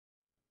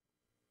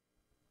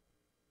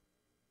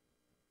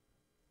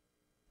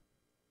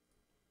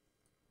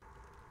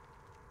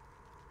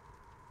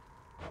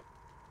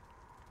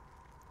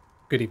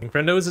Good evening,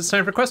 friendos. It's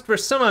time for Quest for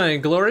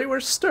Semi-Glory. We're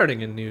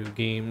starting a new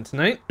game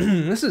tonight.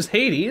 This is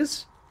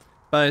Hades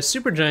by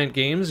Supergiant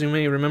Games. You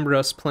may remember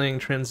us playing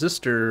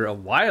Transistor a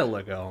while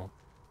ago.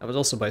 That was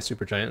also by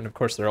Supergiant, and of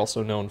course they're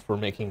also known for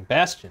making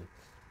Bastion.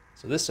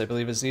 So this, I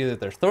believe, is either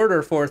their third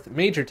or fourth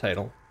major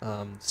title.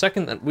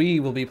 Second that we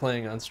will be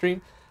playing on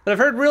stream. But I've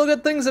heard real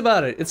good things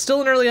about it. It's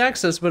still in early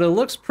access, but it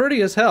looks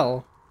pretty as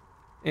hell.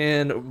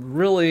 And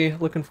really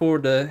looking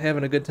forward to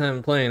having a good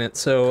time playing it.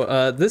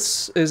 So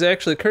this is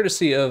actually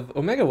courtesy of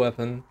Omega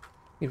Weapon.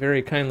 He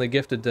very kindly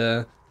gifted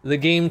the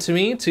game to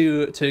me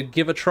to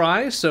give a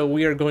try. So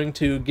we are going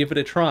to give it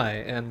a try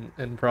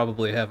and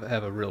probably have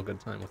a real good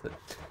time with it.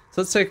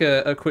 So let's take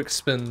a quick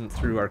spin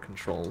through our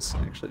controls,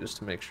 actually, just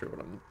to make sure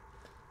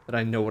that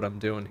I know what I'm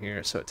doing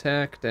here. So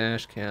attack,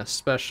 dash, cast,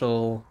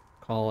 special,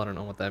 call. I don't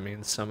know what that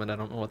means. Summon. I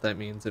don't know what that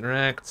means.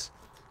 Interact,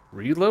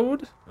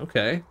 reload.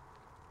 Okay.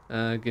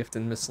 Gift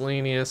and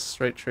miscellaneous,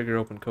 right trigger,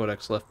 open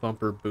codex, left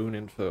bumper, boon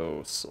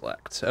info,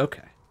 select.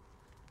 Okay.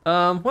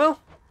 Well,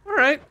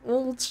 alright.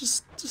 Well, let's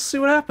just see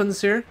what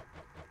happens here.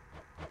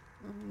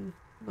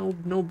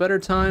 No better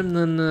time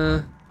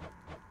than,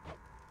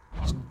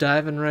 just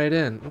diving right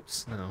in.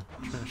 Oops, no,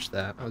 trash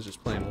that. I was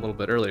just playing a little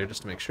bit earlier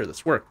just to make sure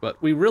this worked,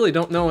 but we really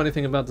don't know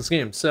anything about this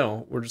game,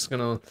 so we're just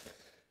gonna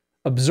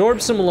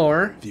absorb some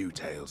lore. Few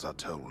tales are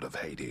told of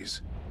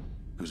Hades,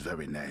 whose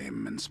very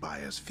name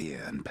inspires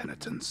fear and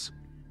penitence,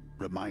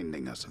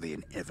 reminding us of the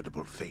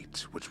inevitable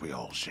fate which we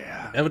all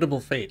share.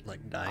 Inevitable fate,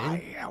 like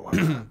dying? I,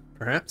 however,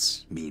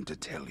 perhaps mean to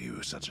tell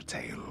you such a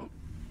tale.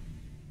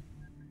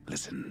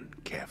 Listen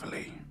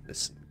carefully.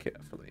 Listen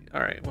carefully.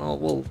 Alright, well,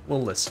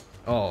 we'll listen.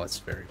 Oh, it's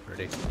very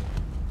pretty.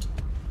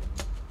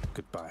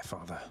 Goodbye,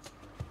 Father.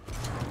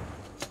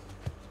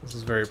 This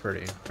is very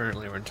pretty.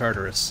 Apparently we're in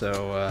Tartarus,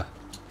 so,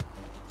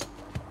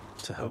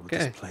 To hell with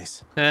okay. this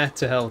place.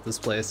 To hell with this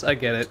place. I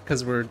get it,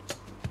 because we're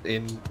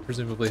in,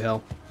 presumably,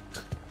 hell.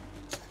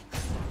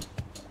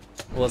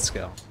 Well, let's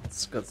go.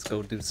 Let's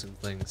go do some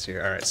things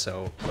here. Alright,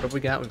 so what have we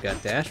got? We've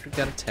got dash, we've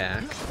got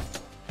attack.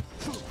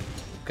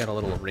 We've got a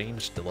little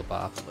range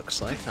dillabop, it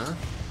looks like, huh?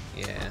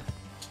 Yeah.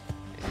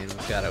 And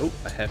we've got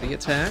a heavy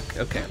attack.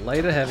 Okay,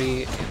 light, a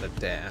heavy, and a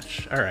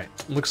dash. Alright,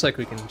 looks like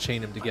we can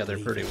chain them together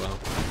pretty well.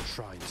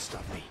 Try and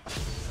stop me.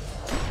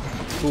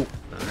 Ooh,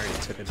 I already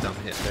took a dumb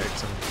hit there,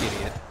 because I'm an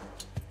idiot.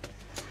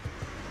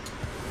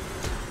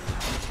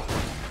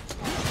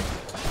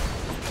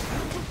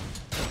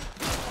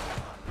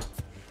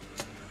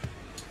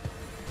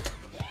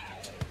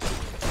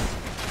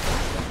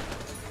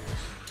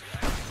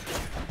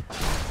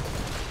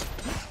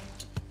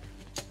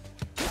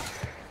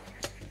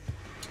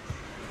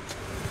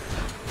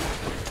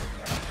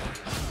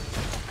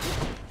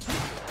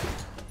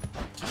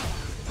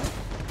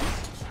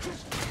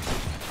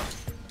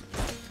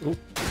 Oop,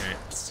 alright,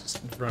 let's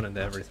just run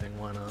into everything,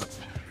 why not?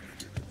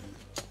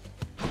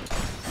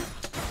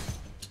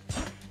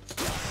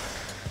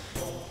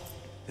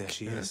 There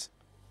she is.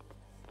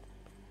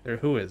 There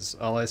who is?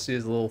 All I see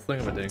is a little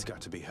thingamading. It's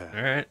got to be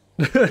her.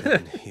 Alright.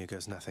 And here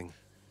goes nothing.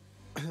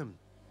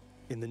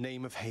 In the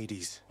name of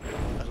Hades,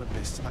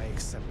 Olympus, I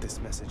accept this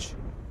message.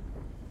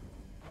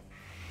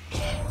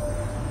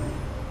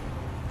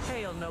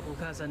 Hail, noble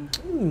cousin.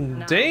 Ooh,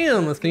 Now,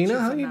 damn, let's get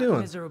Athena, how from you that doing?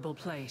 Miserable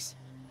place.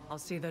 I'll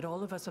see that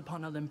all of us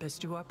upon Olympus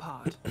do our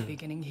part,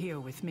 beginning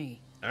here with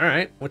me.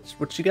 Alright,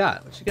 what you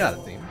got? What you got,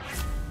 Athena?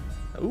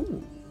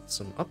 Ooh,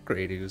 some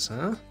upgrades,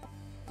 huh?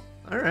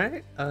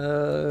 Alright,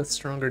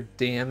 stronger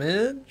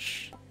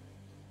damage.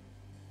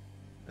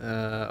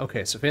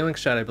 Okay, so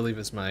Phalanx Shot, I believe,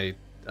 is my,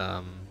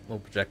 little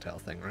projectile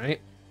thing, right?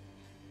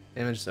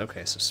 Damage,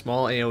 okay, so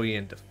small AoE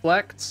and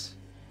deflect.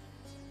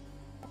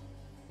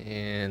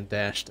 And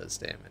dash does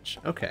damage.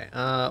 Okay,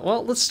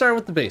 well, let's start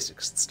with the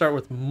basics. Let's start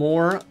with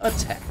more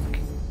attack.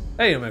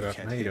 Hey, Omega,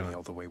 Can't how you hear me doing?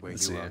 all the way where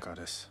Let's you see are, ya.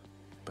 goddess.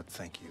 But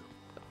thank you.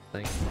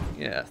 Thank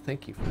you. Yeah,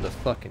 thank you for the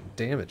fucking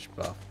damage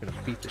buff. I'm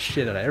gonna beat the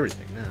shit out of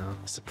everything now.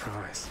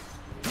 Surprise.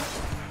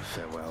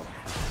 Farewell.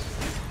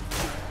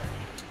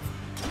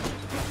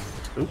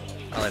 Oop.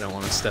 Oh, I don't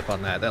want to step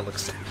on that. That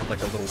looks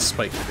like a little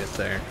spike bit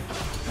there.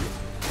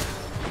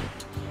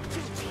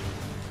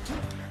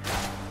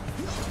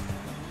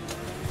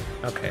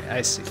 Okay,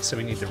 I see. So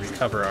we need to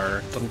recover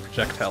our little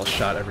projectile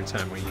shot every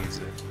time we use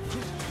it.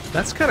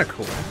 That's kind of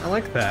cool. I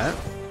like that.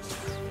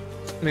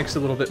 Makes it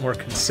a little bit more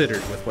considered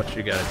with what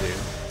you gotta do.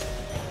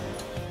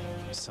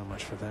 So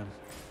much for them.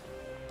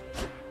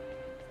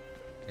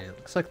 And it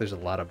looks like there's a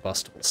lot of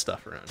bustable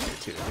stuff around here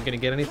too. Are we gonna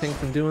get anything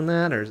from doing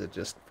that, or is it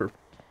just for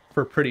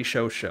pretty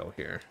show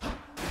here?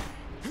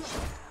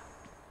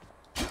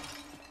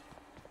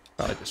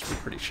 Probably just for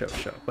pretty show.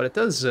 But it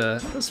does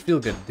feel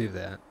good to do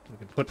that. We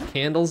can put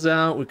candles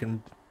out. We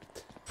can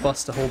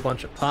bust a whole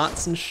bunch of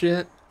pots and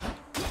shit.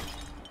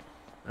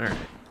 All right,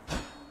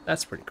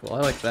 that's pretty cool.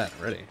 I like that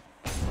already.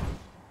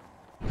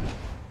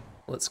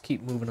 Let's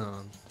keep moving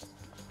on.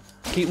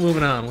 Keep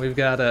moving on. We've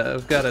got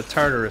a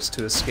Tartarus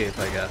to escape,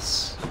 I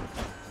guess.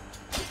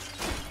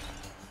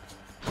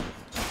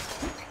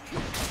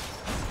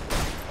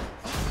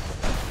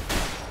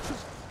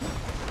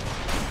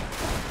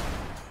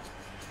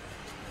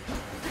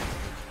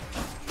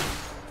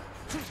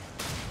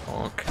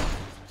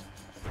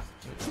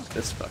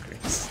 This fucker.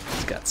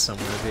 He's got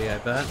somewhere to be, I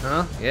bet.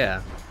 Huh?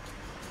 Yeah.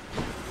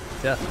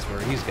 Death is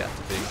where he's got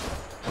to be.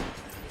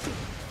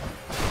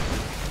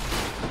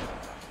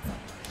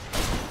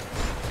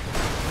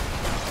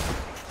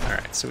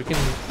 Alright, so we can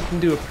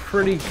do a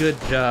pretty good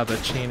job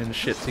of chaining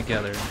shit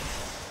together.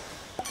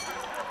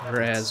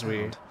 Whereas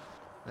we...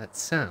 That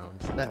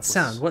sound.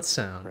 What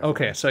sound?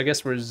 Okay, so I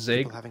guess we're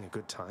having a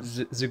good time.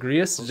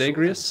 Zagreus?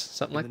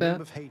 Something like that? In the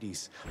name of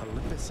Hades,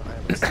 Olympus, I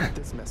accept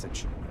this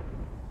message.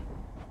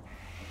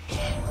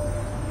 Hey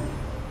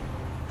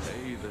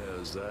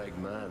there, Zag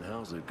man,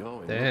 how's it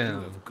going? Damn.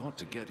 You have got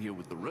to get here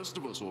with the rest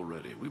of us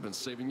already. We've been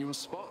saving you a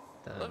spot.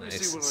 Let me nice.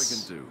 see what I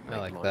can do. I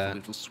like life that. a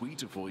little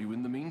sweeter for you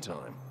in the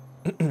meantime.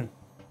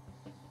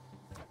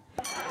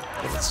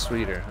 It's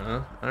sweeter,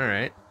 huh?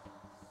 Alright.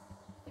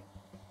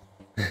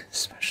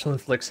 Special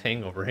inflicts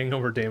hangover.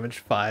 Hangover damage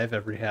 5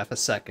 every half a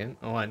second.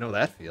 Oh, I know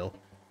that feel.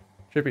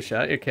 Trippy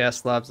shot. Your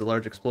cast lobs a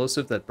large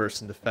explosive that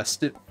bursts into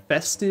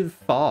festive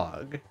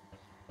fog.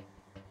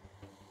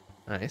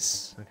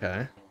 Nice.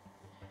 Okay.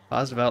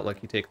 Positive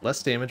outlook. You take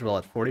less damage while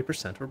at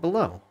 40% or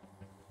below.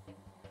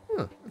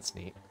 Huh, that's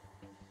neat.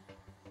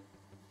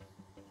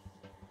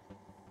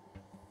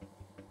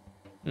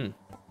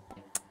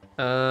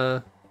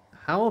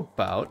 How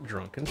about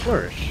Drunken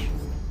Flourish?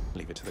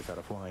 Leave it to the god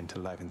of wine to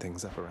liven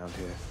things up around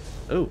here.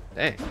 Oh,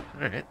 dang.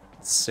 Alright.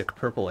 Sick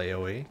purple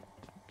AoE.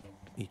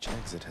 Each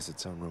exit has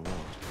its own reward.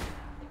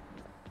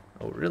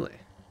 Oh, really?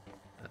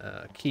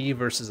 Key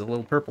versus a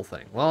little purple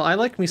thing. Well, I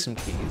like me some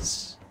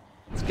keys.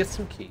 Let's get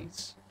some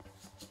keys.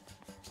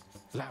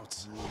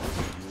 Louts.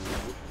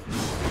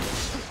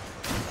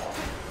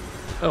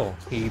 Oh,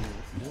 he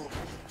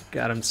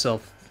got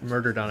himself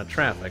murdered on a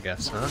trap, I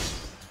guess, huh?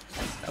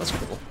 That was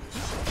cool.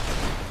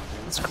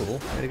 That's cool.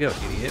 Way to go,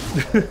 idiot.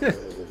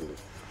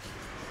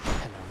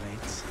 Hello,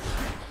 mates.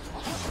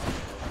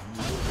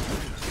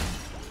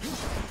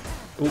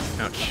 Ooh,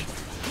 ouch.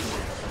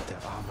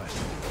 They're armored.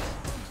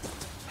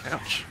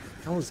 Ouch.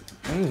 How was it?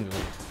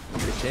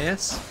 Bitch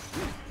ass.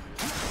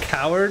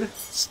 Coward?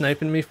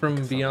 Sniping me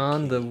from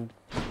beyond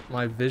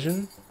my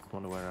vision?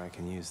 Wonder where I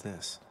can use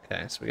this.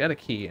 Okay, so we got a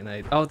key, and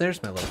oh,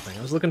 there's my little thing.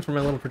 I was looking for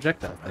my little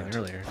projectile thing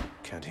earlier.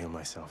 Can't heal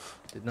myself.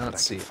 Did not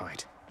see it.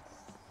 Fight.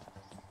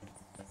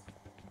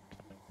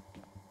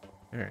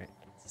 Alright,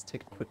 let's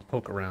take a quick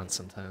poke around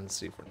sometimes,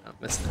 see if we're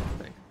not missing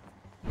anything.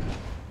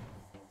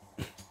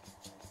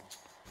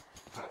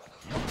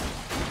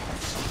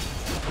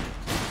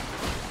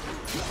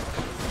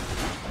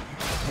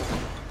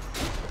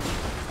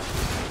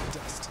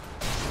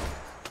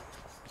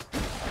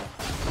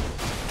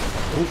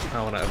 Ooh,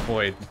 I want to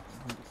avoid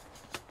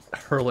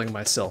hurling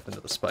myself into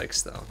the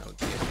spikes, though. That would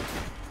be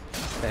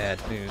bad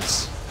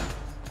news.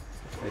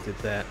 I did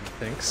that,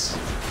 thanks.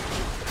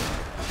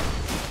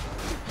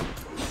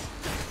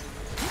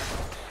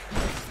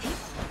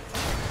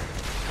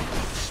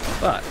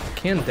 But you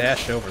can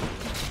dash over them,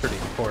 which is pretty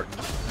important,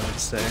 I would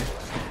say.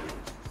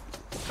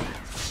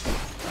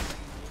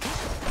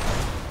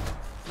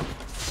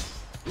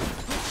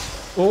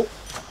 Oh!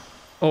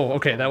 Oh,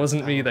 okay, that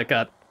wasn't me that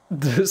got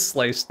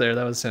sliced there.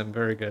 That was him.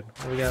 Very good.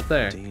 What do we got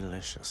there?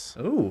 Delicious.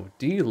 Oh,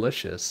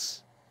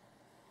 delicious.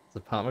 Is a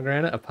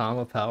pomegranate a palm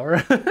of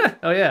power?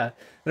 Oh yeah.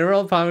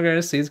 Mineral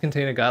pomegranate seeds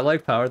contain a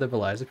godlike power that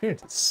belies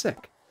appearances.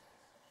 Sick.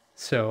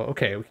 So,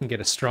 okay, we can get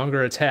a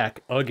stronger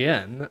attack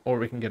again, or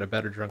we can get a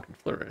better Drunken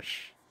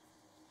Flourish.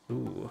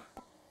 Ooh.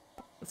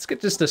 Let's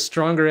get just a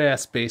stronger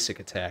ass basic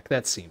attack.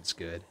 That seems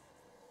good.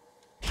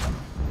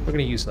 We're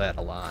gonna use that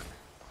a lot.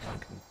 We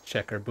can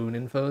check our boon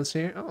infos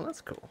here. Oh,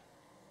 that's cool.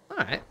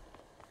 Alright.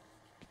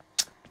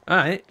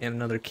 Alright, and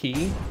another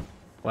key.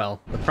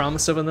 Well, the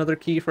promise of another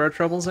key for our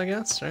troubles, I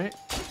guess, right?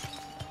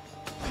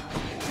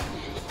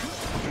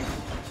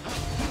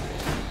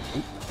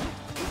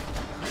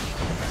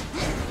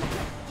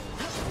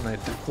 And I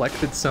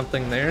deflected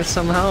something there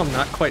somehow. I'm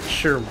not quite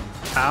sure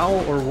how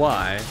or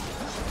why,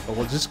 but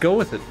we'll just go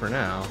with it for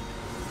now.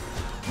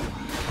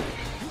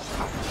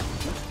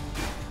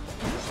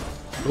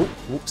 Oh,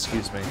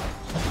 excuse me.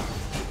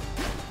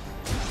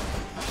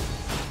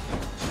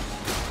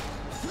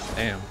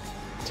 Damn.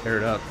 Tear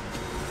it up.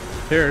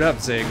 Tear it up,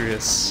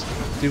 Zagreus.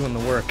 Doing the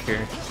work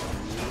here.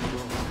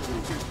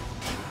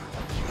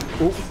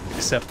 Oop,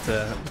 except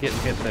getting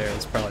hit there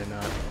is probably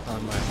not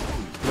on my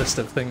list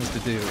of things to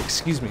do.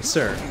 Excuse me,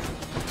 sir.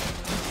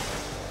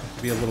 Have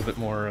to be a little bit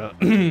more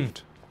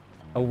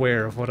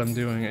aware of what I'm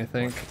doing, I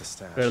think,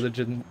 rather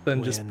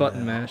than just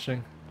button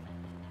mashing.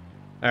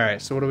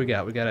 Alright, so what do we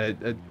got? We got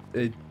a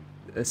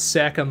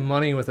sack of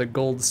money with a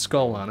gold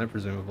skull on it,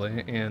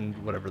 presumably, and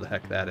whatever the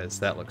heck that is.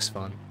 That looks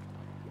fun.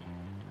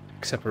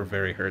 Except we're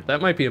very hurt. That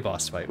might be a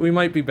boss fight. We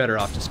might be better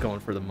off just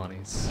going for the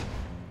monies.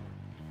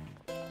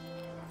 I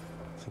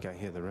think I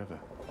hear the river.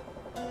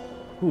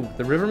 Ooh,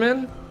 the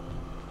Rivermen?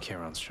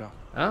 Charon's shop.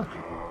 Oh,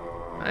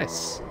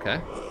 nice. Okay.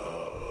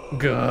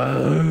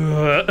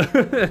 Good.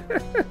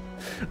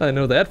 I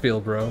know that feel,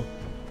 bro.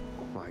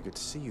 Why, good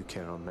to see you,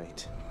 Charon,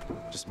 mate.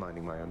 Just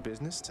minding my own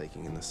business,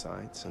 taking in the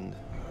sights, and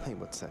hey,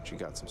 what's that? You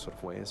got some sort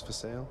of wares for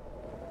sale?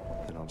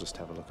 then I'll just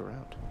have a look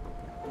around.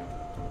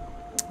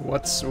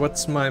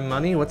 What's my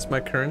money? What's my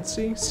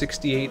currency?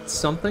 68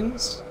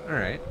 somethings?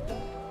 Alright.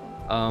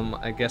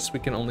 I guess we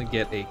can only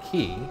get a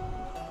key.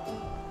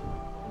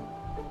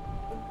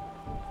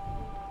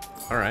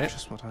 Alright.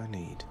 Just what I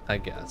need. I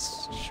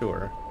guess.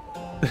 Sure.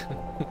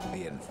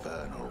 The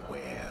infernal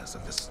wares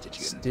of the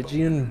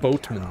Stygian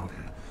boatman.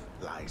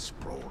 lie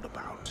sprawled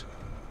about.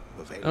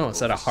 Oh, is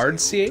that a hard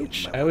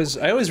CH? I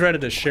always read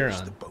it as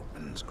Charon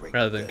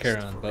rather than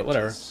Charon, but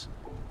whatever.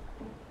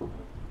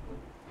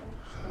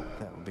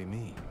 That would be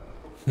me.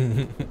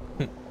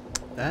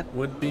 That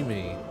would be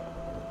me.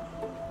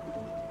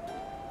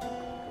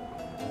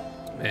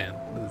 Man,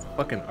 the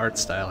fucking art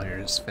style here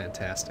is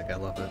fantastic. I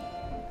love it.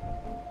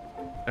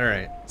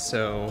 Alright,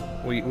 so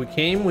we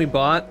came, we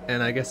bought,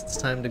 and I guess it's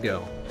time to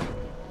go.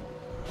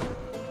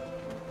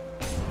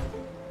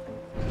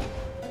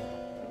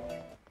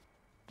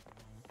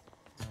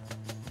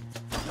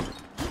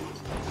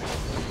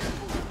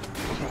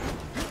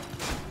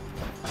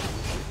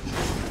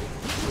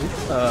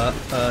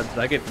 Did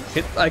I get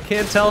hit? I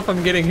can't tell if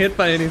I'm getting hit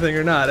by anything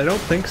or not. I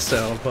don't think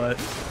so, but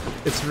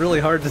it's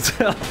really hard to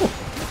tell.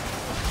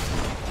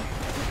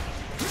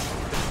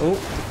 Oh,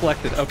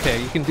 deflected.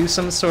 Okay, you can do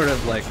some sort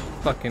of, like,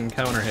 fucking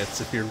counter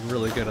hits if you're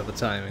really good at the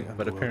timing,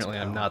 but apparently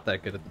I'm not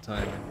that good at the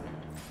timing.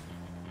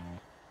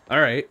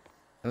 Alright.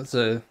 That's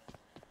a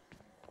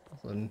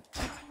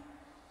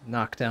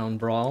knockdown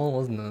brawl,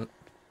 wasn't it?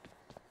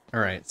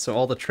 Alright, so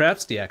all the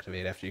traps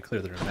deactivate after you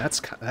clear the room. That's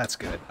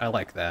good. I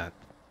like that.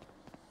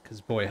 Because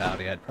boy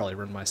howdy, I'd probably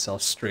run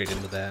myself straight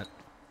into that.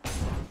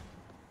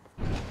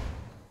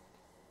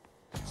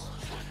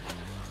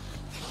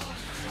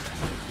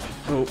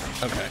 Oh,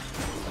 okay.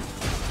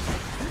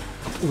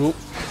 Ooh.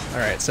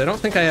 Alright, so I don't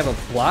think I have a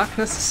block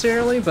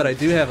necessarily, but I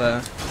do have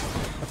a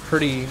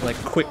pretty, like,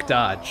 quick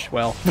dodge.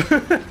 Well,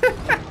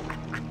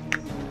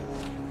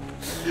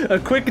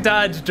 a quick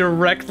dodge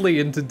directly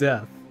into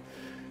death.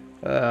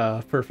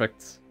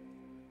 Perfect.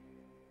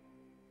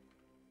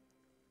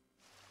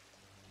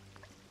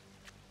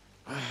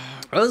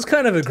 That was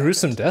kind of a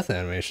gruesome death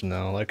animation,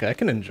 though. Like, I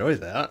can enjoy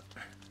that.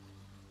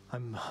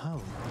 I'm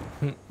home.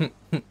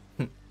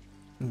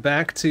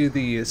 Back to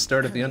the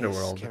start of the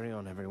underworld. Carry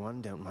on,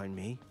 everyone. Don't mind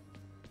me.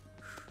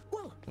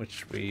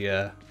 Which we,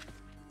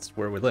 it's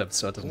where we live,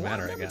 so it doesn't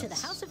matter, I guess. Welcome to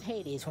the House of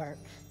Hades, where...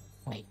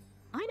 Wait,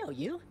 I know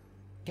you.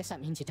 Guess that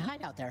means you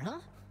died out there, huh?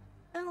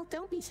 Well,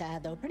 don't be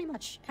sad, though. Pretty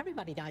much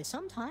everybody dies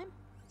sometime.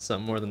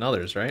 Some more than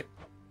others, right?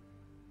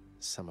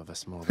 Some of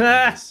us more than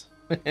others.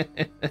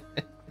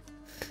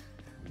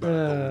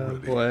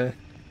 Boy.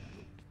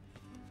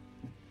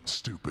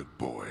 Stupid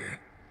boy.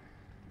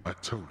 I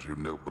told you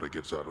nobody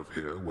gets out of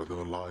here, whether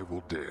alive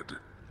or dead.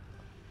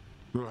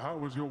 So how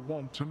was your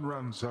wanton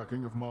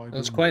ransacking of my... It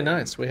was quite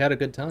nice. We had a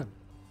good time.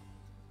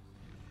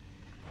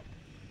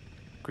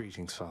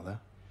 Greetings, Father.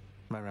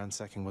 My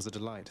ransacking was a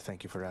delight,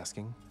 thank you for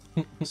asking.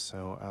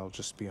 So I'll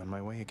just be on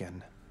my way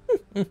again.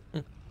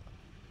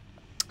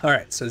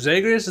 Alright, so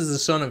Zagreus is the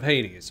son of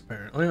Hades,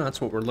 apparently.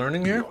 That's what we're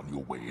learning here. Be on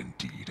your way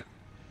indeed.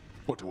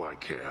 What do I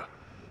care?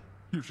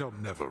 You shall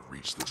never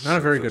reach the Not a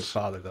very good surface.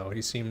 father, though.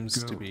 He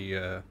seems to be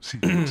See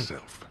for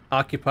yourself.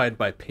 occupied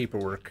by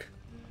paperwork.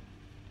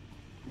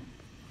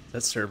 Is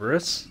that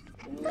Cerberus?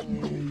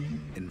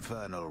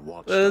 Infernal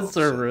watch. That's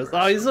Cerberus.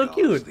 Oh, he's so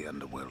cute. The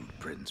underworld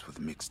prince with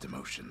mixed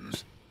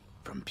emotions,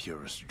 from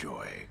purest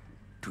joy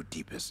to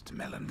deepest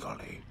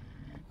melancholy.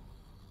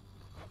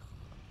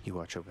 You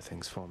watch over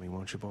things for me,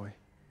 won't you, boy?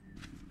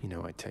 You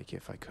know I'd take you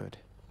if I could.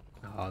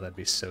 Oh, that'd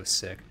be so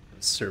sick.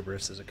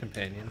 Cerberus as a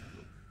companion.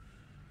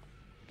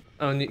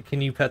 Oh, and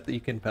can you pet the? You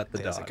can pet the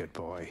There's dog. a good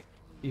boy.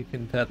 You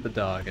can pet the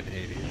dog in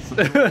Hades.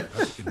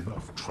 Has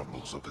enough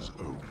troubles of his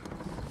own.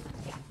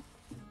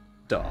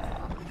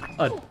 Dog.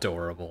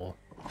 Adorable.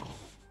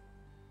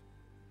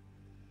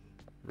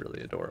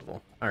 Really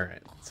adorable.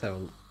 Alright, let's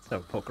have a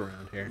poke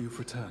around here. You've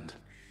returned.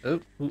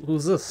 Oh,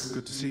 who's this?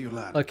 Good to see you,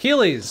 lad.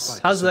 Achilles!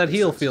 Despite How's the that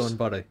heel circumstances. feeling,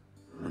 buddy?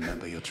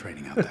 Remember your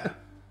training out there.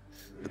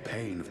 The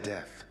pain of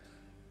death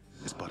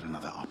is but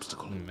another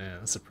obstacle. Man,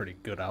 that's a pretty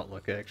good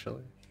outlook,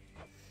 actually.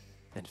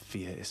 And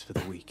fear is for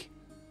the weak.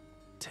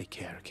 Take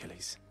care,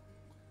 Achilles.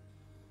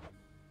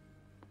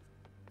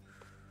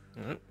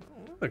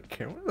 What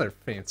other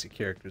fancy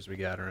characters we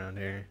got around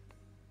here?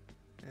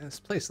 Yeah, this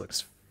place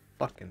looks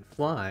fucking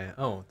fly.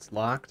 Oh, it's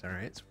locked.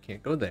 Alright, so we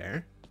can't go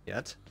there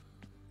yet.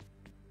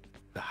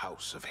 The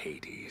House of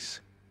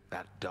Hades,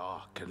 that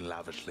dark and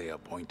lavishly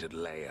appointed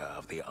lair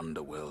of the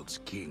underworld's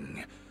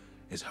king,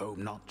 is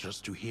home not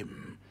just to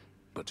him,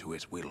 but to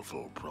his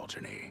willful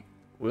progeny.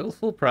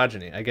 Willful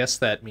progeny. I guess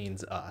that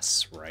means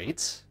us,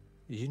 right?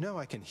 You know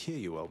I can hear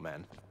you, old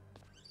man.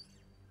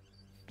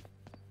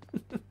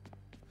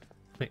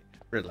 Wait,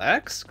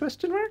 relax?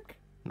 Question mark?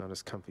 Not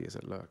as comfy as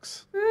it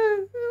looks.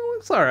 It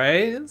looks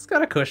alright. It's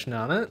got a cushion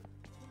on it.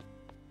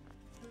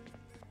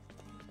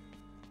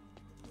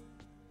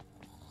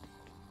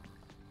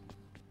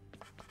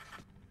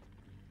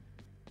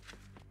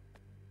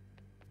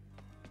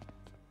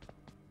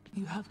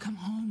 You have come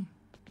home.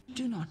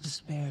 Do not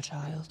despair,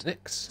 child.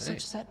 Nix. Such Hey,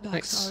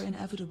 setbacks nice. are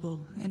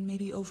inevitable and may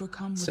be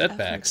overcome with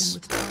Setbacks.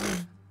 effort and with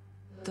time.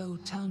 Though,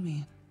 tell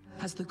me,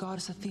 has the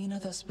goddess Athena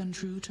thus been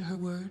true to her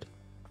word?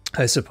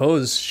 I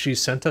suppose she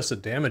sent us a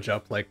damage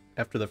up like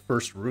after the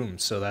first room,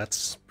 so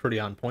that's pretty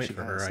on point She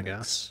for her, has, I Nix.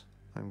 guess.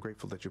 I'm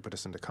grateful that you put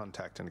us into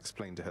contact and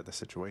explained to her the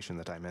situation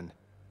that I'm in.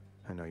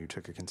 I know you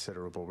took a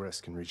considerable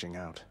risk in reaching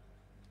out.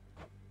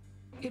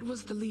 It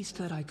was the least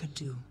that I could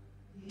do.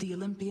 The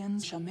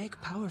Olympians shall make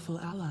powerful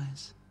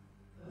allies,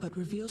 but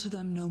reveal to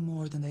them no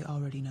more than they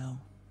already know.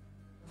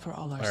 For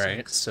all our Alright,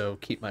 sakes. so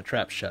keep my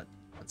trap shut.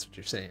 That's what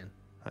you're saying.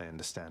 I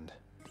understand.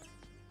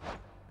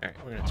 Alright,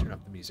 we're gonna turn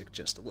up the music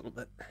just a little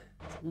bit.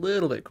 It's a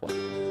little bit quiet.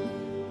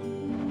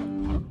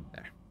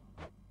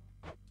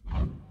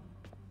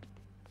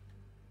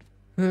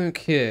 There.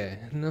 Okay,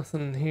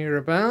 nothing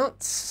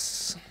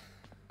hereabouts.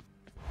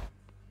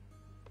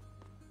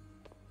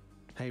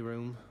 Hey,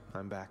 room.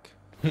 I'm back.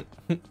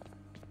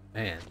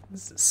 Man,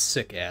 this is a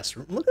sick-ass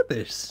room. Look at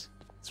this.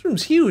 This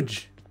room's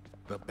huge.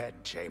 The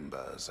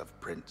bedchambers of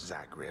Prince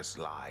Zagreus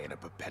lie in a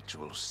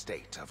perpetual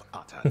state of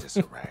utter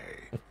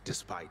disarray,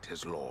 despite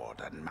his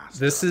lord and master.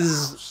 This of the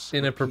is house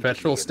in a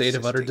perpetual repeatedly state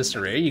of utter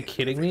insisting that disarray? Are he you give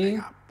kidding me? everything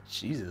up.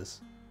 Jesus.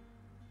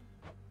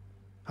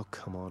 Oh,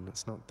 come on.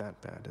 It's not that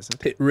bad, is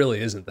it? It really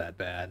isn't that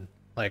bad.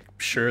 Like,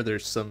 sure,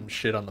 there's some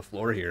shit on the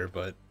floor here,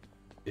 but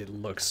it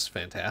looks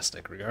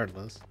fantastic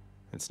regardless.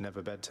 It's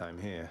never bedtime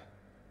here.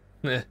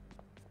 Eh.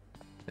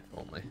 If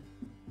only.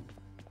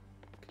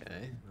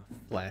 Okay.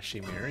 A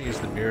flashy mirror. Use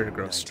the mirror to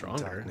grow Night and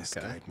stronger. darkness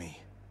Okay. guide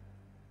me.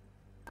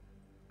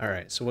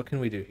 Alright, so what can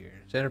we do here?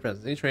 Standard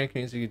presence. Each rank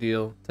means you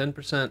deal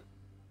 10%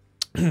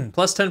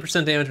 plus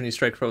 10% damage when you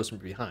strike foes from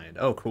behind.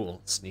 Oh,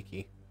 cool.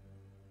 Sneaky.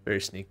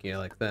 Very sneaky. I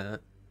like that.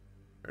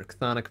 Or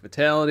chthonic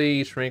vitality.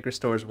 Each rank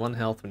restores 1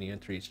 health when you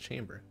enter each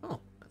chamber. Oh,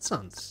 that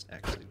sounds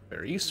actually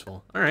very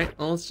useful. Alright,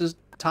 well, let's just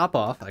top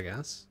off, I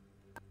guess.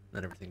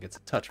 Then everything gets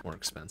a touch more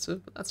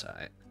expensive, but that's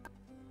alright.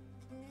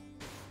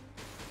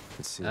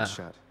 It's sealed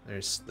shut.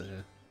 There's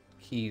the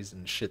keys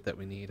and shit that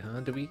we need, huh?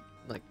 Do we,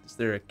 like, is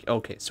there a...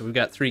 Okay, so we've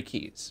got 3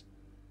 keys.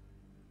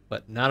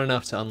 But not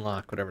enough to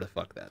unlock whatever the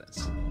fuck that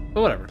is.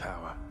 But whatever.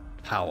 Power.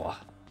 Power.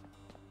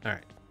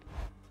 Alright.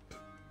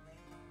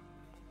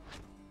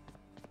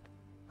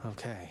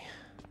 Okay.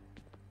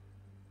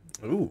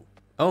 Ooh.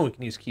 Oh, we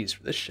can use keys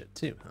for this shit,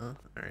 too, huh?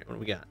 Alright, what do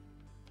we got?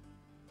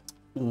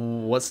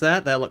 What's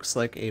that? That looks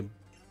like a...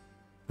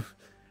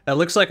 That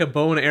looks like a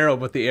bow and arrow,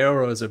 but the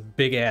arrow is a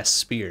big-ass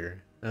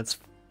spear. That's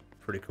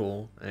pretty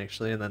cool,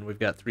 actually. And then we've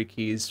got 3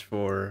 keys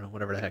for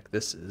whatever the heck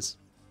this is.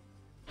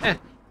 Eh.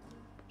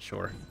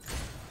 Sure.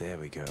 There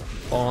we go.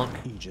 Bonk.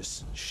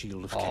 Aegis,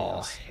 shield of Oh,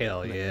 chaos. hell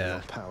Let me yeah.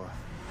 wield power.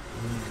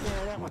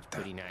 Yeah, that was What the-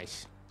 pretty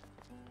nice.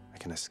 I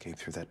can escape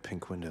through that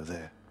pink window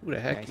there. Who the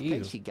heck Nice are you?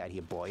 place you got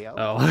here, boyo.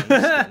 Oh.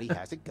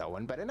 How's it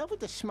going? But enough with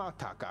the small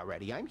talk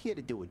already. I'm here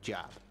to do a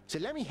job. So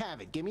let me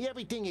have it. Give me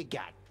everything you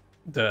got.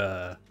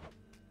 Duh.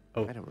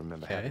 Oh, I don't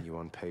remember okay. having you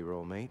on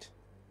payroll, mate.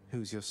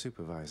 Who's your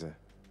supervisor?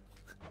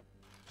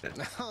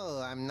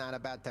 Oh, I'm not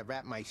about to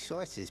wrap my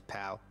sources,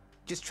 pal.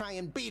 Just try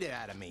and beat it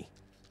out of me.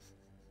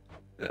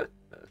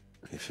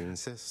 If you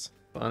insist.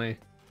 Funny.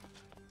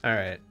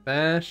 Alright,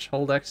 bash,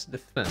 hold X to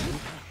defend.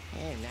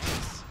 Yeah,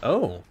 nice.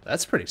 Oh,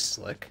 that's pretty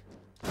slick.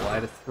 Y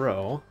to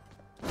throw.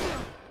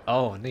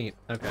 Oh, neat.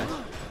 Okay.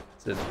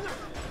 Okay.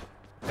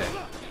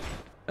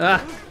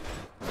 Ah!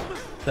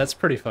 That's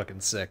pretty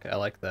fucking sick. I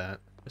like that.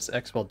 Just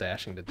X while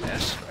dashing to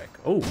dash strike.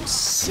 Oh,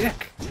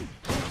 sick!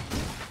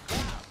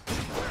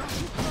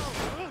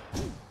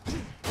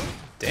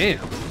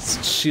 Damn,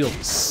 this shield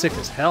is sick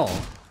as hell.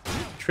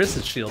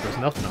 Triss's shield does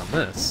nothing on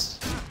this.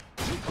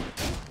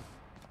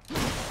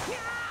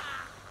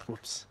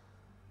 Whoops.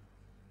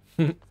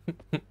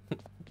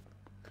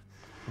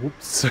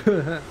 Whoops.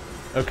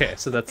 Okay,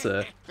 so that's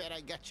a... Bet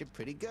I got you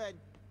pretty good.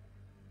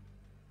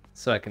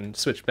 So I can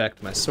switch back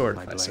to my sword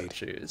My if I so blade.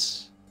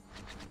 choose.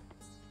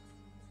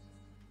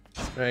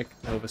 Strike,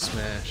 Nova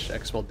Smash,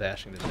 X while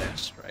dashing to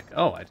dash strike.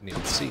 Oh, I didn't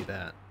even see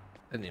that.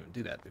 I didn't even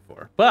do that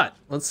before. But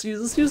let's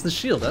use the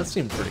shield. That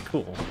seemed pretty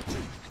cool.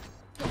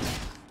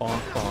 Bonk,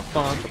 bonk,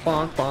 bonk,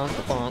 bonk, bonk,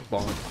 bonk,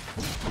 bonk.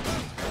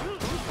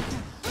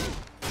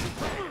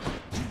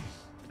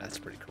 That's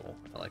pretty cool.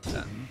 I like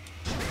that.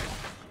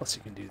 Plus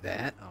you can do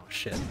that. Oh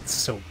shit, it's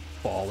so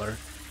baller.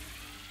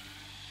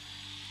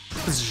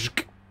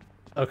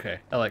 Okay,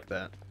 I like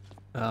that.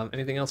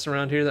 Anything else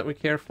around here that we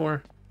care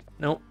for?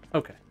 Nope.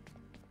 Okay.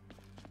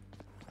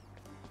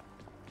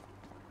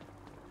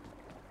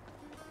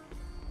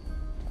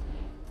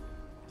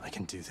 I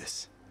can do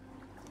this.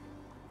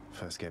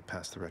 First get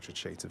past the wretched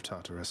shades of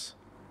Tartarus.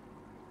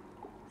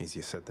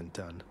 Easier said than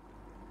done.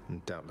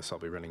 And doubtless I'll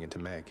be running into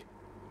Meg.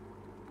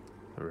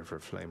 The River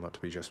of Flame ought to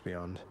be just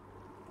beyond.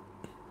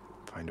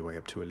 Find a way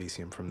up to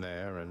Elysium from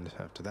there, and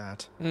after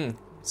that...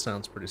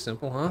 Sounds pretty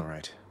simple, huh?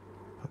 Alright,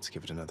 let's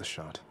give it another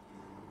shot.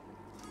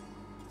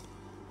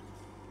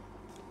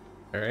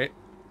 Alright.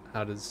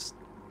 How does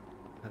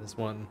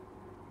one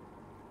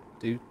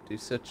do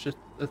such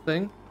a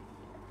thing?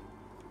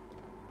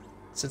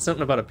 Said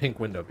something about a pink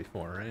window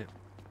before, right?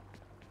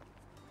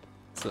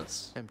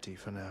 What's this? Empty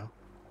for now.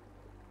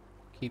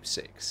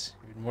 Keepsakes.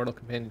 Your mortal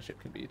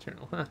companionship can be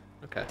eternal. Huh,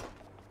 okay.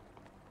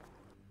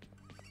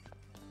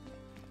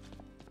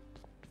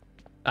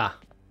 Ah.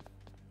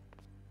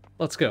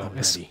 Let's go. I'm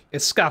ready.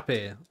 Escape.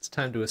 It's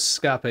time to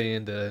escape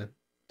into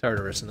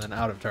Tartarus and then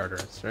out of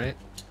Tartarus, right?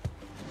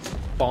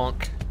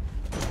 Bonk.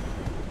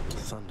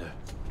 Thunder.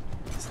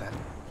 Is that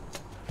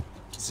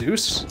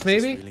Zeus, is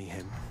maybe? this really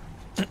him?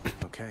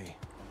 Okay.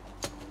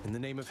 In the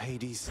name of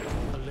Hades,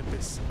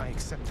 Olympus, I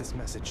accept this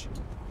message.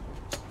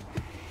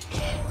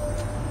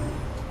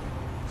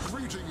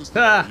 Greetings,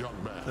 Ah! there,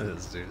 young man. That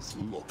is Zeus.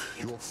 Look,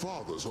 your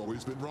father's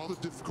always been rather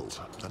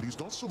difficult, and he's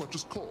not so much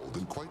as called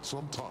in quite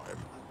some time.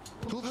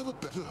 You'll have a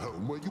better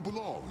home where you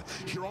belong,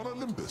 here on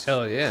Olympus.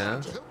 Hell yeah.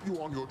 And to help you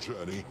on your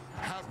journey,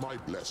 have my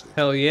blessing.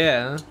 Hell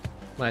yeah.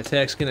 My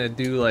attack's gonna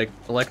do, like,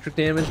 electric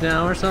damage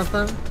now or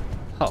something?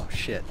 Oh,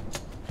 shit.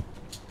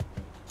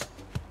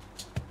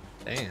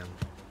 Damn.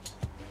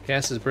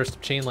 Casts his burst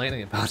of chain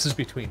lightning and bounces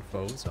between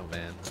foes. Oh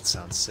man, that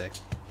sounds sick.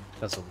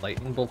 Does a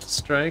lightning bolt to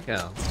strike?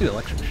 Oh, let's do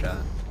electric shot.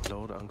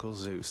 Lord Uncle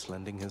Zeus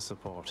lending his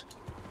support.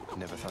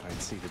 Never thought I'd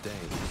see the day.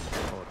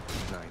 Or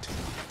night.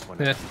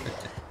 Whenever.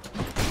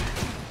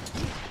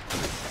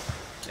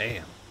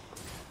 Damn.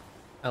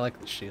 I like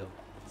the shield.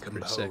 It's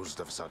pretty sick. Composed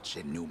of such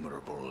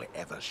innumerable,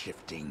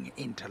 ever-shifting,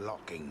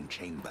 interlocking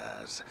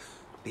chambers,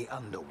 the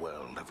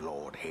underworld of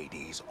Lord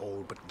Hades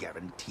all but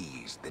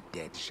guarantees the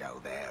dead shall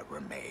there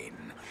remain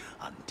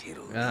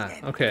until the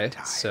end Okay. of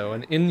time. So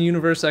an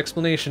in-universe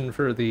explanation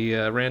for the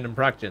random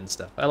proc-gen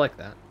stuff. I like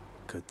that.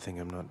 Good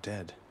thing I'm not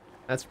dead.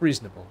 That's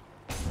reasonable.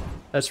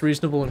 That's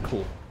reasonable and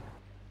cool.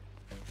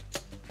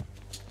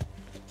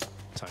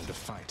 Time to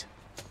fight.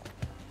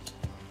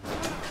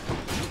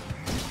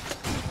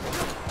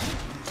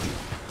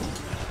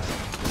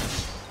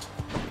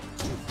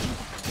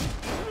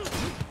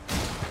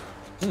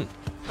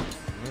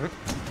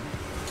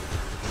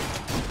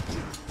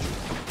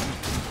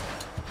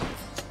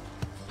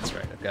 That's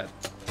right, I've got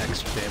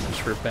extra damage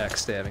for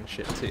backstabbing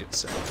shit too,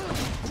 so.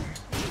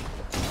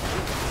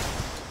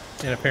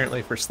 And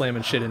apparently for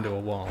slamming shit into a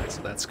wall,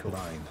 so that's cool.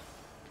 Mine.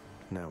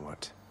 Now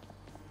what?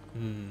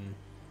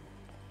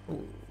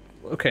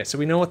 Okay, so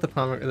we know what the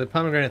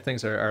pomegranate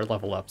things are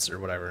level ups or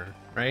whatever,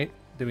 right?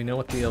 Do we know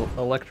what the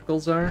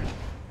electricals are?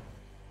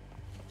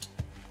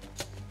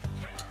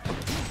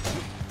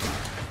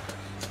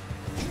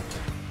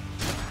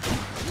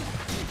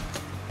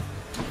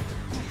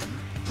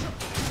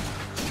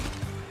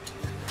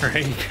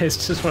 Alright, you guys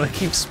just want to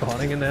keep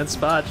spawning in that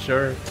spot?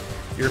 Sure.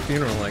 Your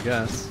funeral, I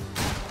guess.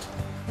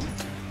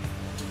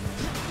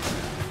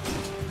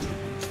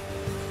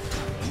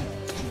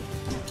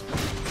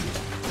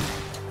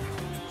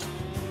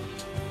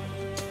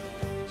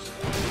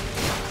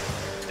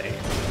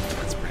 Damn,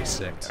 that's pretty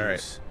sick.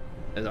 Alright.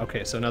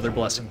 Okay, so another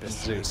blessing from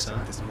Zeus, huh?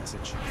 This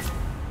message.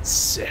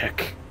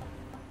 Sick.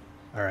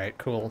 Alright,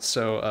 cool.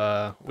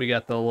 So, we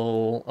got the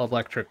little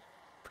electric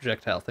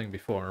projectile thing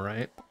before,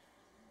 right?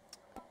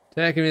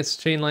 Attack against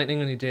chain lightning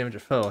when you damage a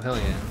foe. Hell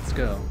yeah, let's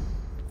go.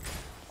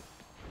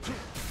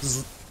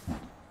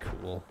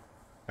 Cool.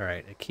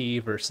 Alright, a key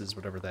versus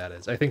whatever that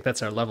is. I think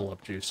that's our level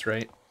up juice,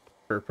 right?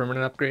 For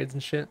permanent upgrades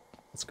and shit.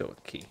 Let's go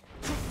with key.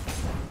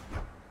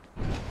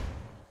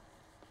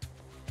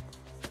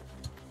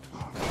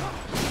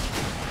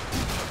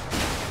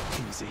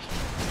 Easy.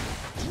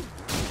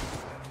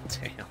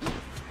 Damn.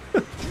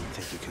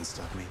 Think you can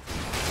stop me?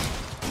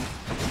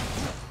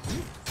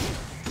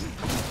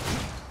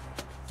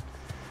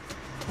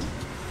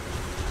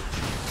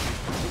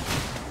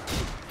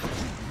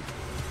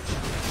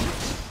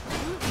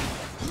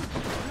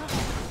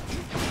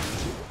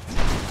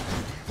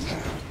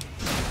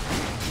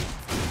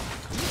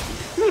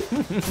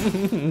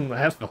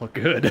 That felt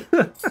good.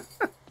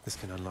 This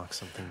can unlock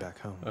something back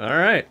home.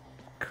 Alright,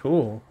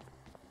 cool.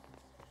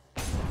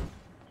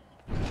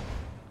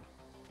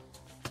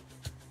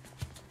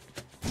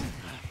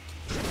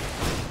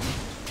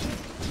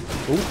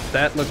 Ooh,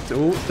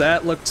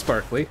 that looked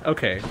sparkly.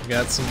 Okay, we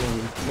got some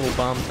little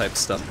bomb type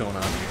stuff going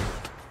on here.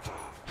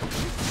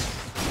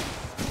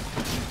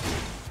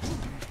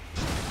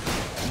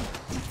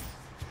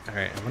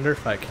 Alright, I wonder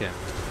if I can.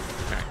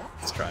 Alright,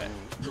 let's try it.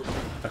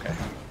 Okay.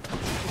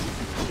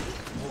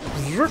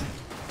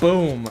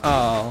 Boom!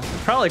 Oh,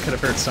 probably could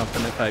have hurt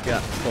something if I'd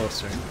gotten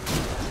closer.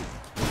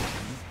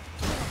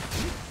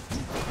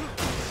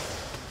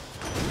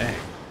 Dang.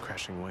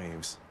 Crashing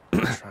waves.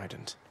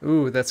 Trident.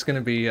 Ooh, that's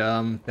gonna be,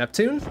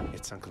 Neptune?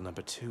 It's Uncle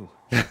Number 2.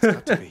 It's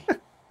got to be.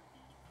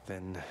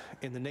 Then,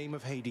 in the name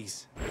of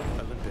Hades,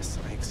 Olympus,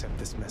 I accept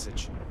this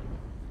message.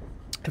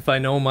 If I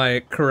know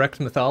my correct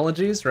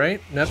mythologies, right?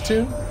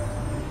 Neptune?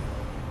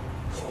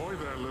 Ahoy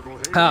there, little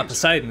Hades. Ah,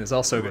 Poseidon is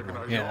also a good one.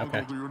 Recognize Yeah, your okay.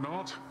 uncle, do you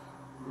not?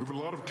 We've a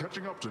lot of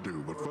catching up to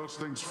do, but first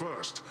things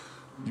first.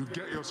 You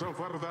get yourself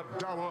out of that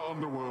dour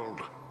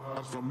underworld.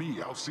 As for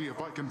me, I'll see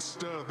if I can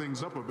stir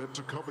things up a bit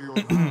to cover your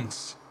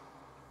pants.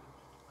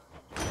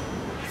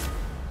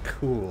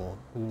 Cool.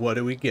 What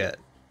do we get?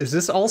 Is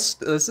this all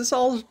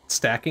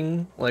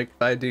stacking? Like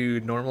if I do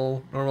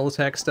normal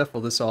attack stuff,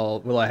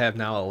 will I have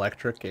now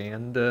electric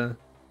and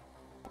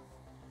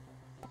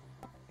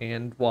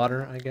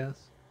water, I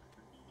guess?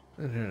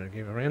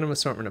 Give a random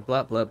assortment of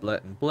blah blah blah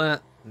and blah.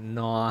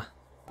 Nah.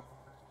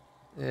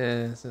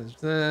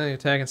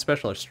 Attack and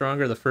special are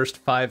stronger the first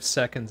 5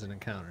 seconds in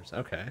encounters.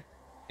 Okay.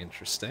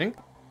 Interesting.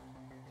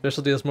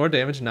 Special deals more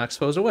damage and knocks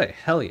foes away.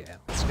 Hell yeah,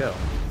 let's go.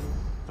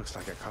 Looks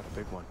like I caught a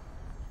big one.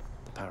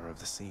 The power of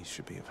the seas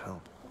should be of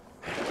help.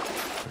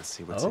 Let's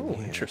see what's in here.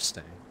 Oh,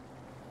 interesting.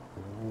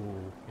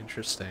 Ooh,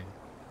 interesting.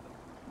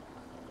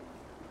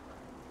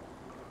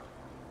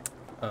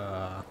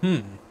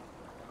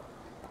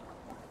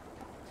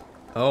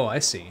 Oh, I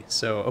see.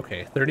 So,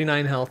 okay,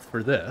 39 health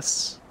for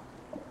this.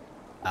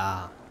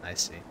 Ah, I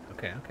see.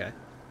 Okay, okay.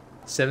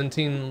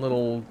 17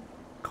 little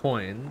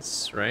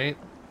coins, right?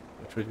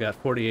 Which we've got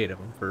 48 of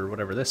them for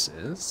whatever this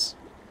is.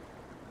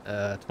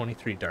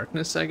 23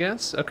 darkness, I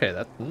guess? Okay,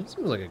 that seems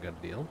like a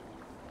good deal.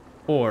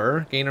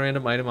 Or, gain a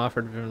random item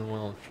offered from the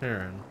Well of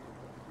Sharon.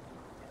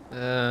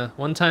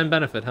 One-time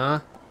benefit,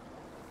 huh?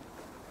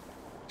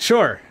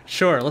 Sure,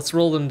 let's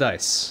roll them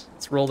dice.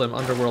 Let's roll them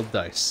underworld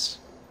dice.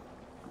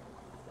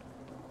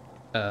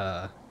 We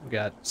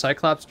got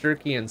Cyclops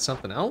Jerky and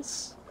something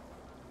else?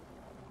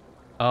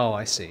 Oh,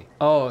 I see.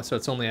 Oh, so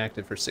it's only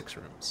active for 6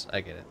 rooms.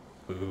 I get it.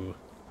 Boo.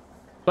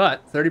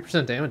 But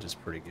 30% damage is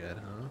pretty good,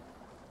 huh?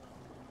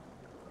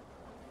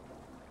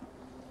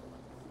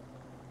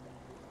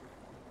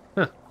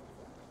 Huh.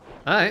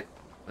 Alright.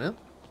 Well,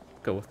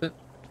 go with it.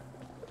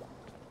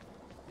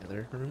 The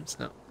other rooms?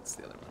 No, it's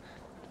the other one.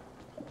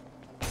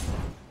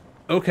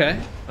 Okay,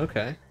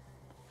 okay.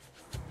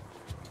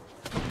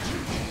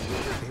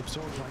 They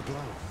absorb my blow.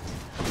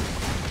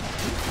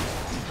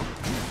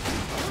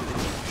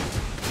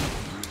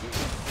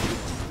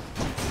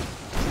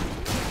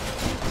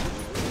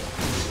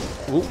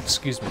 Ooh,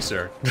 excuse me,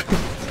 sir.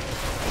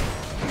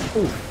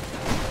 Ooh.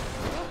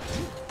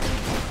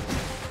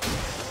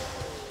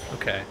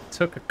 Okay,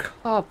 took a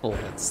couple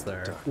hits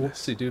there.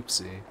 Darkness. Whoopsie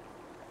doopsie.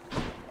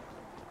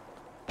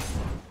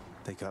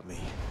 They got me.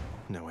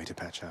 No way to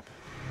patch up.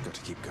 Got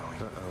to keep going.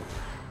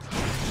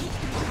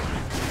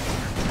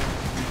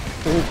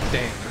 Oh,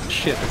 dang.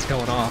 Shit that's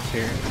going off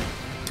here.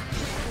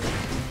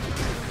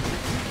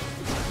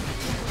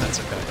 That's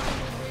okay.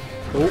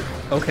 Oh,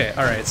 okay,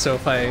 alright, so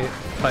if I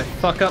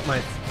fuck up my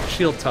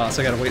shield toss,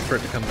 I gotta wait for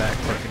it to come back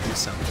before I can do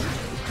something.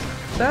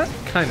 That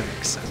kind of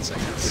makes sense, I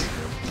guess.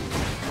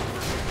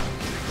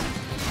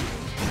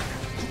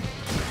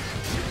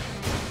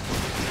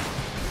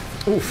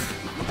 Oof.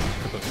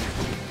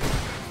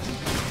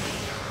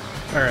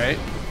 Alright.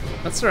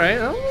 That's alright.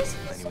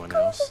 Anyone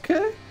else?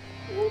 Okay.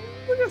 Well,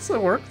 I guess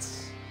that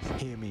works.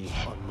 Hear me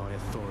on my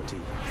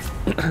authority.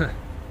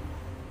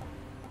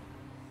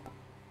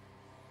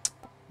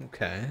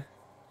 Okay.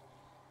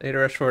 They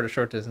rush forward a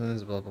short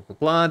distance, blah, blah, blah,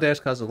 blah. Dash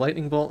causes a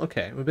lightning bolt.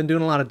 Okay, we've been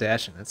doing a lot of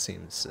dashing. That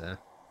seems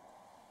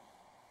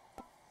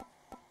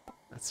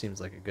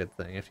like a good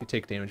thing. If you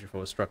take damage, your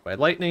foe is struck by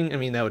lightning. I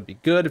mean, that would be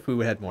good if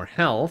we had more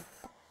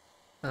health.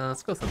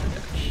 Let's go Thunder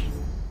Dash.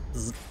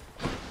 Zzz.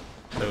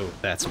 Oh,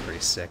 that's pretty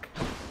sick.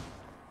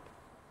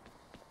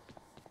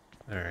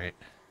 Alright.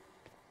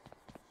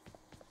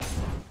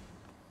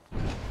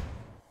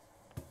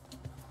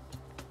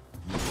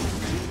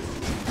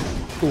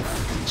 Oof,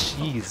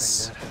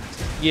 jeez.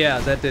 Yeah,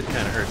 that did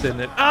kind of hurt, didn't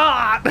it?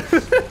 Ah!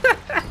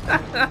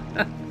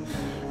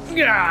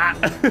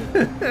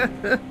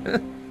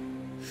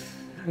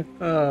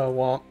 Oh,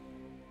 well.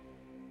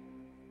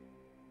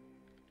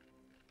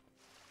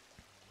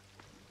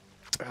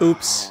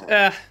 Oops.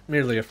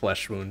 Merely a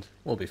flesh wound.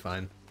 We'll be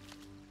fine.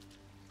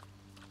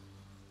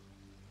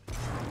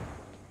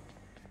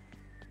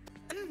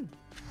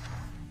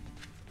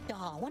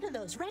 Oh, one of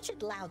those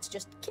wretched louts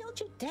just killed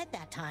you dead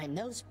that time.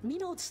 Those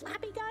mean old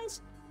slappy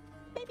guys?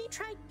 Maybe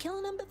try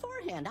killing them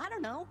beforehand. I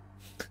don't know.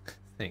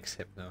 Thanks,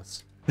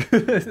 Hypnos.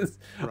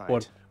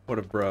 Right. What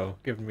a bro,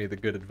 giving me the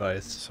good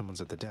advice.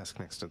 Someone's at the desk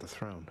next to the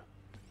throne.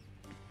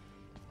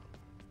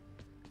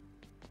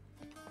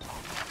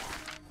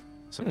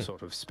 Some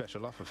sort of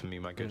special offer for me,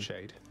 my good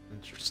shade.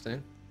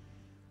 Interesting.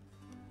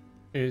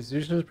 It is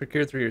usually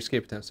procured through your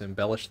escape attempts to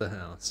embellish the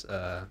house.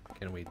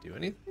 Can we do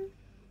anything?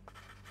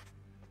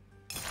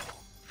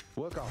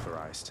 Work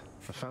authorized.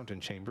 A fountain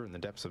chamber in the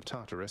depths of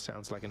Tartarus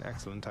sounds like an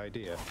excellent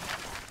idea.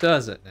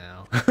 Does it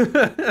now?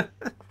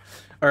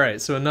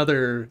 Alright, so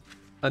another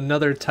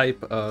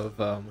type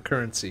of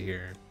currency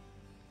here.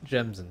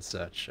 Gems and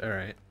such.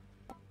 Alright.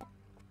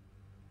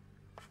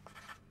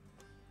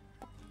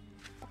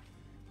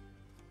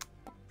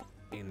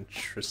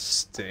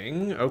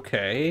 Interesting.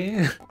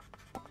 Okay.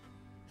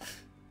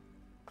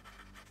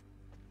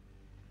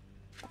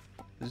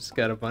 Just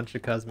got a bunch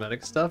of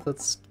cosmetic stuff.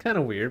 That's kind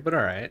of weird, but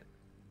alright.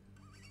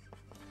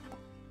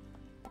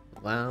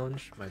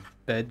 Lounge, my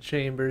bed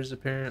chambers,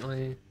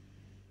 apparently.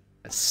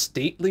 A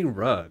stately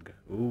rug.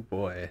 Ooh,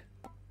 boy.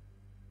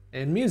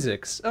 And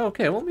musics. Oh,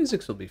 okay, well,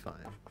 musics will be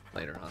fine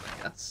later on,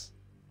 I guess.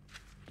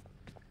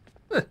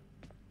 Huh.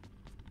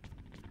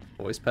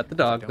 Always pet the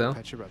dog, Don't though.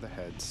 pet your other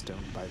heads.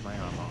 Don't bite my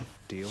arm off.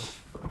 Deal?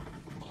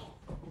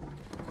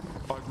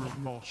 I grew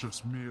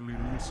nauseous merely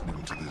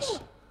listening to this.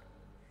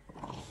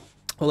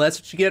 Well, that's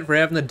what you get for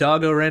having the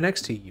doggo right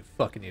next to you, you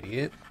fucking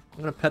idiot. I'm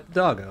gonna pet the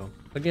doggo.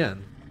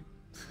 Again.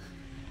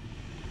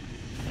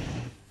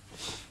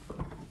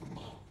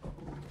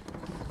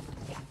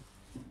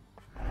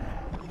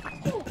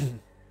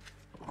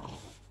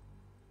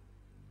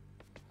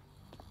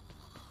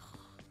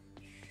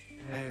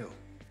 Hail.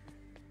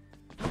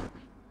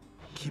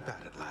 Keep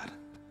at it, lad.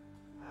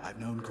 I've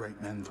known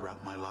great men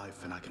throughout my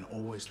life, and I can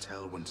always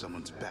tell when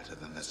someone's better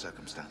than their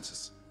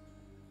circumstances.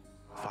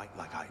 Fight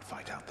like I'd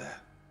fight out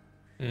there.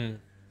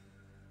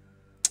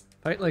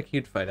 Fight like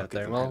you'd fight out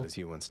there. Well, as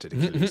you once did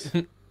Achilles.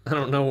 I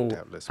don't know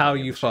Doubtless how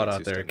many you of the fought shades out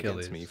who there, stand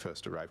against Achilles. me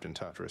first arrived in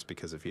Tartarus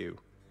because of you.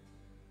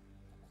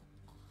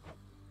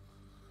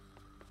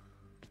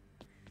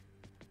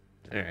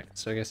 Alright,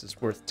 so I guess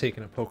it's worth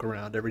taking a poke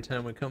around every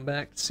time we come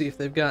back to see if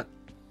they've got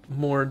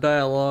more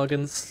dialogue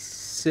and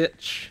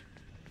sitch.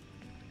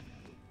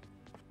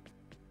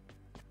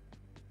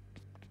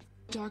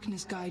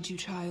 Darkness guide you,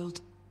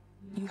 child.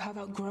 You have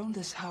outgrown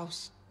this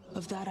house.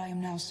 Of that I am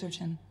now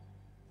certain.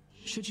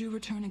 Should you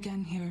return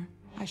again here,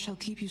 I shall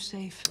keep you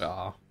safe.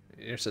 Aw,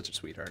 you're such a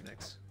sweetheart,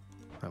 Nyx.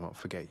 I won't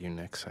forget you,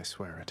 Nyx, I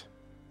swear it.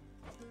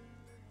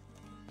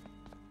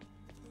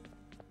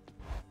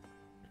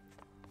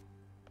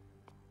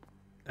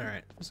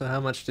 Alright, so how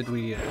much did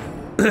we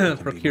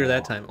procure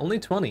that time? Only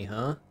 20,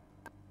 huh?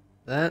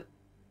 That...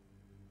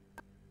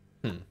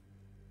 Well,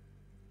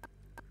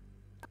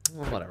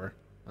 whatever.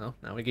 Well,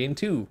 now we gain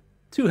two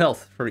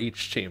health for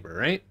each chamber,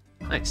 right?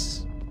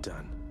 Nice.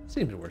 Done.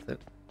 Seems worth it.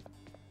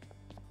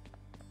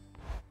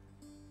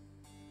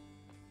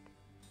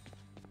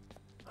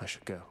 I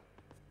should go.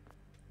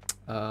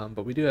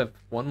 But we do have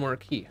one more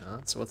key, huh?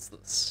 So what's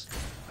this?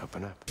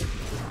 Open up.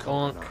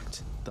 Conk.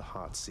 Coronacht, the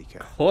Heart Seeker.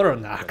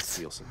 Coronacht. Let's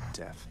feel some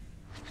death.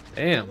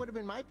 Damn. Would have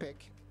been my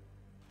pick.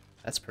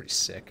 That's pretty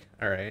sick.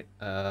 Alright.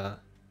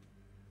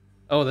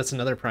 Oh, that's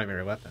another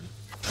primary weapon.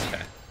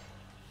 Okay.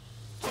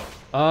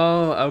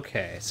 Oh,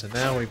 okay. So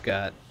now we've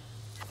got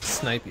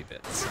snipey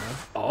bits, huh?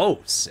 Oh,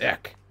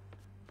 sick.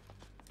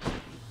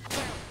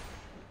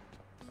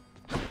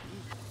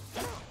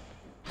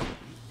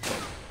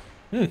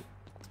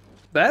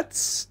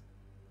 That's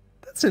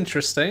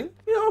interesting.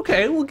 Yeah,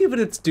 okay, we'll give it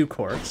its due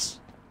course.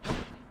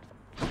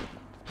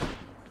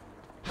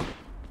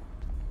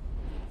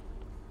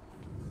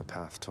 The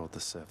path toward the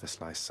surface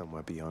lies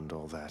somewhere beyond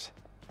all that.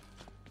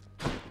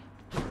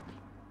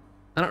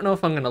 I don't know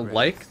if I'm gonna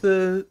like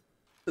the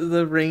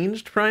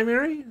ranged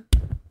primary,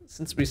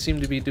 since we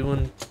seem to be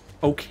doing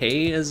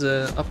okay as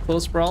a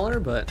up-close brawler,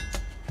 but...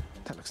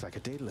 That looks like a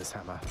Daedalus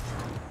hammer.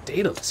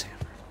 Daedalus hammer?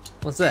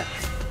 What's that?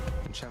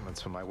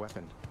 Enchantments for my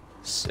weapon.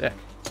 Sick.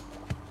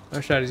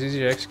 Our shot is easy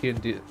to execute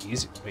and do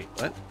easy. Wait,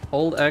 what?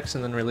 Hold X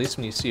and then release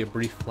when you see a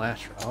brief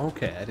flash.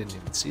 Okay, I didn't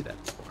even see that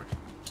before.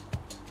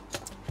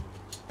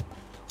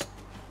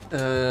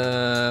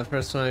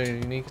 Personal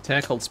unique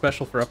attack. Hold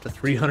special for up to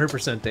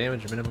 300%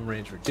 damage. Minimum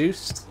range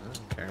reduced. I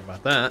don't care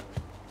about that.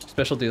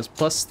 Special deals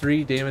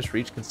 +3 damage for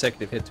each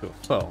consecutive hit to a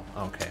foe.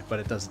 Okay, but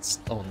it does its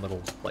own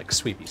little like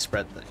sweepy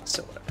spread thing.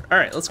 So whatever. All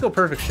right, let's go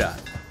perfect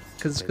shot.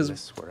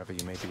 Because wherever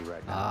you may be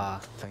right now.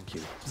 Thank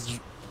you.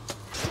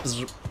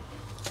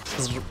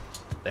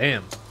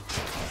 Damn.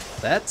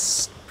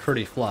 That's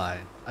pretty fly.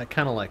 I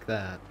kind of like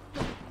that.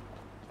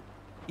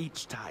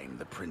 Each time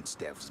the prince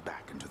delves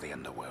back into the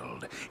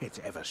underworld, its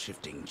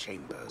ever-shifting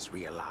chambers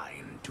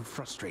realign to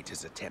frustrate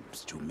his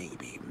attempts to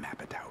maybe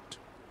map it out.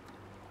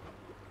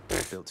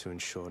 Built to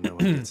ensure no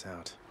one gets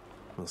out.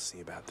 We'll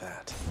see about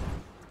that.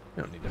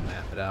 We don't need to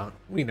map it out.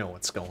 We know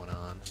what's going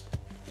on.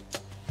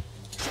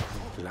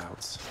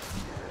 Louts.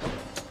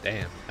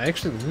 Damn. I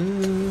actually...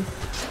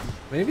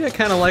 maybe I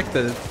kind of like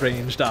the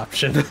ranged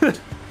option.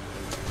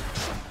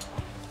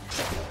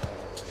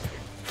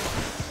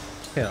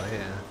 Hell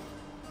yeah.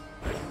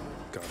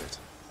 Got it.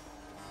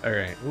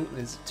 Alright. Ooh,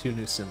 there's 2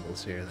 new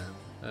symbols here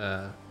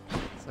then.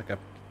 It's like a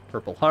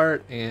purple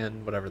heart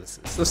and whatever this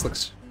is. This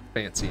looks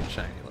fancy and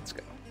shiny. Let's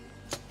go.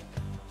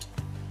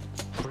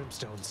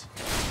 Brimstones.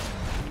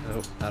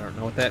 Nope, I don't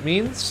know what that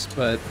means,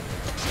 but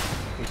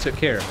we took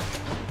care of it.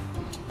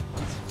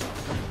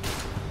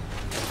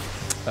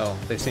 Oh,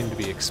 they seem to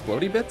be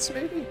explodey bits,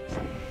 maybe?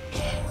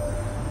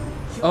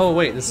 Oh,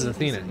 wait, this is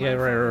Athena. Yeah,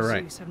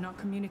 right. Zeus have not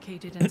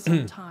communicated in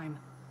some time,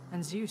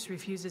 and Zeus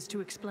refuses to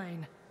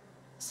explain.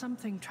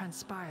 Something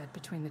transpired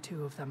between the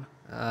two of them.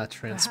 Ah,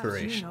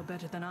 transpiration. Perhaps you know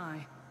better than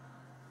I.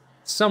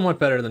 Somewhat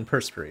better than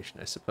perspiration,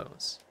 I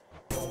suppose.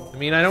 I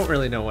mean, I don't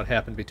really know what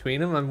happened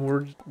between them.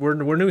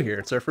 We're new here.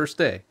 It's our first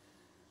day.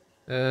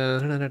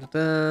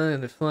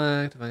 And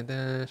deflect, if I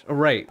dash. Oh,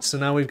 right. So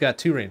now we've got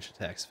 2 ranged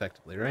attacks,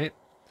 effectively, right?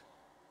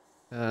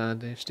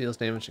 Dash deals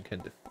damage and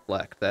can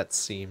deflect. That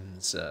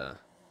seems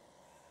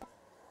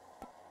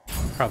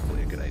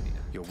probably a good idea.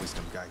 Your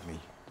wisdom guide me.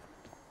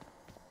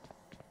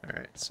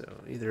 Alright, so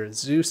either a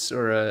Zeus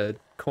or a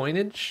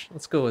coinage.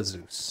 Let's go with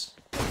Zeus.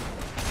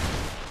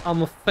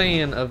 I'm a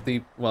fan of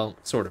the, well,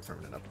 sort of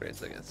permanent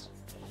upgrades, I guess.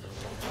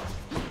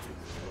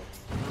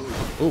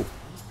 Ooh.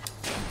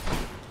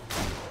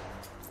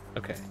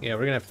 Okay, yeah,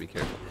 we're gonna have to be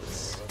careful with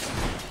this.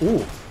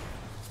 Ooh.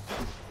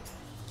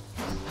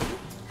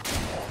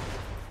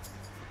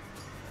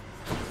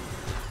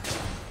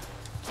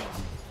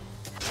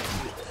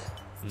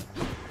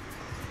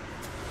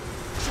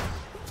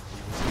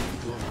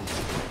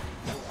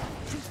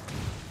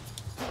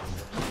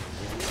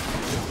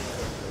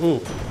 Ooh.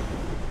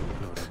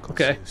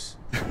 Okay.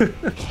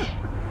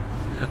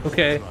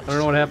 Okay, I don't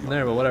know what happened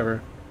there, but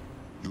whatever.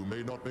 You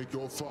may not make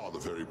your father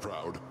very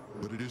proud,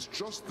 but it is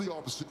just the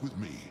opposite with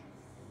me.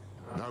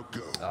 Now go.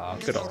 Oh,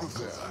 Get good out old of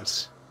there.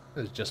 Claus.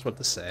 That was just what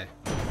to say.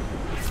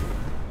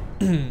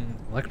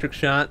 Electric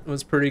shot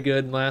was pretty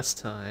good last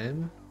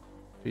time.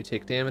 If you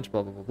take damage,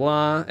 blah, blah, blah,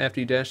 blah. After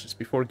you dash just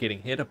before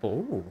getting hit up.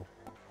 Ooh.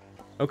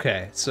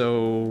 Okay,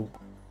 so...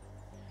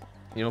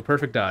 You know,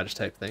 perfect dodge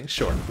type thing.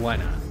 Sure, why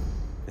not?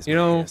 You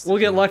know, we'll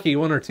get lucky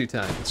 1 or 2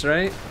 times,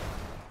 right?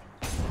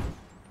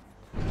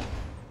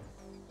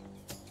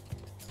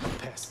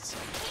 Pests.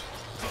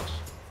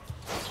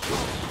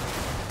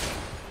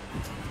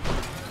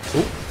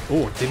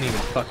 Oh, didn't even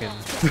fucking...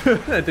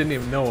 I didn't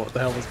even know what the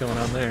hell was going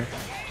on there.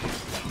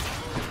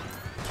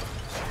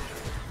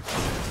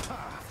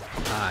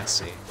 Ah, I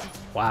see.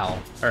 Wow.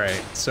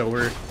 Alright, so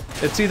we're...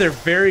 It's either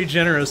very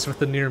generous with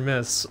the near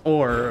miss,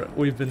 or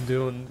we've been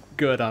doing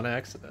good on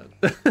accident.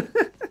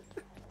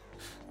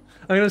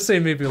 I'm gonna say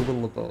maybe a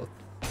little of both.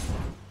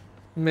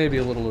 Maybe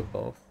a little of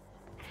both.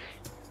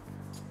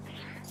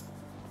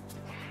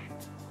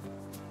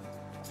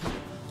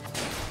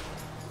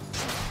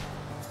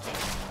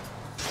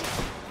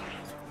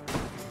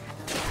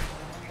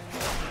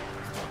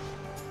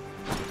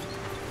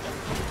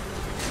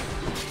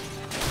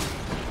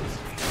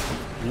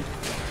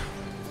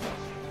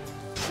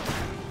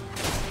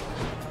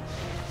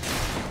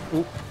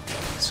 Oop.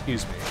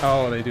 Excuse me.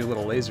 Oh, they do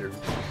little laser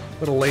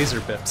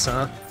bits,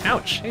 huh?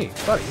 Ouch! Hey,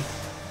 buddy.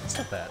 What's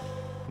that?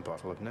 A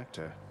bottle of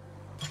nectar.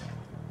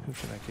 Who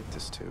should I give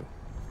this to?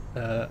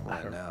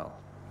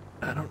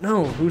 I don't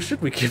know. Who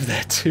should we give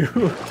that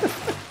to?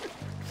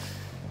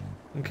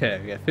 Okay,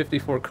 we got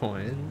 54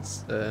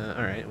 coins.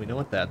 Alright, we know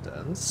what that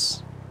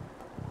does.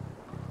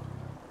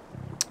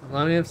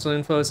 Allow me to have some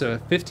info, so a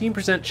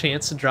 15%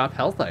 chance to drop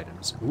health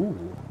items.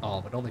 Ooh.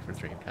 Oh, but only for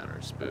 3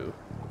 encounters. Boo.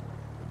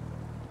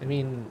 I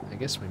mean, I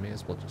guess we may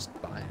as well just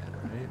buy it,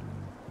 right?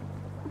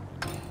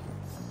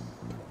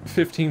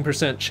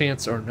 15%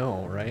 chance or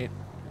no, right?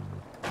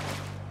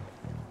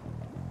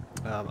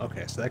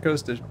 Okay, so that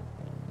goes to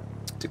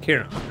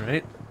Charon,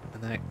 right?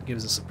 And that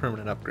gives us a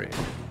permanent upgrade.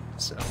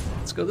 So,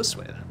 let's go this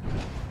way then.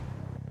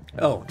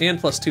 Oh, and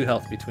plus 2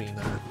 health between...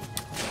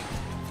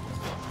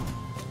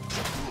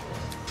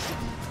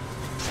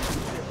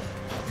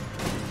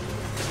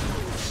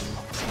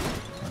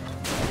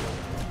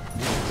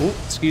 Oh,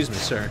 excuse me,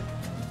 sir.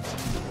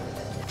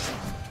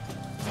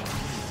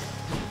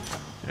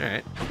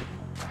 Alright.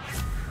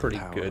 Pretty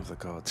good. Of the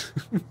gods.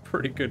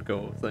 Pretty good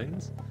go of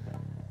things.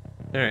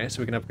 Alright,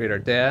 so we can upgrade our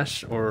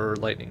dash or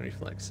lightning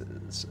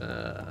reflexes.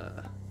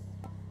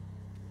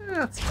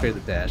 Let's upgrade the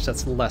dash.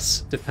 That's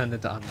less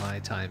dependent on my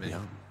timing.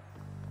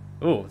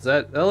 Oh, does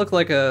that look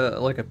like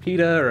a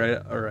pita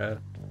or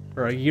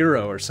a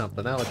gyro or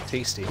something? That looked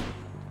tasty.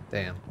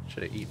 Damn,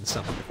 should have eaten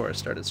something before I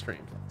started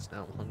stream. It's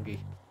now hungry.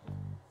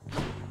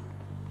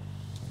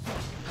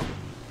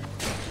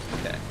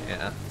 Okay,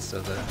 yeah.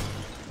 So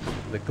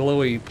the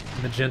glowy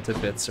magenta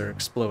bits are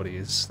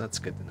explodies. That's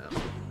good to know.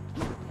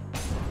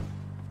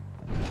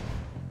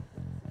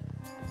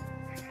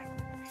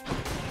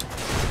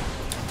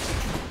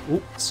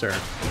 Oop, sir.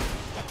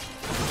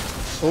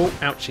 Oh,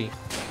 ouchie.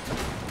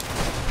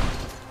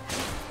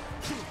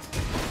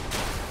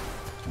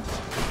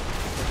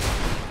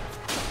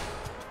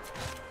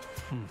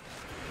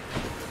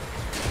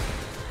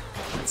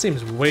 That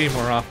seems way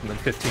more often than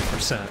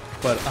 15%,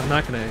 but I'm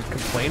not gonna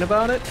complain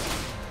about it.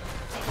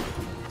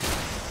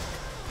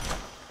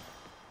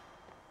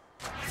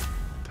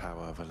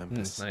 Power of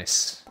Olympus.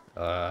 Nice.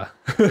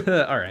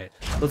 Alright.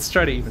 Let's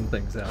try to even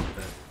things out a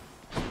bit.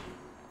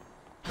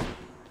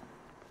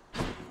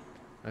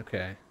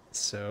 Okay,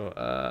 so,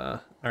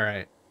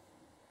 alright.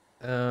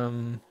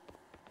 So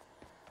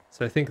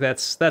I think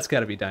that's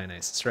gotta be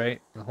Dionysus,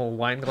 right? The whole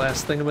wine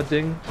glass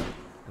thingamading?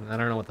 And I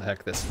don't know what the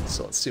heck this is,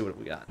 so let's see what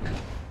we got.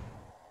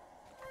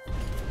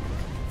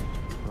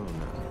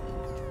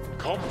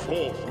 Come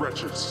forth,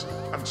 wretches,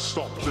 and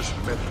stop this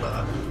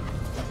meddler.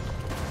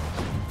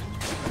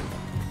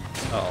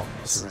 Oh,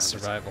 this is a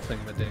survival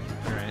thingamading.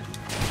 Alright.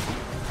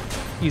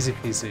 Easy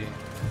peasy.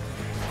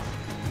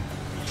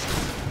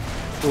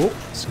 Oh,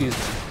 excuse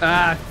me.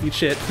 Ah, eat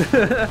shit.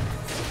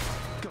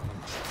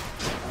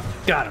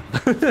 Got him.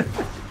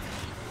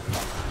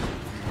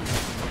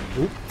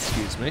 Oop,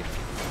 excuse me.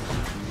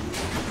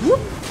 Whoop.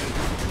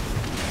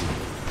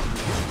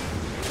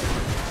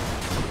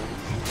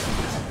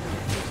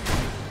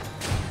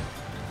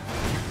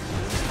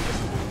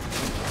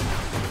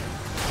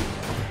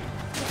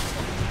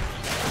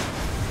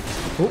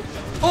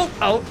 Oh,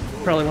 oh,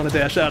 probably want to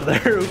dash out of there.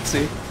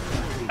 Oopsie.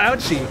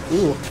 Ouchie.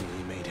 Ooh.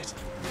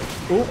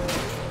 Oh.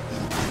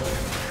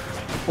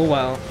 Oh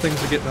wow,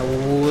 things are getting a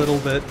little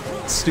bit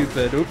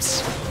stupid.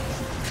 Oops.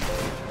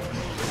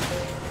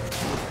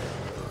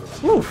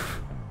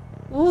 Oof.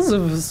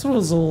 This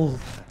was a little...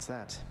 That's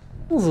that.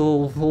 It was a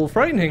little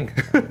frightening.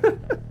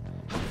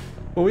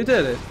 But we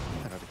did it.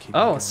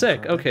 Oh,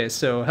 sick. Okay,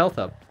 so health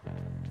up.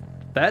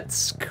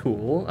 That's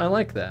cool. I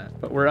like that.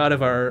 But we're out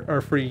of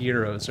our free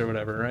euros or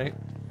whatever, right?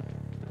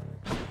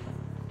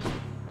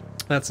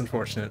 That's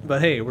unfortunate.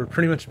 But hey, we're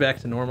pretty much back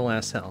to normal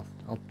ass health.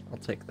 I'll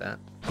take that.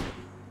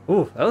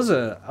 Ooh, that was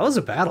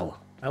a battle.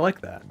 I like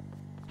that.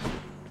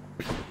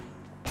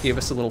 Gave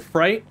us a little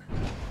fright.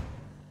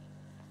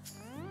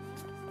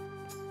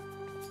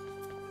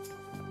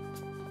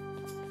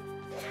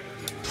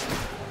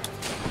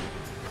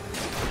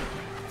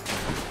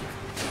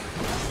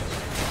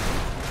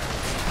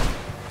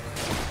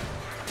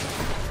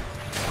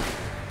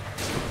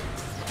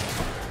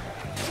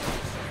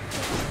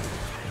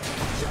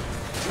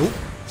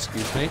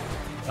 Excuse me.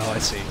 Oh, I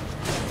see.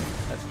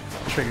 That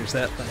triggers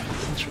that thing.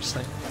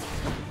 Interesting.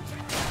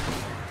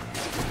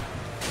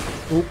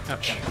 Ooh,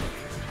 ouch.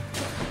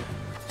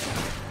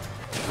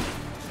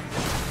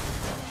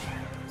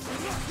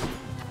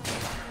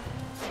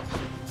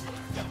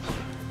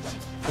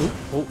 Ooh,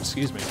 oh,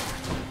 excuse me.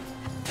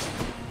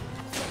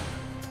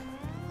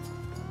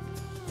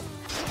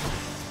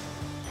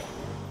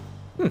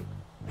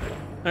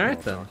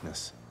 Alright then.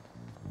 Darkness.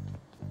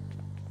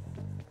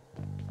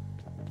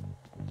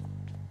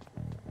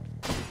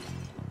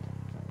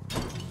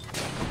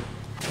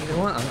 You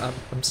know what?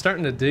 I'm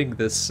starting to dig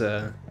this.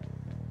 The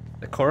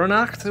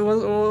Coronacht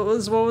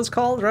was what was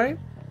called, right?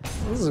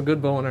 This is a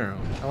good bow and arrow.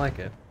 I like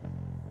it.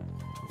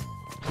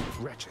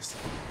 Wretches.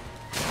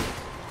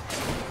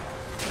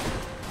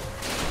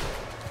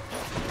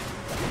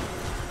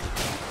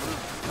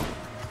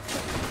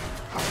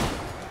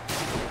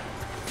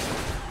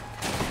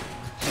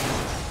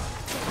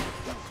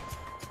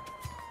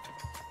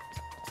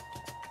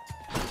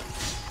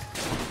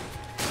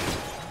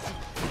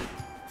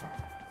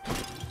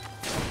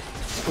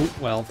 Ooh,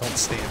 well, don't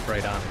stand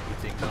right on it,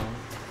 you ding dong.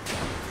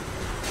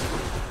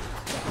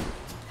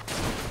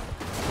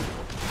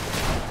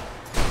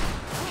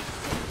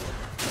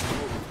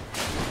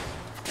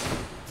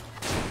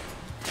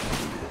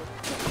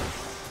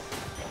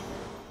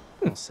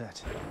 All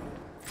set.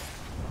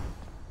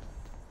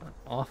 Not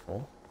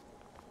awful.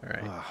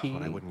 Alright.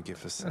 What I wouldn't give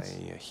for,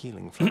 say, a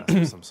healing flask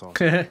of some sort.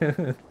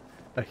 A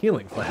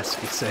healing flask,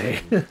 you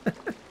say.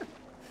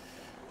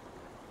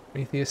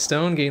 Prometheus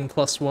Stone, gain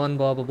 +1,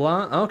 blah blah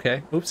blah.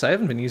 Okay. Oops, I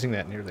haven't been using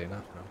that nearly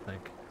enough, I don't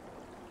think.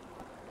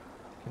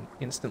 Can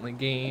instantly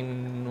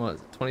gain, what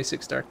is it,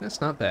 26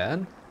 darkness? Not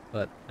bad.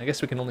 But I guess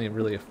we can only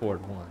really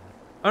afford one.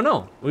 Oh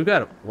no! We've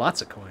got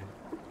lots of coin.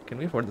 Can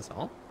we afford this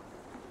all?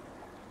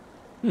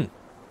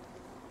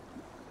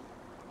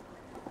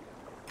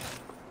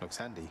 Looks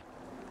handy.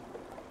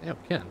 Yeah,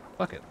 we can.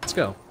 Fuck it. Let's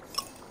go.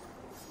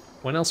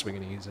 When else are we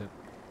gonna use it?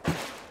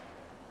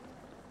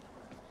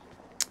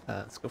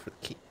 Let's go for the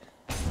key.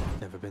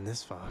 Never been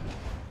this far.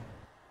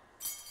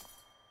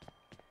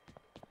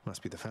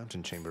 Must be the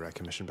fountain chamber I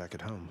commissioned back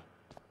at home.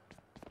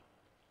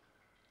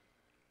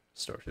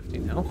 Store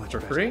 15 health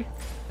for free?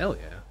 Hell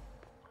yeah.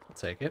 I'll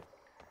take it.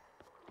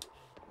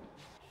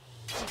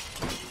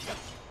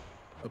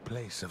 A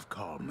place of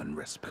calm and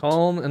respite.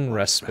 Calm and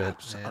respite.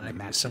 Perhaps Man, I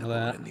can use some of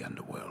unimaginable that. in the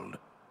underworld.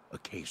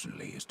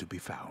 Occasionally is to be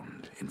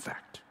found, in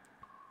fact.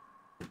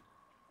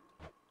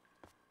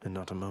 And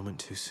not a moment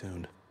too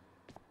soon.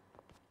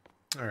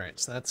 Alright,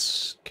 so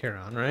that's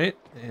Charon, right?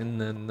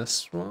 And then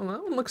this one,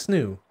 that one looks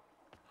new.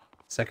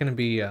 Is that gonna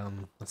be,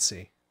 let's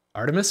see,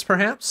 Artemis,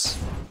 perhaps?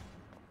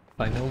 If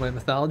I know my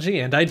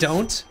mythology, and I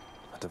don't.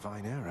 A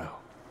divine arrow.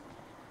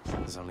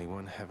 There's only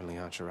one heavenly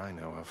archer I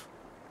know of.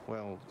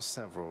 Well,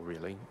 several,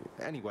 really.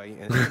 Anyway,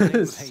 in the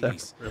name of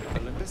Hades,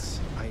 Olympus,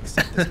 I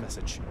accept this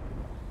message.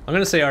 I'm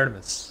gonna say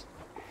Artemis.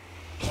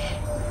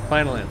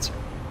 Final answer.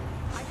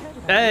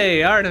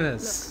 Hey,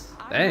 Artemis!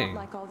 Look, Dang.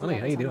 like all the Honey,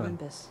 how you others on doing?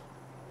 Olympus.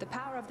 The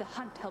power of the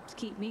hunt helps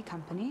keep me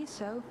company,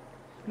 so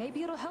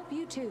maybe it'll help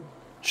you too.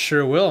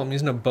 Sure will. I'm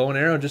using a bow and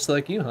arrow just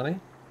like you,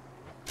 honey.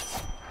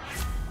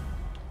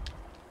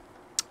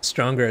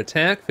 Stronger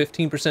attack,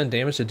 15%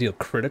 damage to deal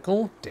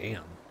critical.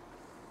 Damn.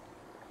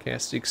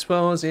 Cast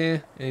expose,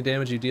 Any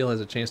damage you deal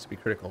has a chance to be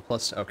critical.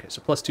 Plus, okay,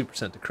 so plus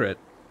 2% to crit,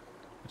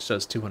 which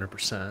does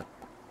 200%.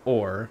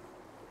 Or,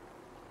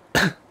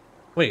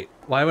 wait,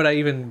 why would I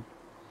even,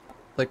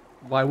 like,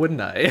 why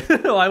wouldn't I?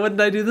 Why wouldn't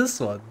I do this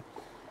one?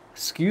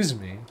 Excuse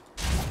me.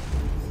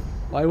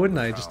 Why wouldn't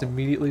I just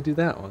immediately do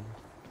that one?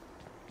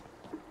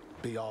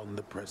 Beyond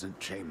the present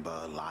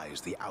chamber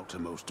lies the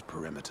outermost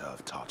perimeter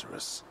of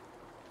Tartarus,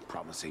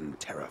 promising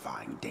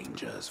terrifying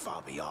dangers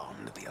far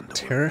beyond the underworld.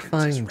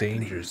 Terrifying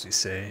dangers, you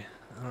say?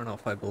 I don't know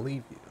if I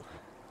believe you.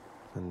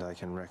 And I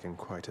can reckon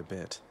quite a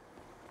bit.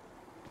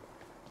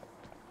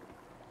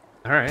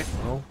 Alright,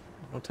 well,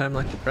 no time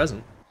like the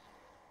present.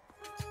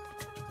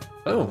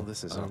 Oh,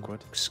 this is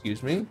awkward.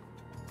 Excuse me?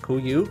 Who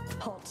you?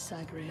 Halt,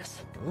 Zagreus.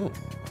 Oh.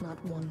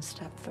 Not one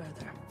step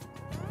further.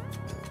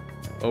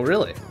 Oh,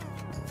 really?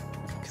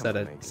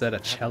 Is that a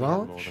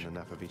challenge? More than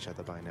enough of each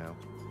other by now.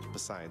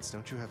 Besides,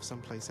 don't you have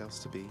someplace else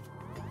to be?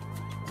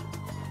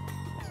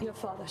 Your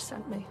father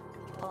sent me.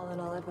 All in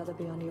all, I'd rather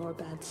be on your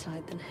bad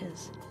side than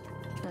his.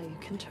 Now you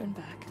can turn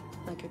back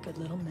like a good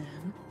little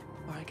man,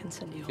 or I can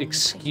send you home.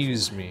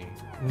 Excuse me.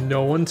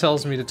 No one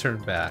tells me to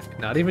turn back.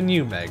 Not even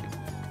you, Meg.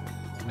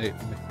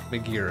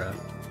 Megira.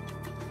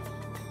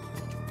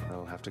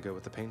 I'll have to go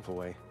with the painful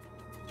way.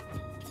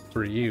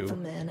 For you. A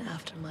man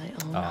after my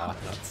own Ah, heart.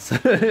 that's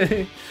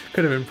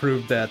could have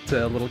improved that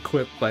little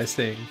quip by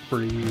saying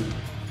for you.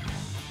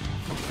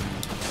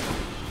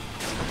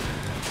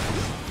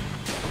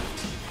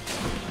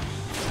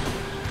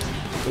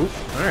 Oop,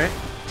 alright.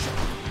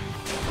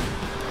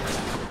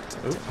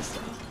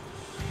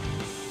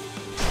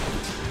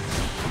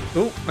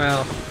 Oop,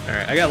 well,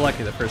 alright, I got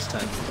lucky the first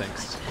time,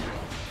 thanks.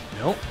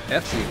 Nope,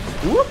 F you.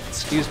 Whoop,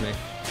 excuse me.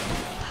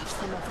 Have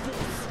some of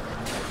this.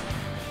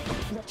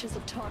 Wretches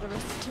of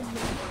Tartarus to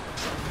me.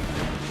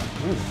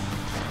 Ooh.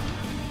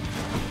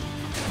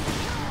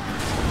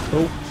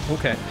 Oh,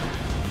 okay.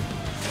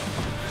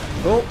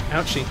 Oh,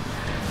 ouchie.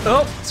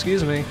 Oh,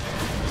 excuse me.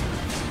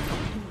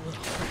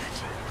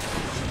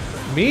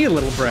 Me,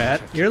 little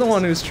brat? You're the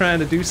one who's trying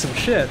to do some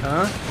shit,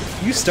 huh?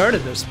 You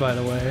started this, by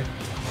the way.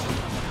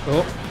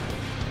 Oh.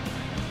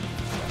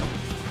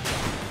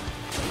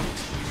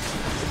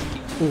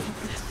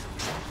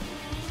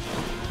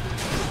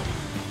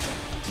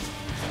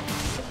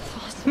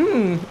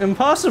 Ooh.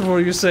 Impossible,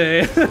 you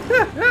say?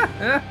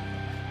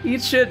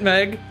 Eat shit,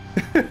 Meg.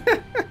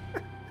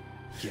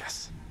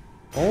 Yes.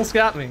 Almost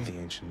got me. The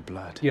ancient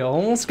blood. You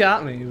almost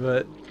got me,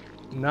 but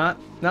not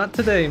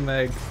today,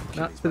 Meg.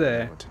 Not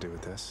today. What to do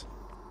with this?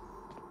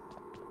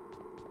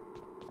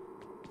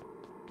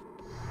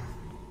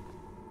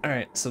 All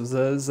right, so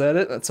is that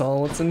it? That's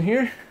all what's in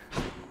here.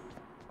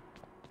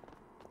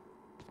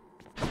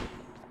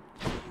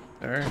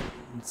 All right,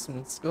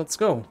 let's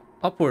go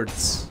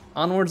upwards,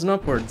 onwards and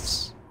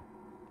upwards.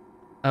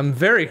 I'm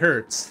very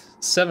hurt,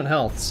 7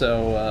 health,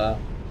 so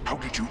How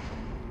did you?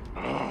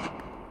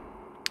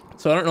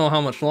 so I don't know how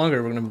much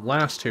longer we're gonna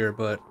last here,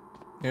 but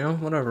you know,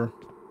 whatever.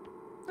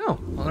 Oh,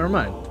 well, never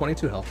mind,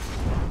 22 health.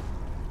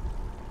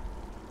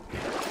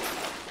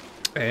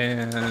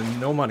 And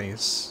no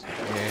monies.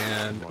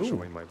 And wash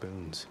away my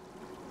boons.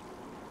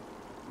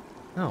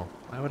 No,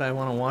 why would I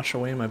want to wash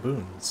away my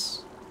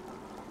boons?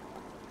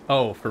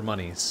 Oh, for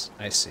monies.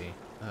 I see.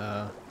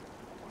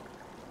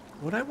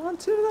 Would I want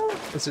to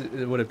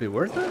though? Would it be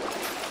worth it?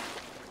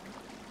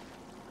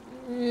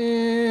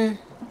 Ooh.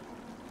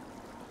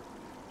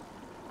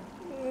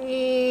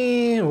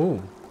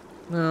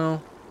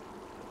 No.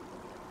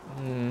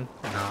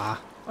 Nah.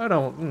 I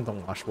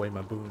don't wash away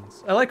my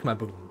boons. I like my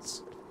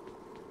boons.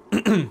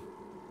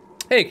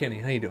 Hey Kenny,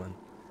 how you doing?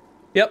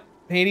 Yep,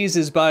 Hades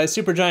is by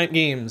Supergiant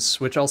Games,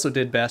 which also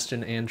did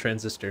Bastion and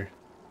Transistor.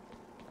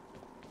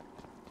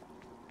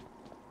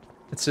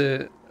 It's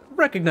a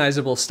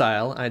recognizable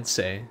style, I'd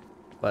say,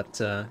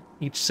 but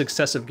each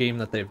successive game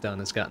that they've done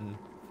has gotten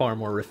far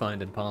more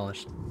refined and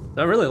polished.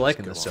 So I'm really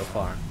liking this so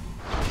far.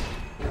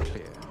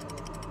 Clear.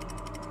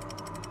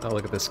 Oh,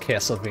 look at this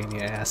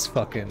Castlevania-ass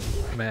fucking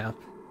map.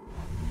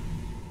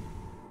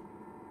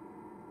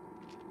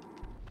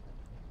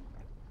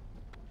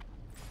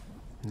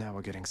 Now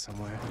we're getting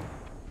somewhere.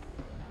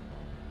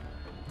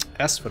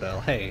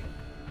 Asphodel, hey.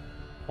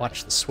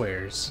 Watch the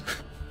swears.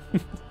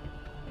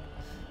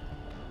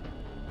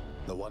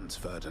 The once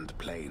verdant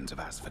plains of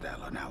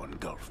Asphodel are now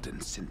engulfed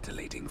in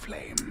scintillating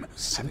flame.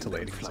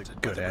 Scintillating is a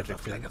good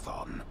adjective.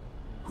 Phlegethon,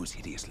 whose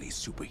hideously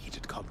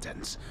superheated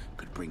contents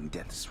could bring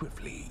death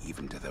swiftly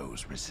even to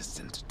those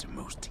resistant to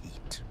most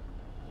heat.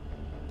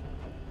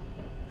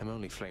 I'm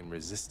only flame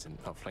resistant,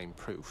 not flame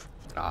proof.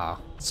 Ah,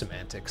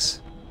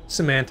 semantics.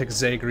 Semantics,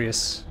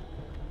 Zagreus.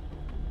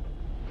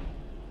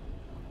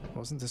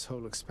 Wasn't this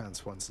whole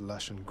expanse once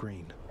lush and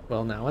green?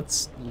 Well, now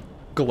it's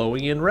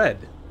glowy in red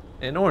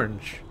and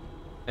orange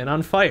and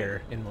on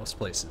fire in most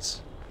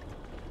places.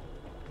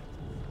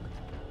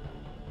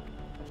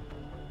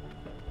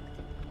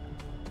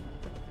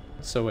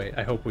 So wait,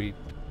 I hope we...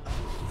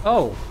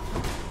 Oh!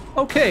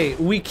 Okay,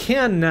 we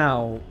can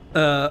now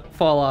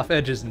fall off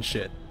edges and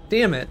shit.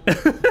 Damn it.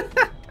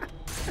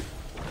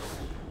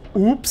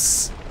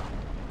 Oops.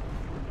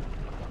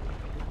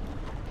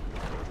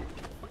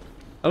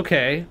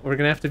 Okay, we're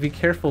gonna have to be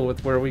careful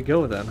with where we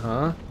go then,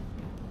 huh?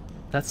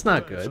 That's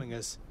not good.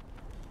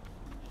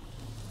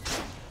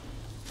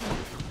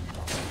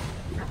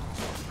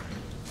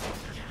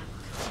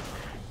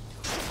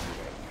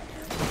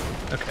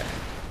 Okay.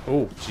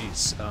 Oh,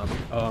 jeez.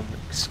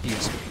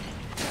 Excuse me.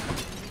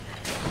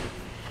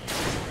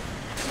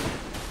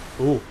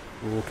 Ooh,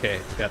 okay.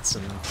 Got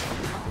some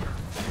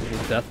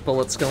little death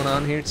bullets going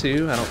on here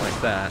too. I don't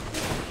like that.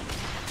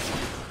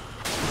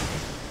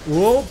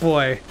 Whoa,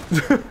 boy.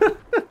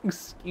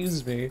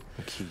 Excuse me.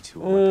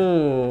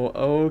 Oh,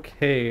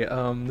 okay.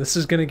 This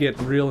is gonna get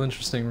real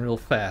interesting real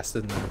fast,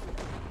 isn't it?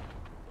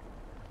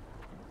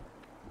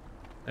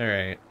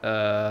 Alright,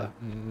 not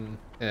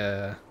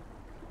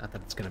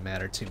that it's gonna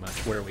matter too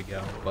much where we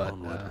go, but,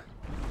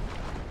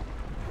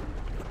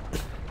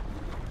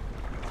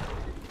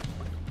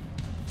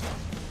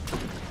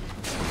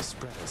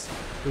 Brothers.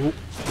 Ooh.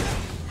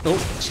 Oh,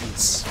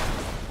 jeez.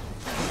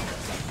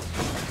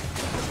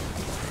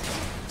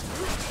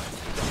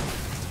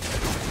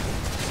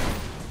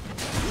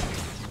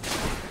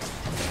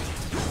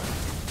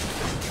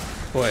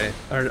 Boy,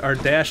 our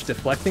dash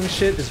deflecting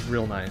shit is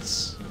real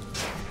nice.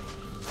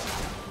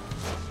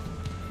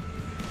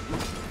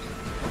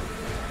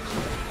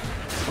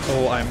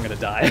 Oh, I'm gonna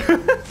die.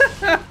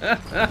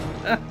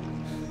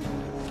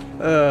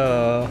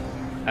 Oh,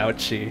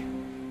 ouchie.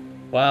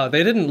 Wow,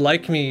 they didn't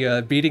like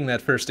me beating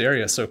that first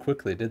area so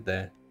quickly, did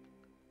they?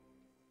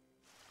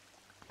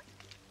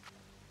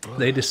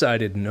 They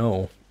decided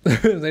no.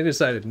 They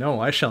decided no,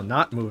 I shall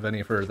not move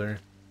any further.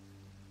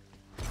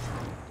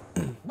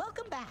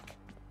 Welcome back.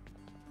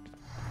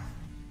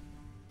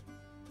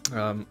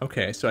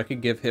 Okay, so I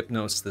could give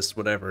Hypnos this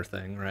whatever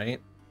thing,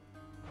 right?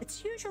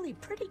 It's usually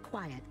pretty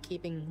quiet,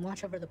 keeping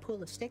watch over the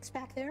pool of sticks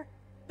back there.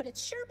 But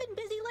it's sure been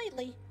busy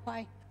lately.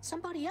 Why,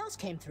 somebody else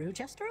came through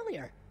just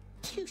earlier.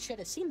 You should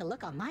have seen the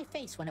look on my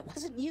face when it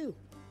wasn't you.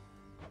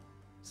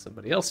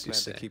 Somebody else, you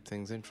Glad say? to keep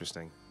things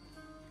interesting.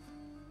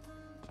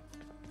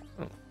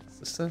 Oh, is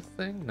this a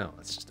thing? No,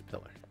 it's just a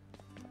pillar.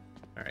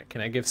 Alright,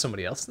 can I give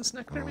somebody else this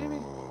nectar, maybe?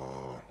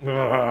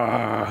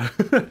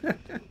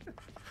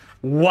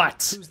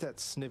 What? Who's that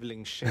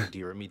sniveling shade to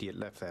your immediate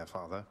left there,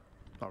 Father?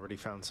 Already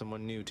found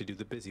someone new to do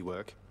the busy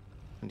work.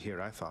 And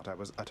here I thought I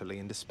was utterly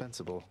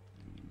indispensable.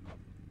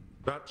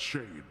 That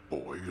shade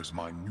boy is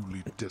my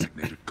newly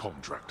designated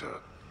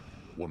contractor.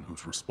 One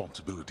whose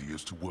responsibility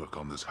is to work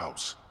on this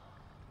house.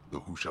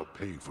 Though who shall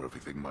pay for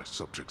everything my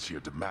subjects here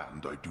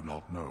demand, I do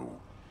not know.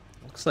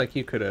 Looks like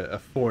you could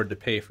afford to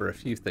pay for a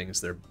few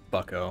things there,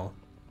 bucko.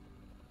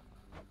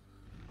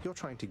 You're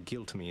trying to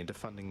guilt me into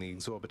funding the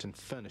exorbitant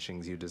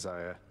furnishings you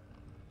desire.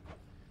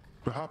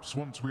 Perhaps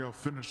once we are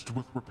finished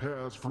with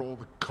repairs for all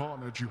the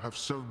carnage you have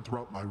sown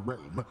throughout my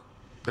realm,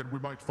 then we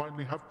might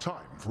finally have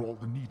time for all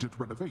the needed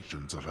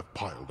renovations that have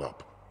piled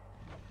up.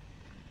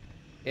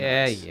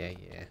 Yeah, Nice.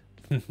 yeah.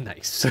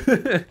 Nice.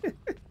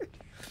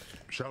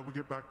 Shall we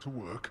get back to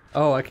work?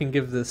 Oh, I can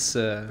give this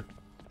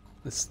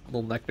this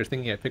little nectar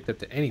thingy I picked up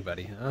to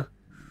anybody, huh?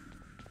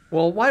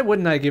 Well, why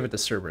wouldn't I give it to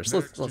Cerberus?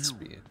 Let's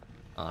be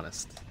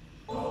honest.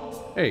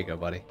 There you go,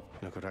 buddy.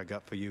 Look what I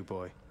got for you,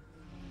 boy.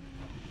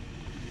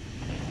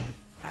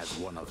 As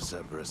one of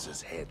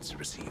Cerberus's heads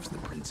receives the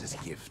prince's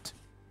gift,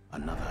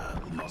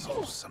 another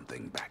nuzzles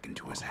something back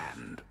into his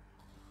hand.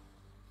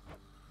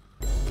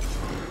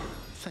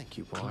 Thank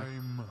you, boy.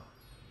 Claim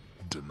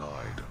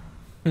denied.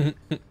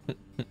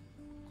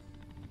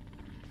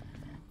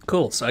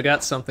 Cool, so I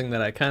got something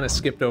that I kind of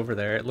skipped over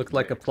there. It looked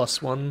like a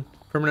 +1,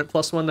 permanent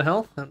 +1 to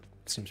health. That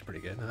seems pretty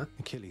good, huh?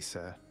 Achilles,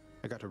 sir.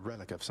 I got a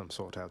relic of some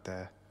sort out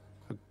there.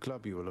 A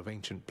globule of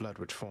ancient blood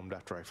which formed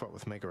after I fought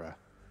with Megara.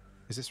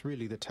 Is this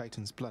really the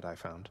Titan's blood I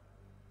found?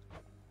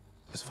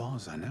 As far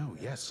as I know,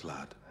 yes,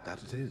 lad,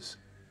 that it is.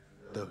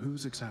 Though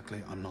whose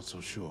exactly, I'm not so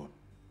sure.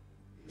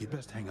 You'd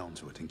best hang on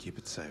to it and keep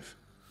it safe.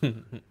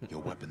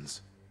 Your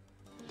weapons,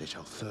 they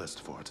shall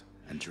thirst for it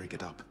and drink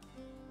it up.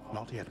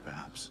 Not yet,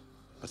 perhaps,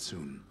 but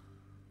soon.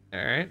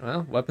 Alright,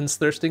 well, weapons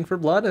thirsting for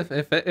blood.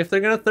 If they're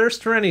gonna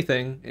thirst for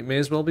anything, it may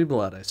as well be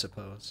blood, I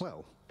suppose.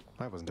 Well,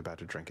 I wasn't about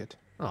to drink it.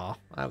 Oh,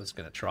 I was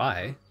gonna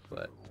try,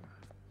 but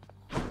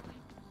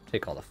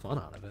take all the fun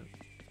out of it.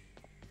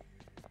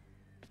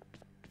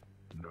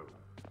 No,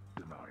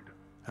 denied.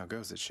 How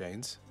goes it,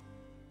 Shades?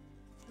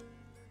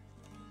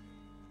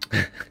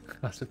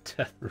 Cause a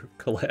death roof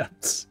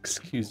collapse.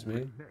 Excuse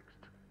me. Next.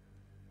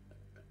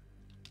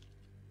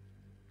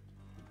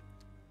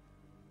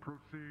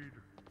 Proceed.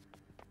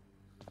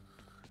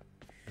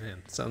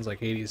 Man, sounds like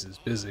Hades is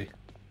busy.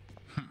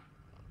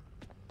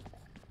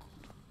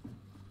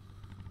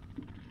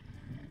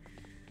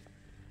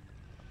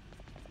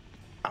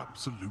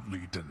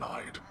 Absolutely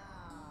denied.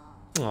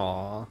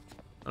 Aw.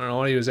 I don't know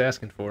what he was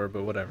asking for,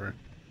 but whatever.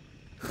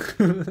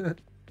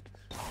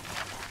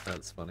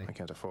 That's funny. I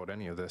can't afford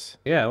any of this.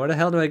 Yeah, where the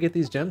hell do I get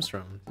these gems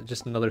from?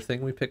 Just another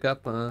thing we pick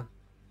up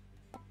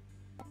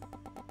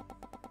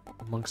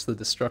amongst the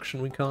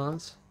destruction we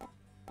cause?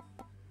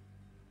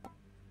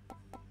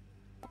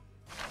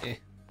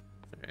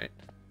 Alright.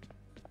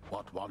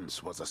 What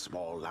once was a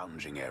small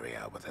lounging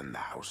area within the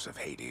House of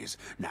Hades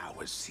now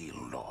is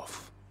sealed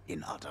off,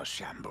 in utter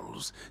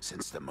shambles,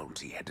 since the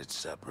multi-headed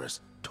Cerberus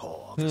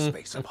tore the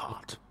space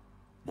apart,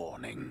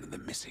 warning the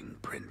missing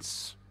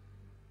prince.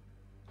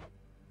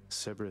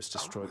 Cerberus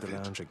destroyed the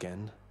lounge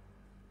again?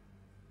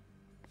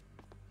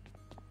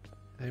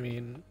 I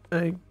mean,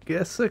 I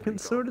guess I can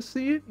sort of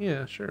see it.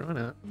 Yeah, sure, why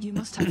not? You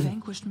must have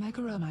vanquished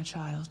Megara, my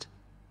child,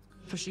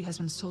 for she has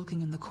been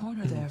sulking in the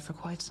corner there for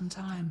quite some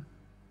time.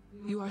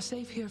 You are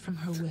safe here from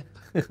her whip,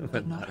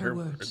 but not her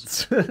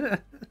words.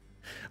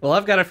 Well,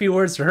 I've got a few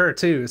words for her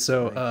too,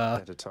 so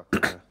Better talk to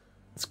her.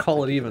 let's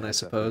call it Thank you even, for I the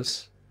heads up,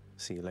 suppose.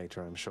 See you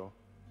later, I'm sure.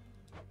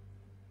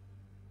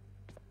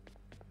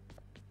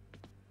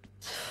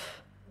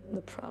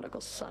 The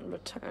prodigal son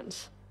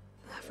returns.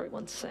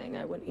 Everyone's saying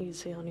I went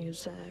easy on you,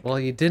 Zag. Well,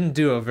 you didn't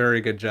do a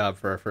very good job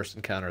for our first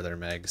encounter there,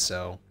 Meg,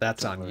 so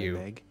that's on Don't worry, you.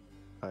 Meg.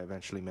 I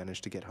eventually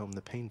managed to get home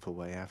the painful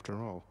way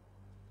after all.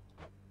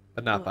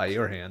 But not by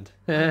your hand.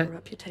 I have a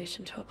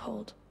reputation to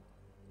uphold.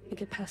 You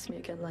get past me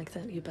again like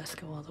that, you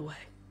best go all the way.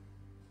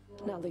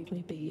 Now leave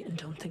me be and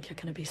don't think you're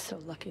gonna be so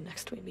lucky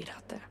next we meet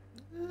out there.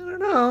 I don't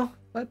know.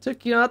 I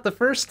took you out the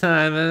first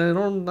time,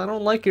 and I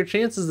don't like your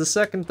chances the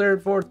second,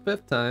 third, fourth,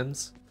 fifth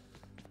times.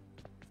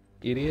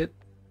 Idiot.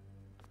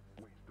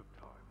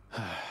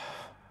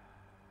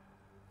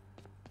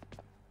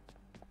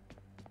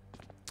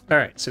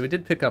 Alright, so we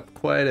did pick up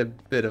quite a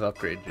bit of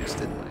upgrade juice,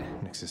 didn't we?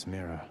 Nix's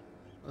mirror.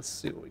 Let's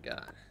see what we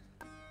got.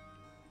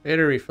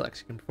 Greater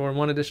reflex. You can perform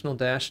one additional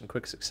dash in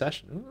quick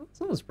succession. Ooh, that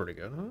sounds pretty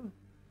good,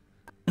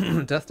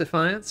 huh? Death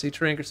Defiance. Each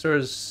rank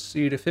restores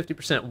you to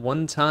 50%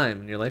 one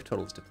time and your life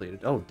total is depleted.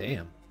 Oh,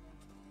 damn.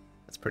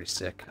 That's pretty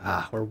sick.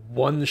 Ah, we're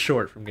one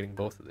short from getting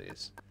both of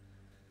these.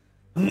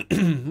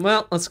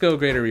 Well, let's go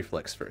Greater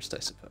Reflex first, I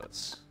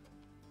suppose.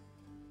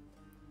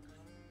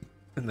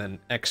 And then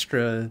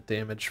extra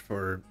damage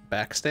for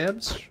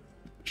backstabs?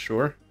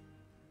 Sure.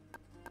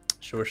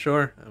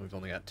 Sure. And we've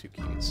only got 2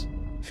 keys.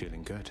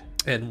 Feeling good.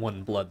 And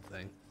 1 blood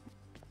thing.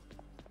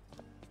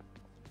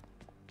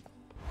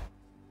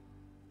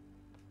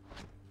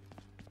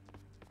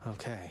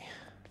 Okay.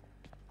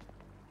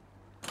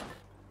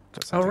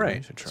 Oh,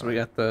 right. So we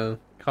got the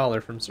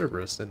collar from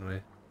Cerberus, didn't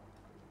we?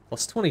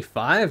 Plus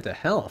 25 to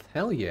health.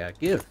 Hell yeah,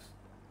 give.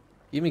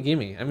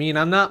 Gimme. I mean,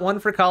 I'm not one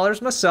for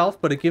collars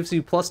myself, but it gives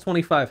you plus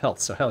 25 health,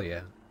 so hell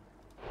yeah.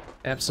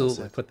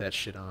 Absolutely put that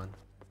shit on.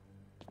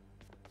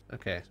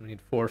 Okay, so we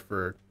need 4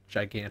 for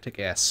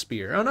gigantic-ass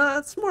spear. Oh no,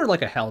 it's more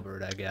like a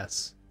halberd, I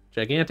guess.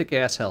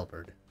 Gigantic-ass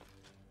halberd.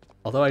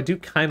 Although I do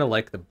kind of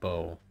like the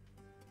bow.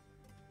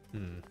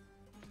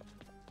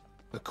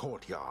 The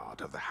courtyard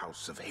of the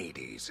House of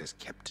Hades is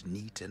kept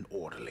neat and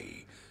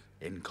orderly,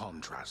 in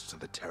contrast to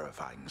the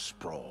terrifying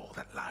sprawl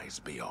that lies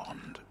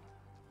beyond.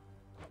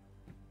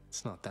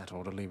 It's not that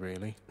orderly,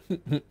 really.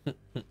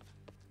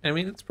 I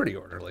mean, it's pretty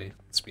orderly,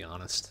 let's be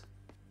honest.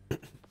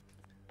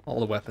 All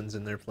the weapons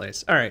in their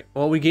place. Alright,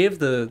 well, we gave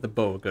the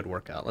bow a good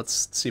workout.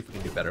 Let's see if we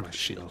can do better with the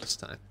shield this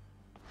time.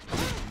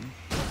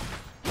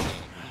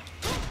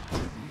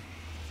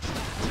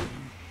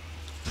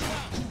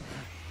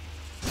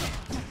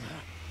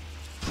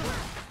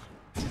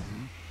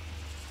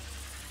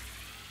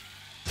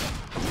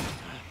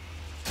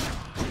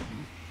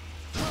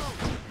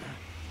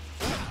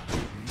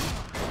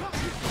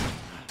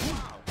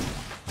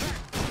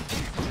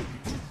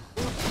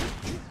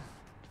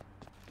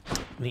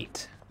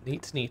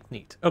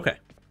 Neat. Okay,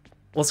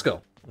 let's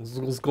go.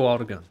 Let's go out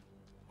again.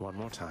 One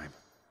more time.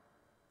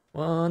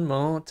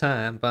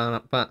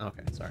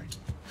 Okay, sorry.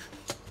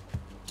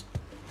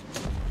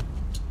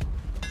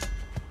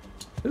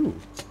 Ooh.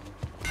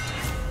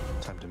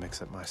 Time to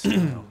mix up my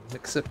style.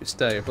 Mix up your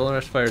style. Your bullet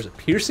rush fires a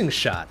piercing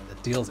shot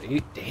that deals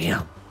 8.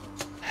 Damn,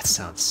 that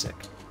sounds sick.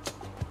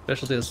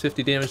 Special deals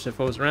 50 damage to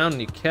foes around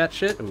and you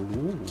catch it.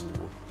 Ooh,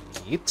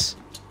 neat.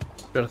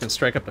 Special can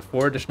strike up to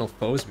 4 additional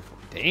foes before.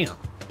 Damn.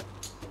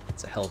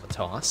 That's a hell of a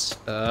toss.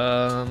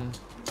 So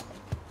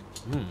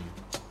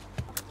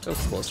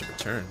explosive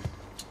return.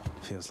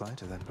 Feels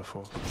lighter than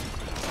before.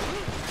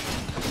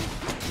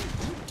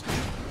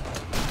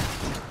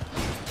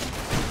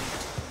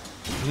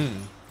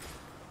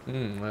 I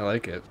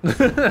like it.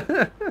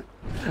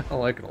 I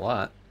like it a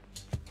lot.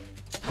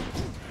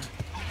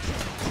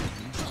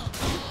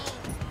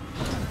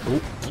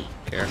 Oop,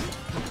 care.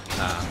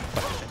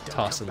 Fucking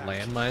tossing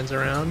landmines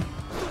around.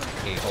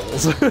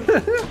 A-holes.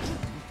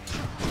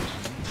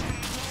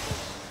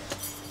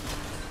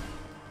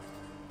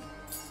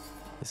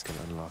 This can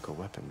unlock a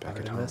weapon back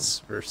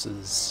Artemis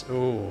versus...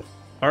 Ooh.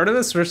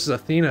 Artemis versus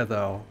Athena,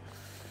 though.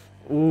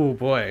 Ooh,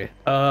 boy.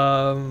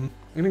 I'm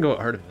gonna go with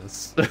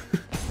Artemis. I'm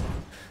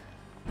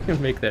gonna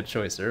make that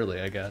choice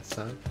early, I guess,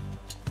 huh?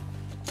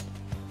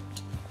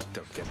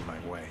 Don't get in my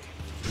way.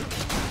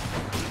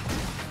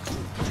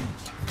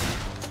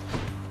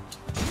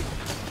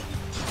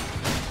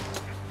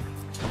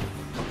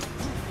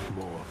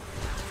 More.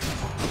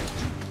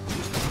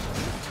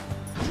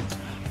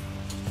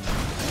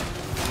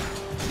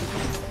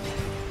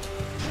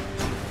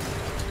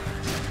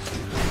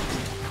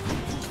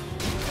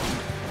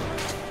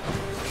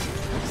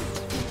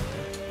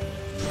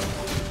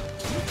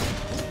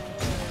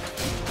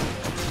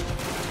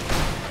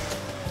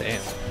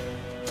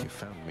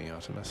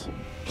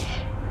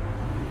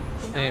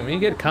 Hey, when you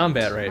get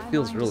combat right, it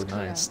feels really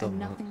nice, doesn't it?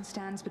 Nothing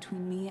stands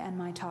between me and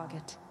my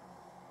target.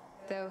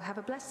 Though have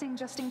a blessing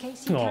just in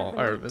case you Oh, can't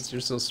relate. Artemis,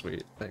 you're so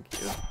sweet. Thank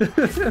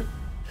you.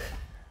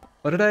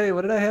 What did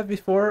I have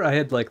before? I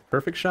had like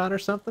perfect shot or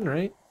something,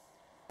 right?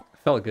 It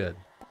felt good.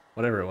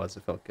 Whatever it was,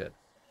 it felt good.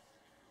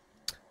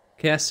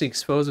 Cast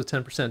seeks foes with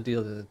 10%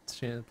 deal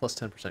to plus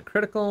 10%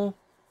 critical.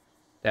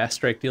 Dash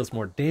strike deals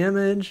more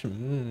damage.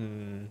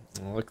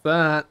 Look at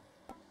that.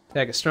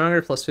 Attack is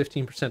stronger, plus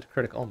 15% to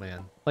critical. Oh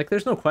man, like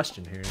there's no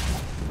question here.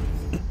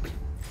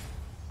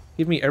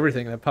 Give me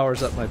everything that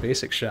powers up my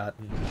basic shot,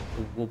 and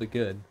we'll be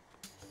good.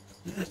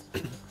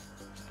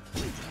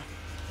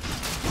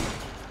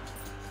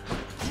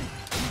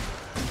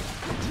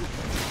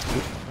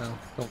 Well,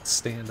 don't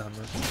stand on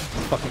the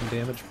fucking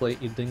damage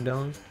plate, you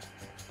ding-dong.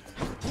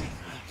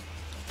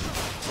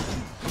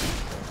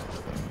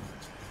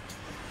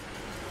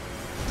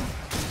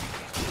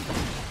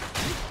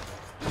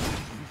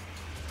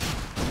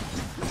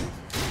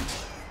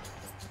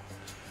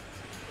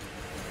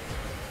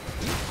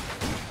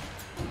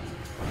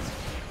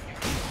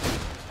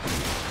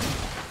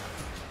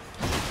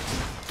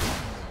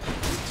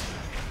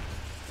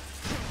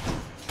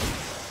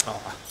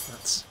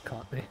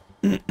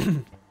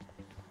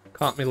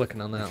 Caught me looking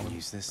on that one.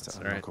 Use this to That's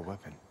unlock all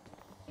right. a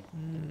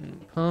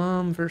weapon.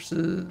 Palm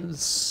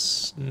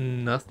versus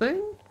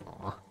nothing?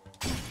 Aw.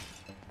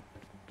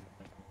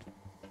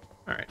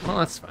 Alright, well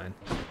that's fine.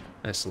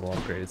 Nice little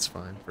upgrade, it's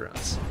fine for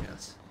us, I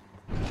guess.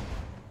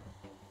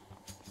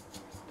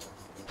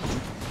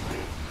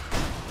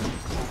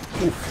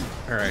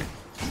 Oof, alright.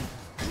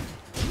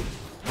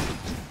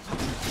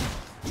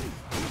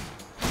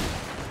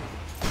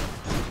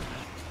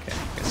 Okay,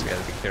 guess we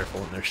gotta be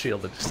careful when they're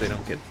shielded so they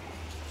don't get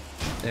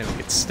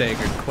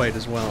staggered quite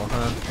as well,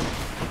 huh?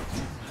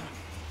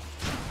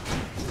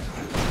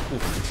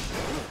 Oof.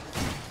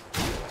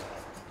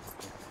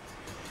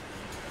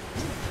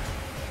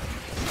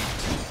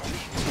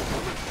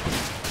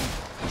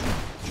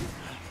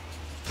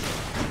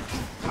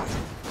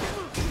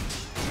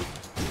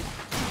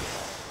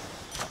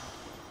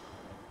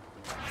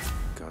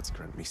 Gods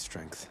grant me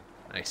strength.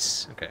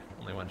 Nice. Okay,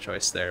 only one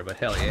choice there, but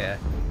hell yeah.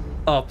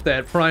 Up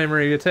that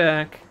primary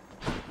attack.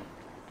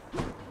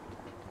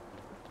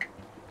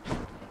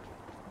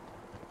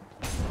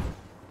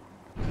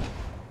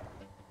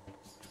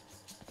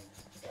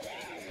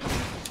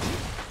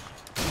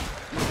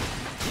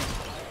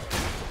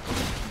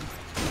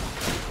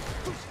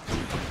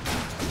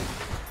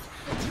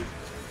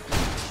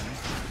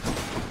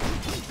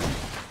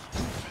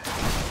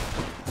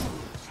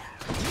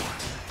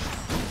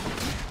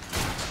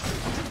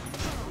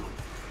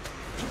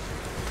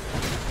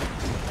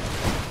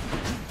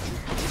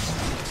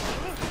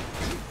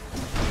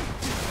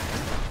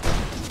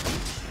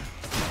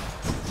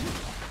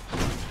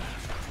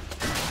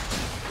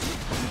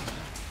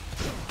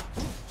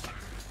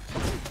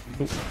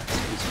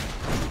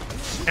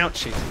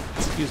 Ouchie.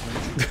 Excuse me.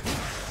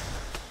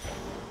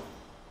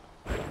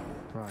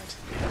 Right.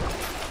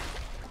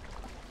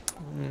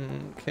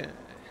 Okay.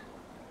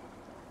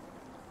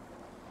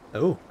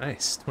 Oh,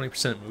 nice.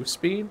 20% move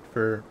speed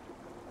for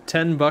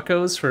 10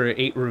 buckos for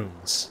 8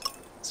 rooms.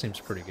 Seems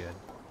pretty good.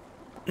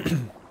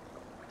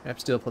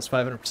 Caps deal plus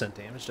 500%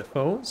 damage to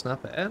foes.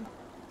 Not bad.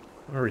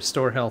 Or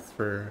restore health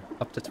for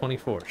up to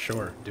 24.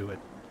 Sure, do it.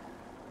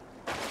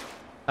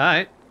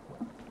 Alright.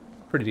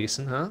 Pretty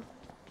decent, huh?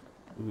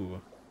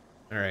 Ooh.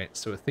 Alright,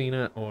 so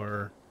Athena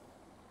or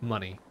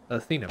money.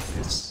 Athena,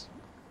 please.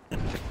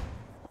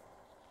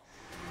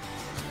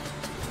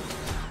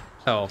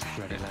 Oh,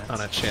 on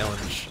a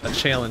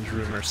challenge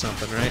room or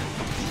something, right?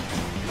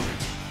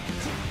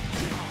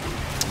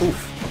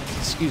 Oof.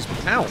 Excuse me.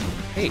 Ow.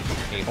 Hey,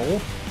 a-hole.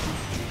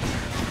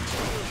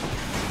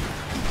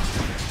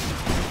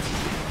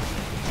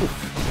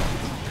 Oof.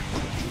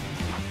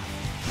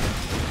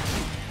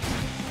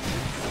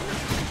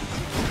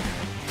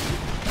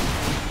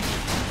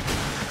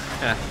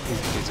 Ah,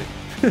 easy.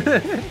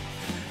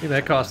 I mean,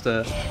 that cost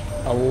a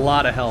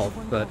lot of health,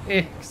 but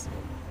eh.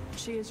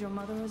 She is your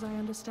mother, as I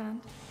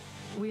understand?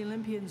 We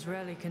Olympians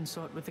rarely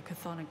consort with the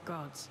chthonic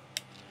gods.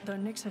 Though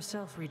Nyx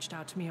herself reached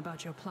out to me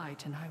about your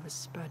plight, and I was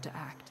spurred to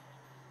act.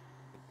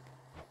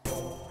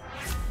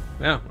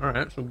 Yeah,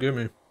 alright, so give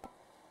me.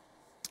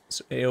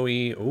 So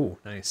AoE, ooh,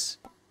 nice.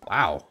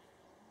 Wow.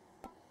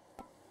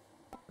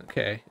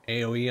 Okay,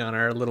 AoE on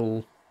our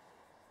little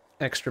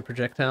extra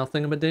projectile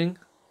thingamading.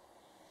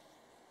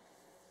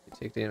 You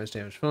take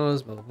damage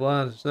foes, blah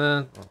blah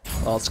blah.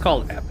 Well, it's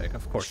called epic,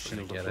 of course we're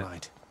gonna get it.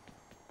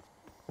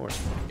 Of course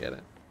we're gonna get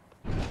it.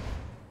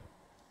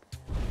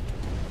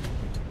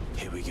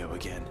 Here we go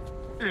again.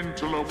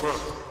 Interloper.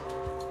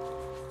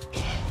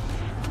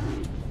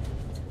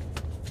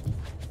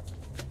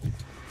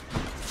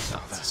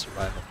 Oh, that's a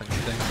survival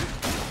thing.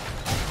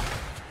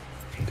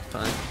 Should be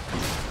fine.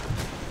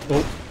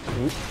 Oh,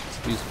 ooh,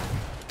 excuse me.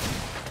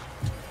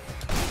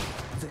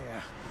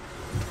 There.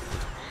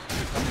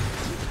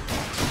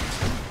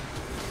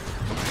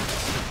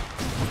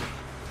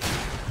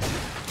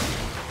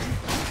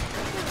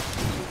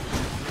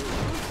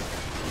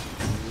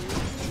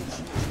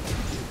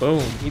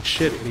 Boom, eat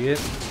shit, idiot.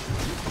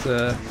 It's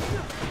a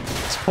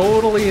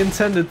totally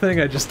intended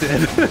thing I just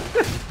did.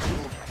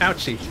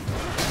 Ouchie.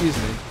 Excuse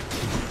me.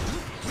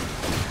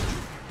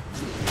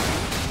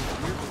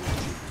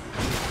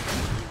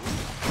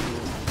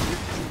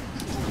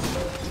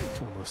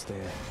 Almost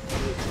there.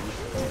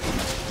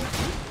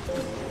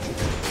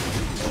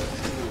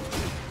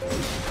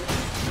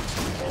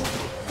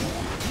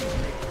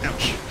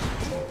 Ouch.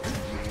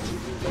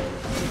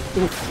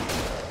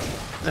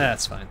 Oof.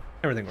 That's fine.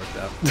 Everything worked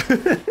out.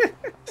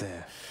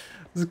 There.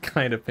 This is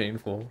kind of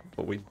painful,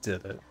 but we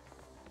did it.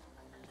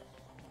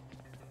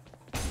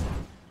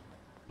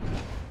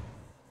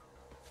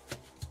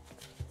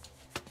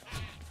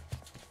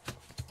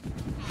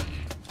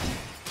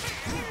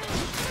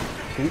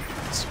 Ooh,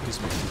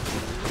 excuse me.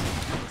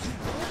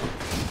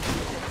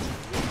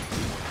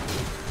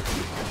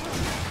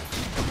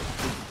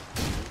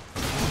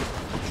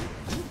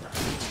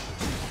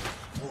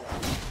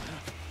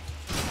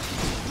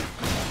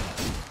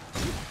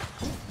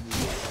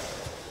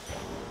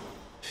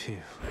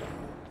 Phew.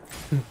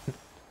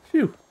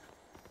 Phew.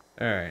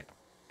 Alright.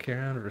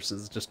 Charon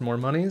versus just more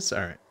monies?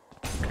 Alright.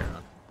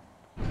 Charon.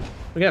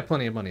 We got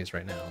plenty of monies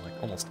right now, like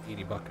almost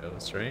 80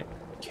 buckos, right?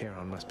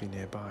 Charon must be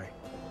nearby.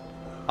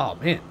 Oh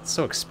man, it's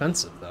so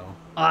expensive though.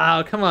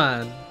 Oh, come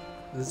on.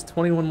 There's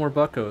 21 more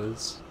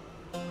buckos.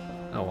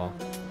 Oh well.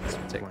 Let's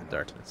take the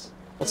darkness.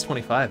 What's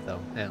 25 though?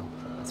 Hell,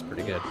 that's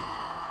pretty good.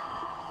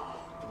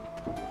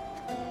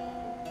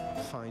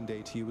 Fine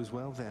day to you as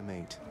well there,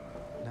 mate.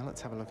 Now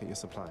let's have a look at your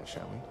supplies,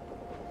 shall we?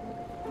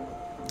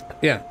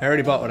 Yeah, I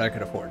already bought what I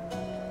could afford.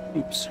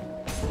 Oops.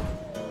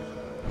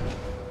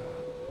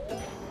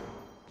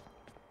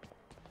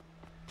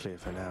 Clear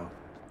for now.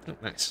 Oh,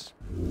 nice.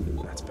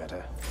 That's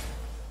better.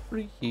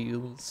 3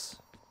 heals.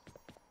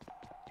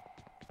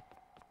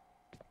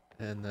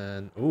 And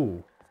then,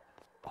 ooh.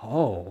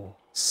 Oh,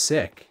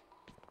 sick.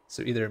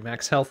 So either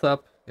max health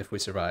up if we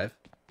survive,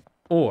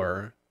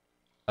 or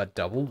a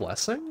double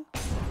blessing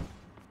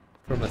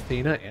from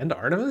Athena and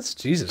Artemis?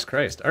 Jesus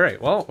Christ. All right,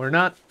 well, we're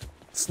not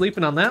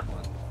sleeping on that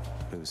one.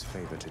 Whose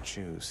favor to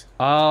choose?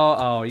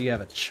 Oh, you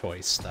have a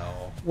choice,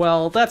 though.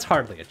 Well, that's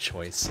hardly a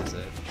choice, is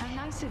it? How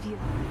nice of you.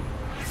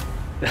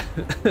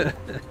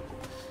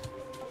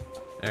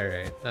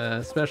 Alright,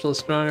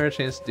 specialist stronger,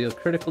 chance to deal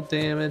critical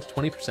damage,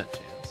 20%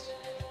 chance.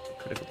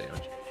 Critical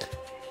damage.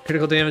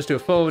 Critical damage to a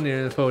foe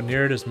near the foe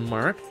near it is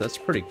marked. That's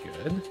pretty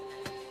good.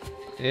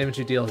 The damage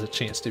you deal has a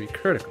chance to be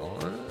critical.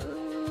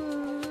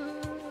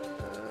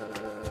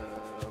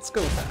 Let's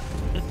go with that.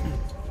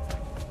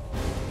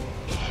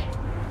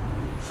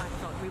 I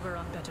thought we were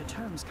on better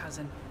terms,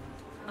 cousin.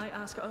 I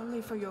ask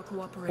only for your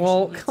cooperation.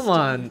 Well, yet come still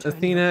on, return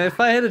Athena. your If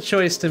I had a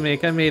choice to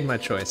make, I made my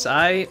choice.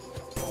 Don't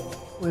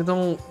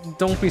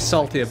be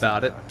salty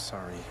about it. I'm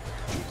sorry.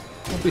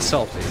 Don't be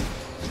salty.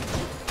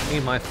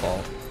 Ain't my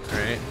fault,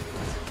 alright?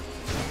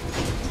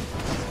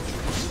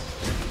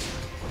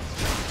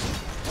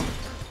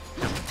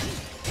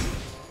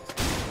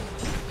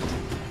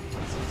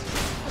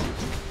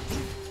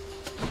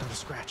 Not a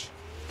scratch.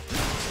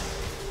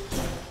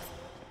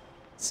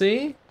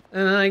 See?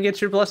 And I get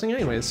your blessing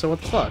anyways, so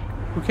what the fuck?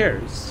 Who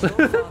cares? Your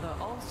father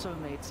also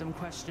made some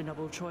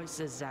questionable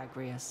choices,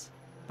 Zagreus.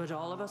 But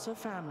all of us are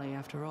family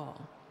after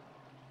all.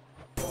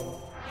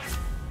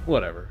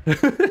 Whatever.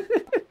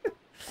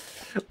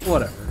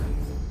 Whatever.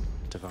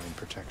 Divine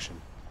protection.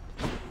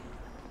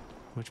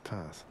 Which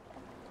path?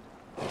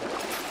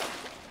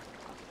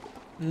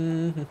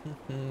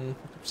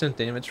 50%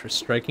 damage for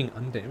striking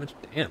undamaged.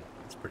 Damn,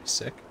 that's pretty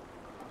sick.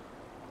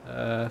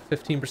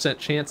 15%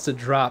 chance to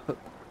drop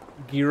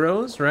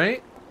gyros,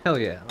 right? Hell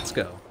yeah, let's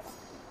go.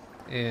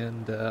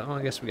 And, oh,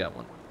 I guess we got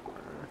one.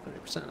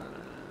 30%.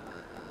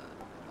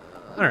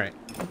 Alright.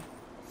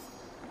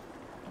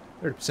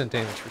 30%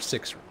 damage for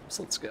 6 rooms.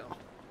 Let's go.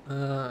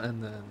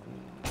 And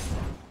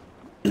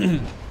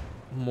then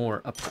more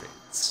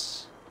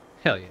upgrades.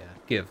 Hell yeah,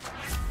 give.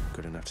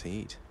 Good enough to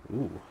eat.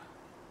 Ooh.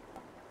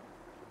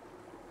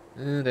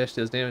 Dash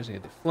deals damage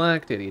and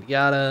deflect, yada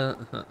yada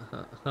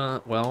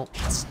yada. Well,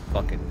 let's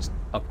fucking just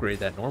upgrade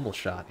that normal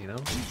shot, you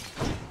know?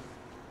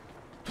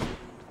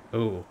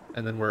 Ooh,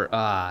 and then we're,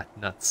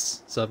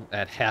 nuts. So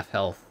at half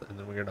health, and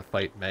then we're gonna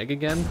fight Meg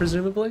again,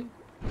 presumably?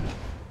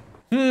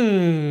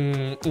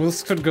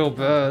 This could go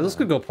bad. This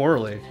could go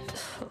poorly.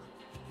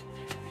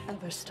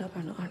 Ever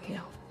stubborn, aren't you?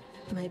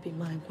 Maybe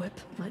my whip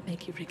might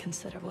make you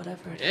reconsider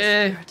whatever it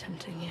is you're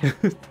attempting here.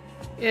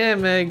 Yeah,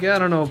 Meg, I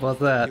don't know about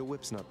that. Your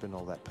whip's not been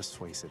all that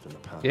persuasive in the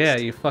past. Yeah,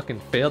 you fucking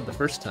failed the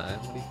first time.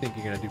 What do you think,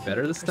 you're gonna do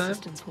better this time?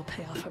 Persistence will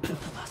pay off for both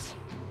of us.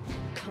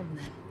 Come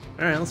then.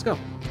 Alright, let's go.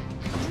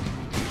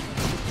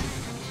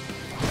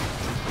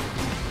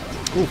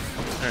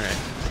 Oof. Alright.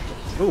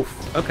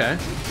 Oof. Okay.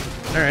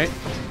 Alright.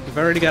 We've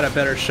already got a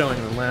better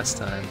showing than last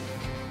time.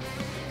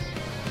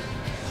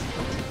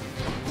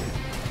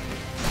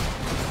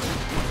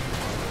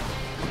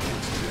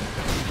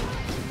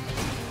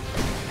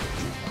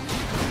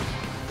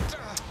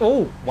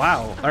 Oh,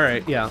 wow.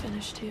 Alright, yeah.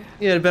 Finished here.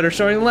 You had a better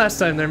showing than last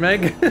time there,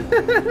 Meg.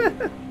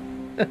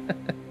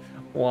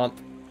 Womp.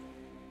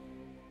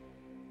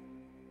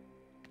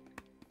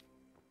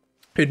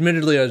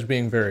 Admittedly, I was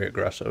being very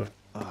aggressive.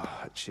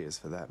 Ah, cheers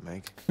for that,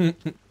 Meg.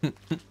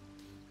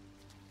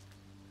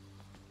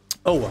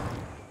 Oh well.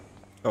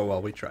 Oh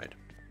well, we tried.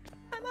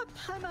 I'm up,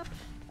 I'm up.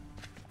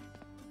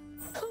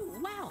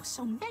 Oh, wow,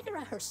 so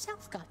Megara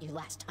herself got you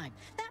last time.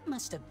 That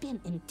must have been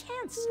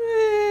intense.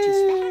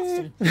 She's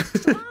fast and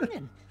strong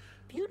and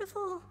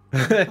beautiful.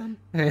 And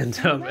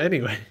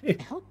anyway. I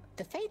hope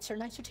the fates are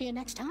nicer to you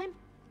next time.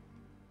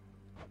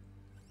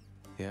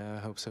 Yeah, I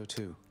hope so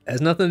too.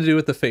 Has nothing to do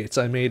with the fates.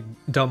 I made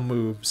dumb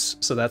moves,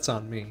 so that's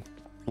on me.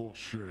 For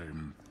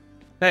shame.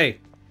 Hey,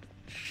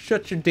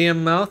 shut your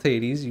damn mouth,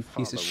 Hades, you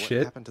piece of Father, shit.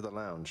 What happened to the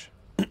lounge?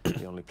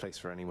 The only place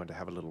for anyone to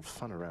have a little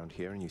fun around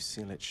here, and you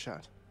seal it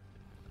shut.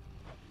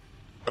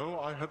 Oh,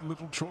 I had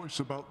little choice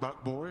about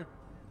that boy.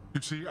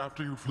 You see,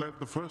 after you fled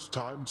the first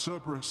time,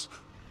 Cerberus,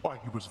 why,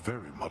 he was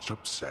very much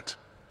upset.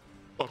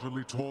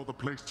 Utterly tore the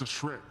place to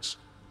shreds.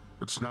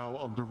 It's now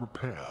under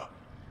repair.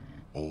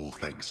 All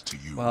thanks to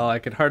you. Well, I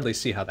could hardly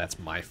see how that's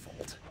my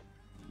fault.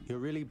 You're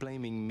really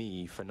blaming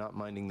me for not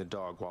minding the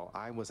dog while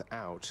I was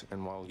out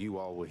and while you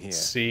all were here.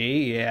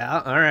 See,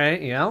 yeah, all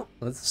right, yeah.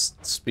 Let's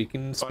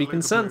speaking sense. I lay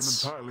the blame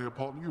entirely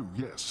upon you,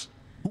 yes.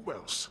 Who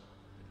else?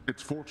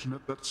 It's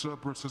fortunate that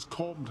Cerberus has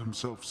calmed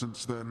himself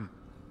since then.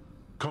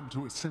 Come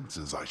to his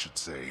senses, I should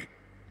say.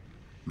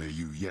 May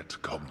you yet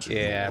come to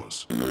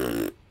yours.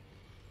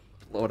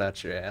 Load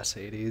out your ass,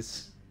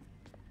 Hades.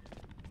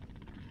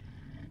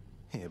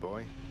 Here,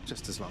 boy.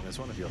 Just as long as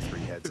one of your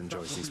three heads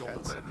enjoys these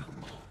pets.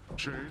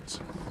 Shades.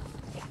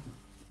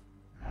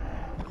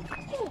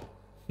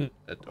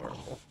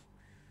 Adorable.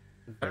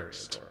 Very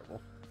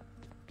adorable.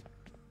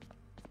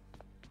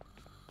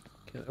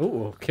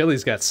 Oh,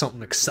 Achilles got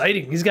something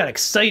exciting. He's got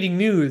exciting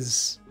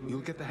news.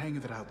 You'll get the hang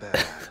of it out there.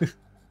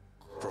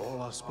 For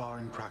all our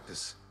sparring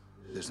practice,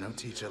 there's no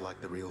teacher like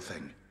the real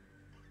thing.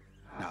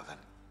 Now then,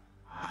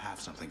 I have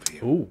something for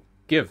you. Ooh,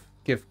 give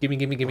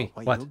me.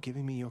 Wait, What? you're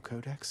giving me your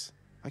codex?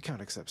 I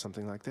can't accept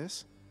something like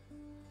this.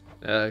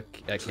 I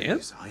can't?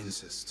 Please, I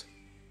insist.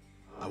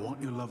 I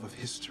want your love of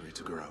history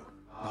to grow,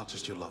 not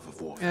just your love of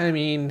warfare. I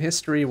mean,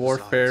 history,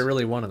 warfare, Besides,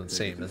 really one and the maybe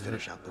same, you can isn't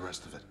finish it? out the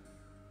rest of it.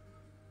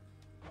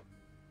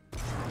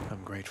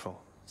 I'm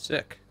grateful.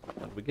 Sick.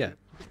 What do we get?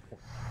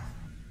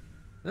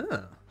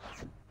 Ah.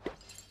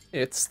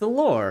 It's the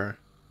lore.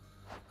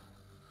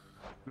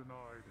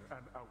 Denied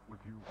and out with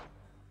you.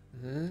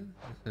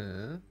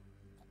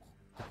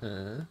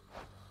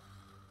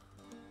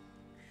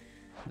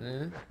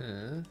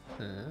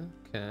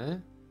 Okay.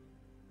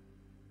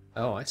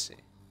 Oh, I see.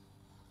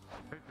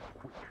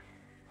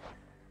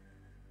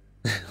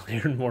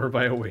 Learn more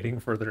by awaiting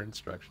further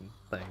instruction.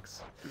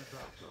 Thanks.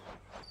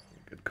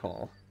 Good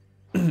call.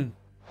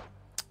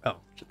 Oh,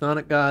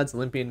 chthonic gods,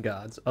 Olympian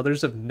gods,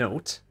 others of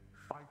note.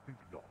 I think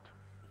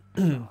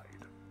not.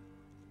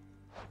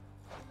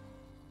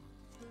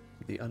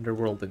 The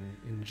underworld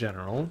in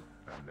general.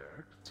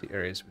 See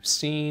areas we've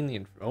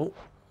seen.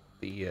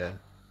 The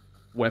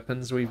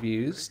weapons we've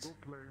used.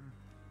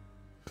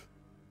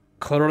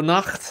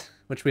 Koronacht,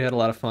 which we had a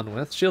lot of fun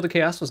with. Shield of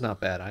Chaos was not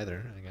bad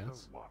either, I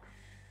guess.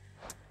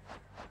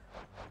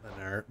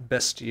 And our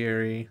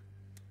bestiary.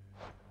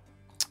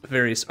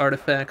 Various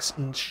artifacts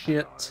and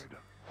shit.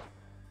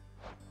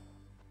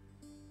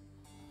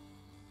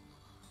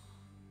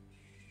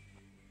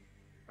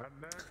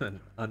 And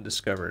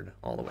undiscovered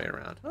all the way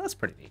around. Oh, that's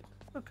pretty neat.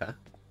 Okay.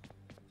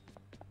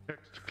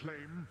 Next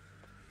claim.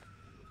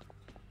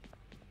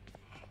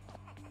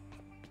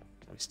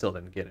 We still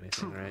didn't get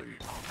anything, right?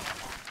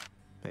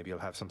 Maybe you'll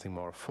have something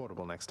more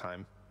affordable next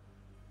time.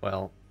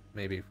 Well,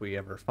 maybe if we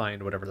ever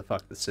find whatever the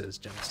fuck this is,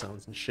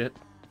 gemstones and shit.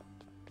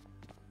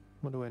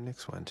 Wonder where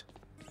Nyx went.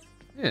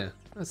 Yeah,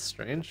 that's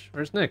strange.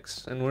 Where's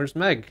Nyx? And where's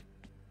Meg?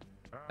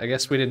 I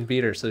guess we didn't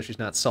beat her, so she's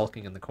not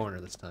sulking in the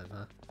corner this time,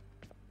 huh?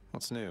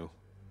 What's new?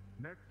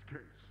 Next case.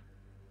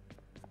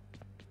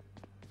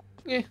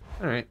 Yeah,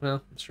 alright,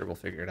 well, I'm sure we'll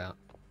figure it out.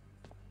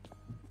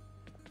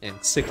 And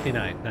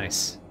 69,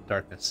 nice.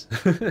 Darkness.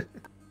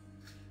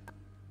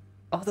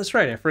 Oh, that's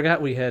right, I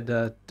forgot we had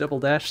double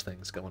dash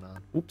things going on.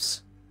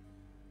 Oops.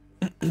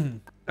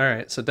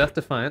 Alright, so Death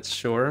Defiance,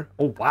 sure.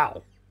 Oh,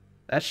 wow.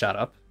 That shot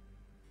up.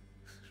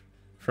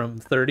 From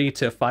 30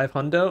 to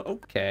 500?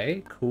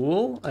 Okay,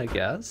 cool, I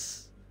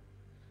guess.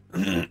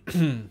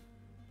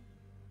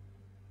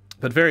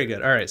 But very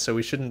good. Alright, so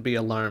we shouldn't be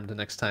alarmed the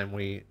next time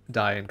we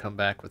die and come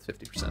back with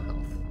 50% health.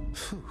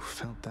 Phew,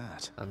 felt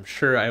that. I'm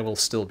sure I will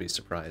still be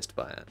surprised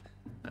by it.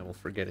 I will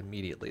forget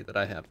immediately that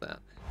I have that.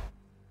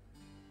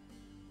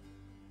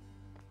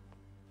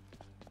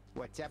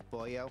 What's up,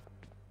 boyo?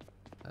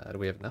 Do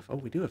we have enough? Oh,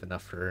 we do have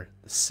enough for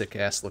the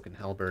sick-ass looking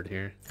halberd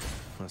here.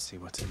 Let's see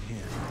what's in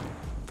here.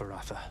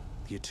 Baratha,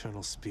 the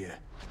Eternal Spear.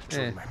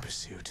 Join my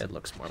pursuit. It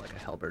looks more like a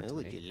halberd to Oh,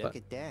 would me, you look but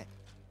at that?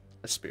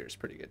 a spear is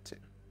pretty good too.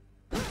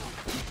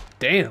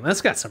 Damn,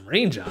 that's got some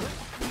range on it.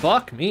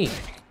 Fuck me.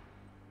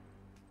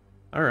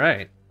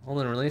 Alright.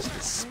 Hold and release the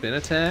spin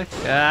attack.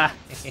 Ah!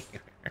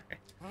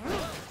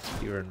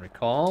 You were in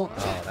recall.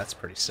 Oh, that's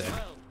pretty sick.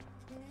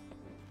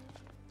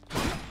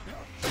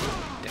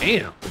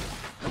 Damn.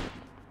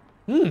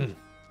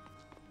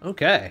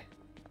 Okay.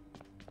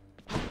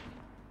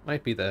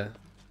 Might be the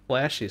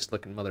flashiest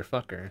looking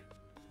motherfucker.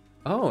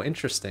 Oh,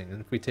 interesting.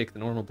 And if we take the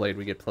normal blade,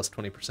 we get plus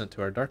 20%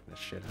 to our darkness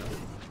shit, huh?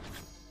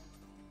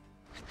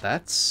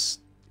 That's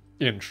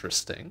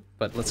interesting.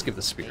 But let's give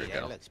the spear a Hey,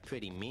 that go. looks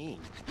pretty mean.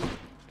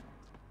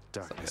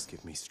 Darkness,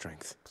 give me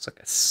strength. Looks like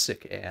a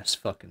sick-ass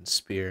fucking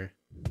spear.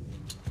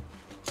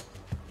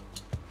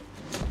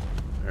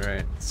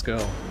 Alright, let's go.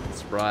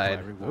 Let's ride.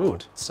 Ooh,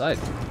 side.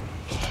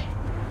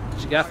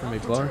 What you got for me,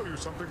 boy? Tell you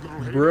something,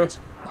 little Bro. Hades.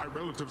 My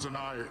relatives and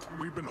I,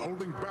 we've been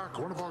holding back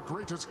one of our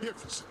greatest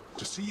gifts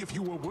to see if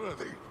you were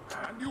worthy.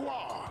 And you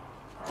are.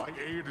 My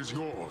aid is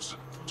yours,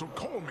 so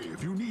call me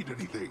if you need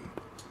anything,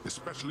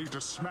 especially to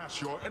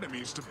smash your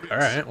enemies to bits.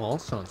 Alright, well,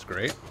 sounds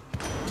great.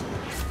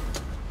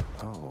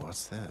 Oh,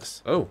 what's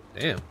this? Oh,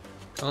 damn.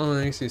 Oh,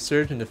 thanks to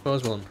surge into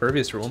foes while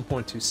impervious for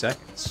 1.2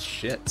 seconds.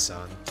 Shit,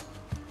 son.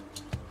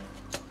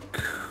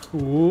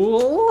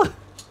 Cool.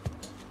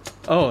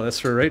 Oh, that's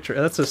for right.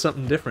 That's a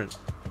something different.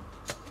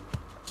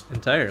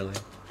 Entirely.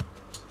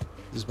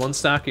 There's one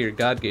stock of your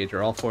god gauge,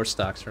 or all 4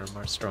 stocks are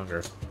more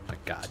stronger. My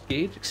god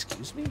gauge?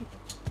 Excuse me?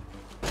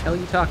 What the hell are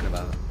you talking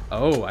about?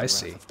 Oh, I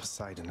see. Wrath of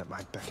Poseidon at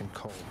my beck and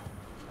call.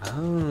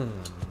 Oh,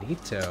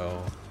 neato.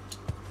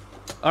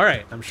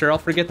 Alright, I'm sure I'll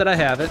forget that I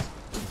have it.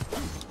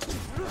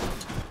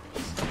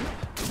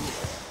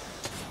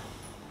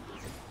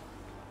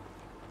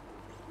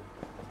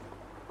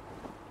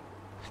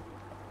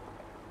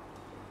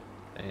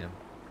 Damn.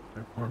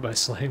 More by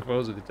slaying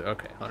foes with it.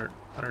 Okay,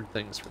 100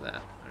 things for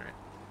that. Alright.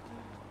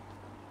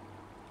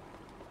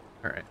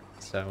 Alright,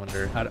 so I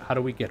wonder, how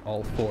do we get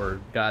all 4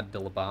 god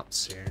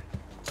dillabops here?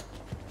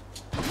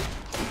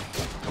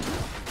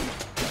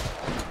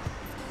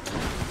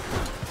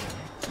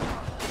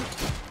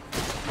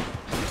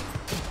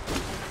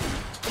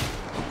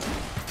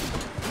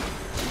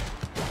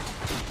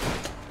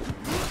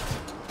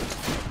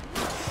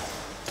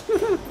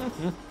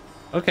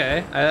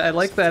 Okay, I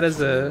like that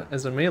as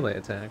a melee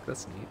attack.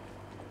 That's neat.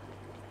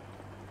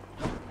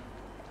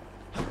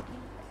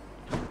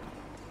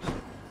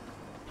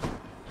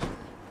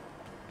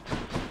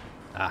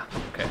 Ah,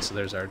 okay, so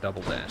there's our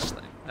double dash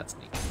thing. That's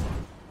neat.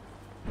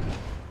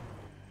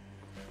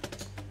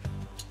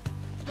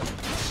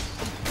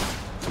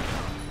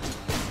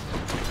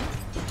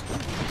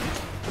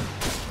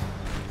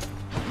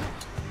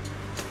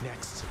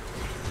 Next.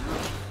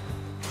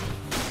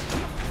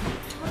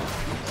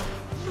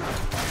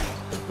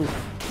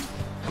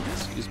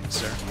 Excuse me,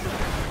 sir.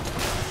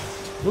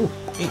 Ooh,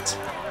 8.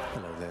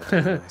 Hello there,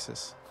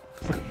 Dionysus.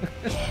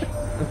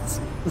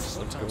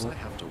 Sometimes I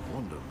have to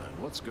wonder, man,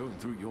 what's going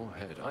through your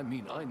head? I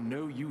mean, I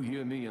know you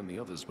hear me and the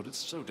others, but it's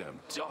so damn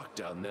dark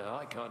down there,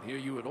 I can't hear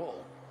you at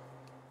all.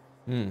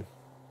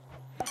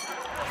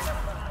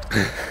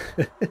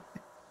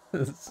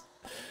 This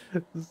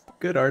is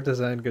good art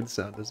design, good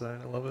sound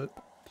design. I love it.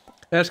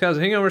 Ash caused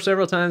a hangover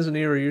several times when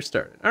you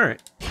started. All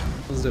right,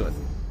 let's do it.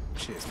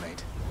 Cheers,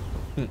 mate.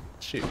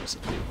 Cheers.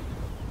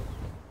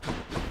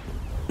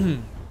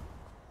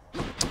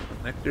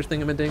 Nectar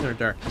thingamading or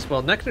darkness?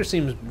 Well, nectar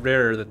seems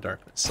rarer than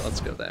darkness, so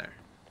let's go there.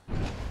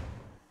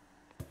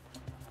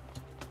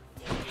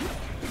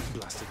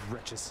 Blasted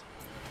wretches.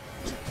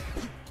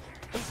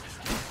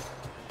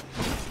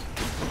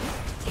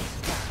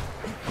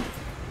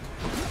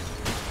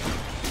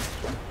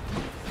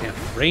 Damn,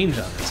 range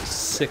on this is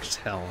sick as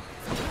hell.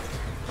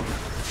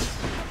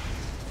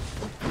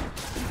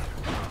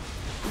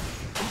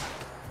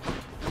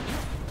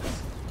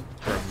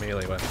 For a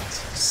melee weapon, it's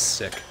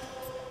sick.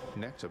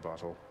 Nectar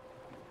bottle.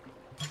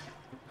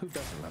 Who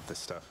doesn't love this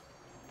stuff?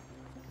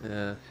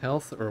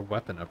 Health or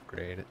weapon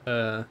upgrade?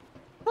 Health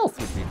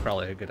would be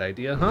probably a good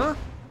idea, huh?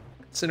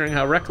 Considering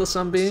how reckless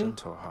I'm being.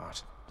 Centaur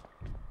heart.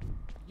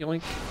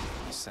 Yoink.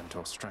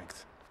 Centaur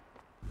strength.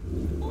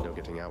 No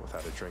getting out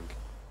without a drink.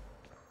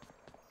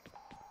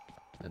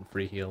 And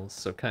free heals,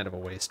 so kind of a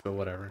waste, but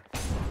whatever.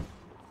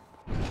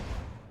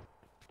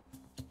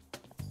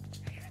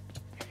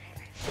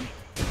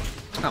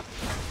 Oh.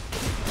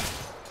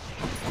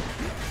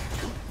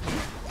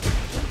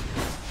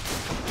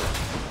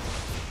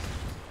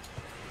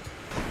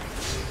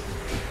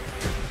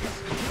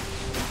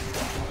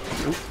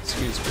 Oop,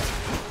 excuse me.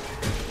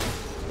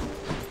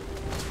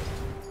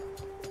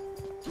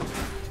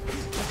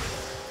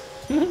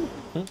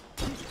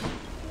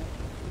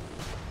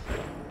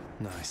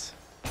 Nice.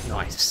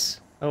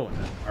 Nice. Oh, and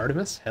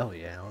Artemis? Hell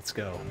yeah, let's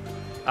go.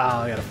 Oh,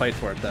 I gotta fight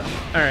for it though.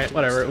 Alright,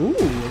 whatever. Ooh,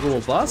 a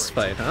little boss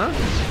fight, huh?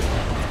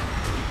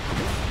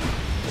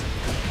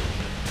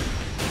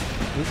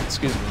 Ooh,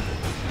 excuse me.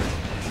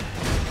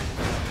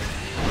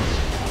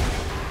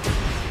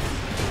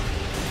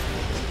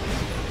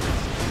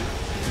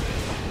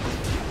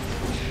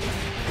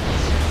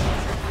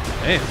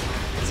 Damn,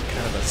 it's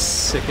kind of a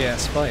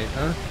sick-ass fight,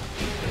 huh?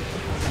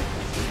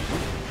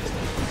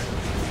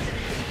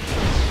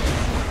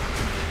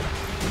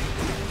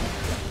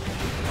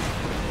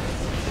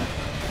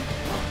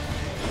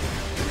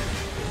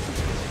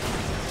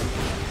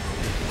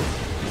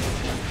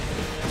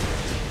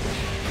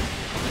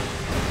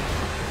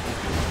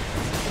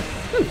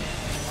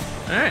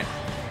 Alright.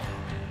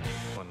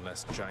 One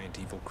less giant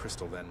evil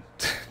crystal then.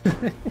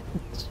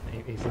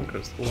 Evil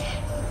crystal.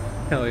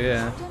 Hell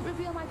yeah. Don't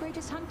reveal my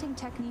greatest hunting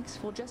techniques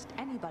for just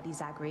anybody,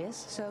 Zagreus,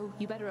 so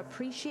you better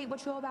appreciate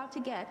what you're about to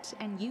get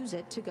and use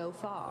it to go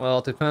far. Well,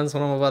 it depends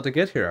what I'm about to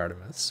get here,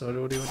 Artemis. So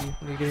what are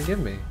you gonna give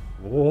me?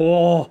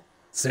 Whoa!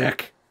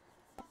 Sick!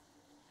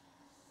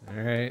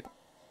 Alright.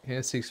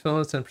 Yeah, 6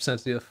 phones,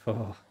 10% to the...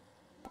 Oh.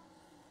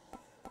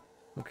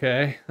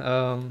 Okay,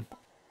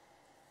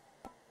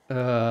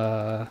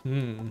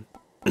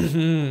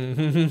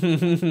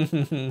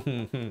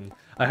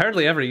 I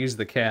hardly ever use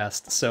the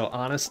cast, so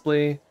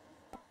honestly,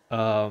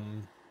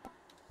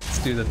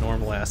 Let's do the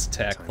normal ass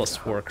attack plus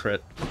 4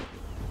 crit.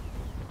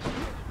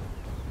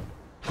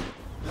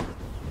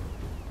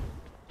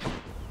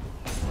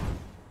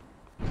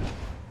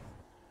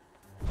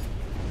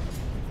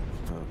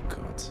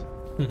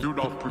 Do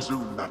not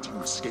presume that you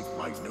escape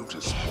my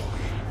notice, boy.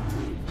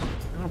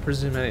 I don't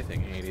presume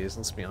anything, Hades,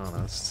 let's be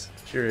honest.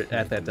 You're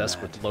at that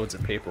desk with loads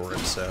of paperwork,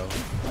 so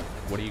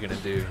what are you gonna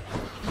do?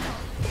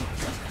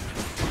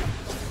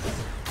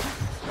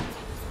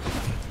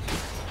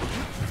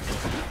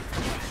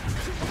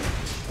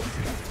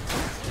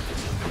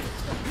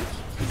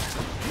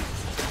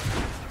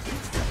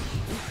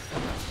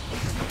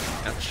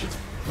 Ouch.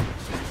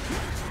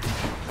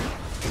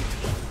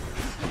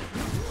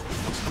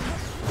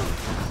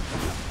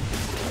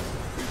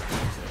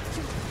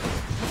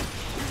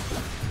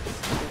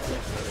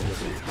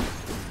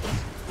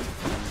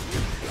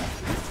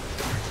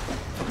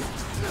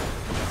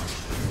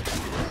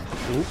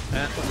 Ooh,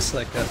 that looks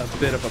like a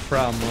bit of a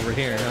problem over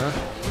here, huh?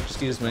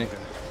 Excuse me.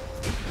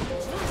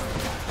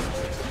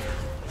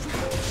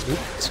 Oop,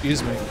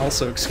 excuse me.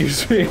 Also,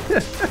 excuse me.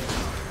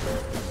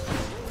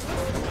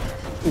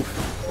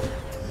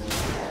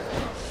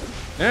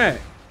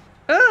 Alright.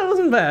 Oh, it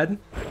wasn't bad.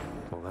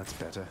 Well, that's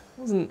better. It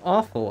wasn't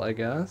awful, I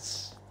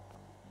guess.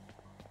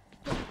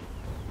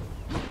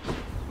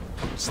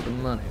 Just the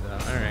money,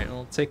 though. Alright,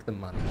 we'll take the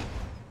money.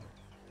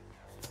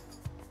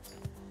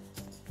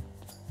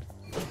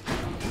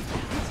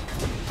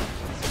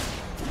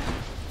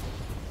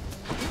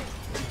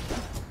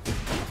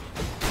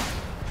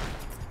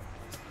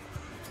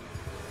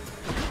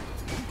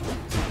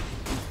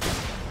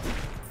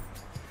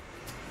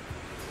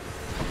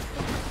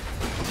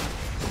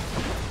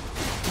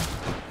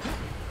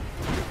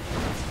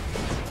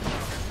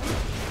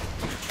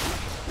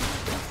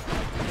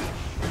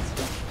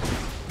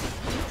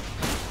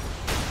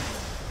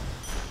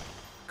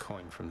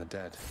 From the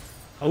dead.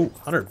 Oh,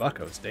 100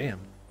 buckos, damn.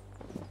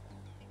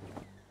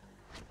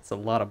 That's a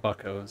lot of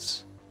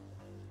buckos.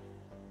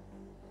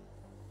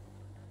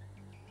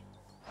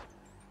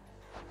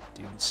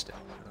 Dude, step.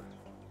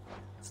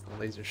 It's the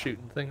laser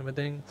shooting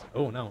thingamading.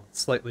 Oh no, it's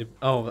slightly.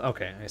 Oh,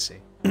 okay, I see.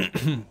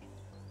 That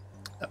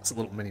was a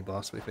little mini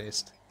boss we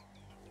faced.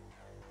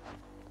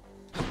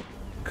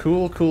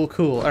 Cool, cool,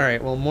 cool.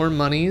 Alright, well, more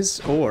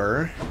monies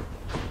or.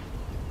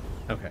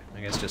 Okay,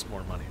 I guess just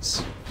more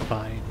monies.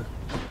 Fine.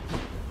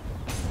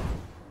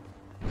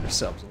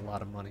 Ourselves a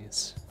lot of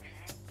monies.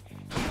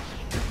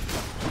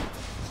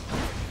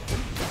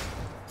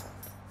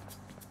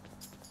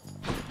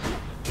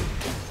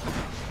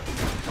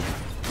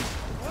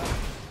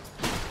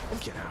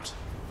 Get out.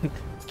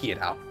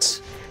 Get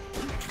out.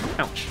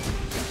 Ouch.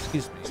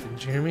 Excuse me.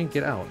 Jeremy,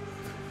 get out.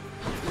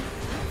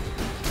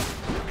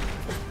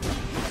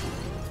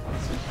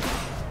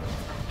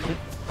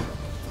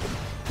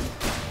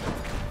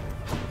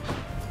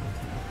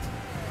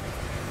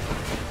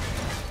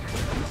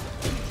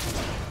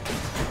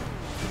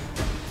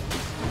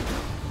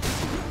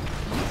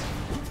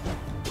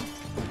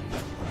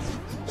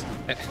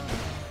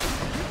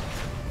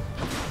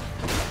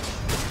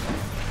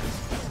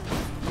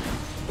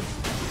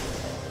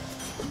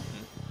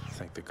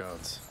 Thank the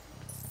gods.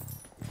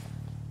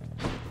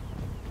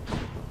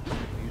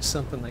 Use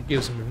something that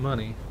gives me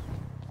money.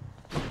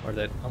 Or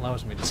that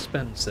allows me to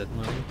spend said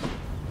money.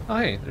 Oh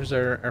hey, there's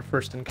our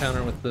first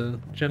encounter with the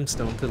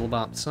gemstone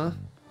tiddlebops, huh?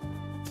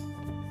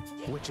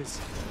 Witches.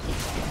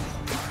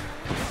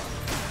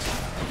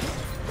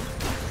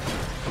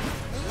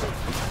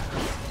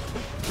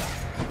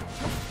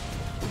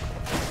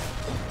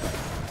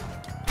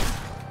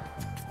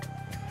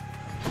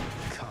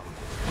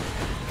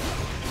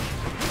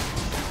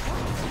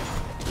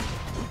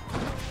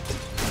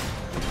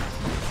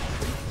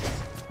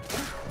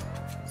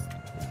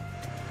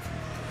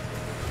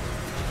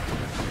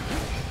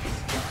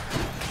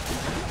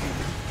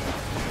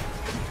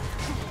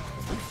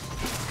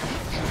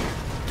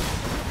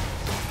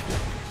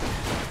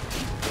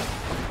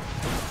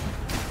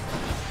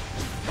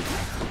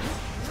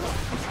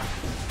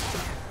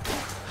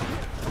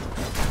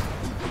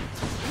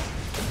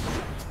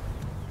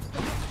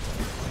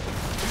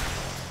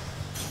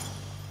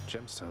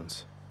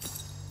 Gemstones.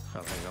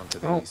 I'll hang on to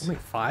these. Oh, only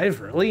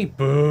 5? Really?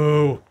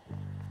 Boo!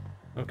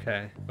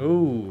 Okay.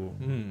 Ooh,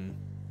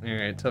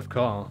 Alright, tough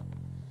call.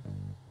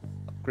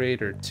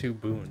 Upgrade or 2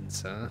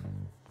 boons, huh?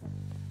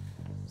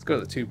 Let's go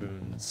to the 2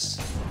 boons.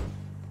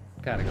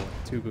 Gotta go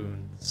with 2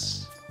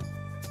 boons.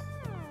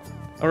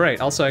 Alright,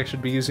 also I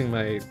should be using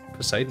my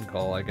Poseidon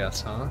call, I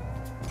guess, huh?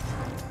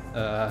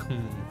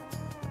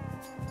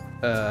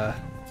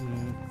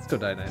 Let's go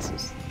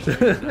Dionysus.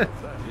 That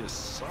is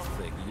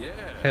something, yeah.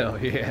 Hell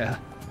yeah.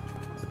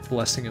 The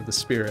blessing of the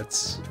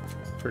spirits,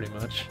 pretty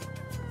much.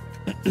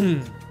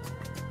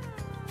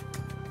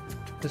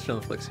 Additional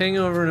inflicts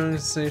hangover, no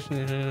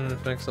sensation,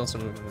 effects also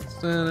movement.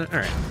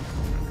 Alright.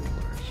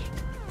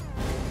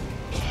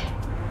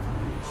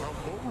 How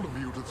bold of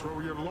you to throw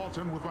your lot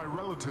in with my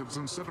relatives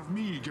instead of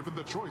me, given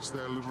the choice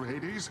there, little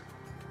Hades.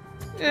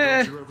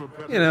 Eh, Don't you ever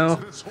bet you know.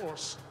 against this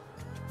horse.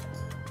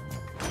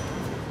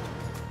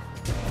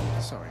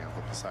 Sorry,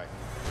 Uncle Poseidon.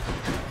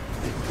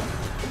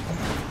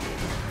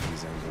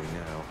 He's angry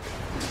now.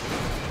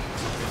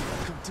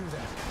 Don't do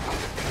that.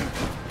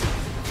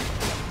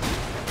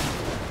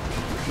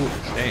 Ooh,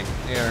 dang.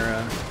 They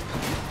are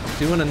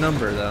doing a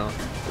number, though.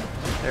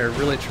 They're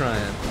really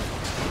trying.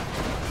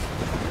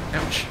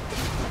 Ouch.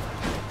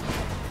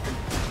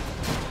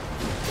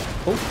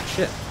 Oh,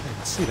 shit. I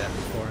didn't see that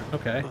before.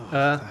 Okay.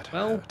 Well,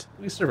 hurt.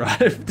 we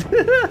survived.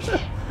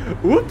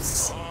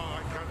 Whoops. Oh,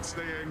 I can't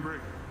stay angry.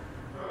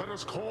 Let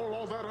us call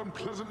all that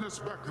unpleasantness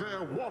back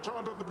there. Water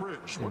under the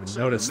bridge. I didn't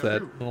notice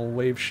that little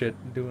wave shit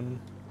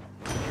doing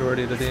the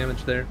majority of the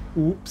damage there.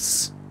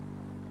 Oops.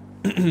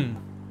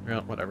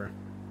 Well, whatever.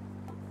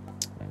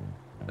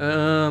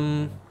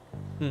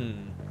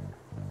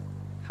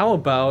 How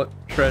about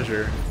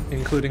treasure,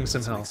 including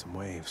some health? Some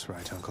waves,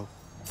 right, Uncle?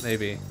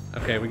 Maybe.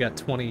 Okay, we got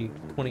 20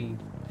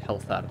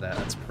 health out of that.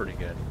 That's pretty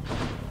good.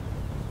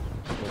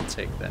 We'll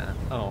take that.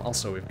 Oh,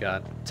 also we've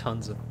got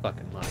tons of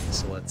fucking money,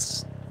 so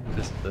let's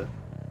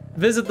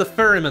visit the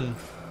ferryman.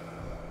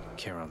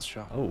 Charon's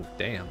shop. Oh,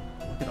 damn.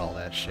 Look at all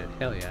that shit.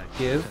 Hell yeah.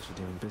 Give.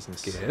 Doing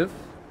business. Give.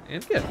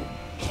 And give.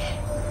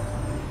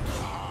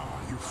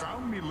 You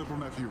found me, little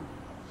nephew.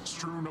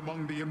 Strewn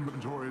among the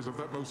inventories of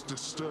that most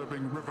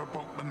disturbing river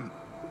boatman.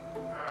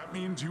 That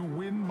means you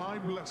win my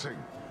blessing.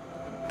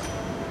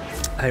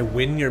 I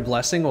win your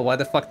blessing? Well, why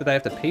the fuck did I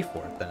have to pay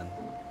for it then?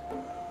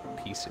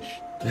 Piece of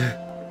shit.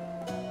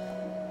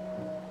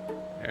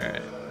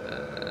 Alright.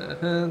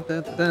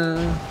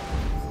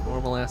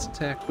 Normal ass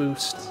attack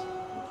boost.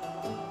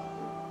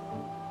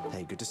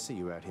 Hey, good to see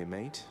you out here,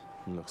 mate.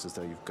 Looks as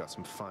though you've got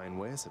some fine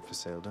wares up for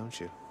sale, don't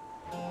you?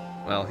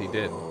 Well, he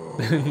did.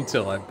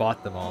 Until I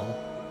bought them all.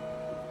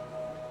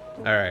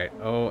 Alright.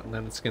 Oh, and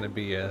then it's gonna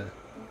be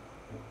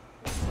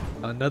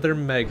another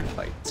Meg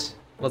fight.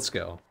 Let's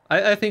go.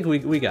 I think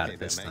we got it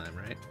this time,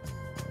 right?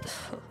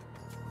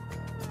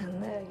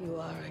 And there you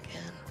are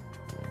again.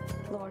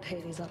 Lord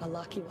Hades ought to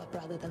lock you up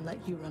rather than let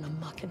you run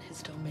amok in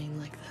his domain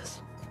like this.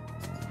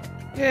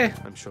 Yeah.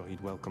 I'm sure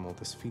he'd welcome all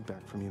this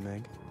feedback from you,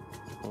 Meg.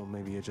 Or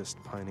maybe you're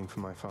just pining for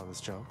my father's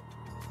job.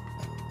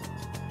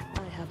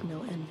 I have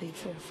no envy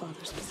for your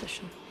father's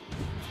position.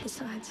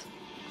 Besides,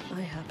 I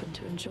happen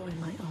to enjoy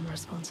my own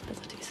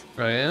responsibilities.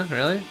 Oh yeah?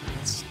 Really?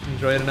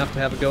 Enjoy it enough to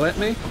have a go at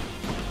me?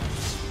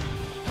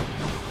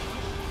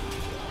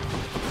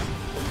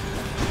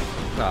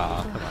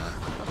 Aw, come on.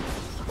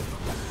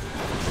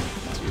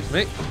 Excuse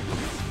me.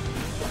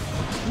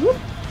 Whoop.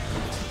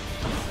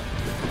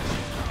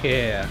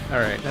 Yeah,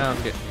 alright, now I'm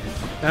getting you.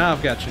 Now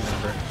I've got your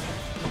number.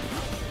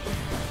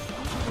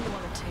 You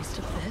want a taste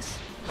of this?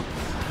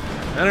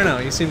 I don't know,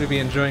 you seem to be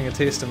enjoying a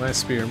taste of my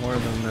spear more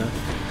than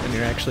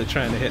you're actually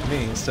trying to hit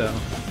me, so...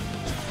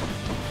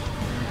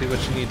 do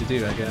what you need to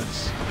do, I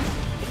guess.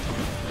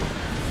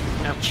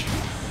 Ouch.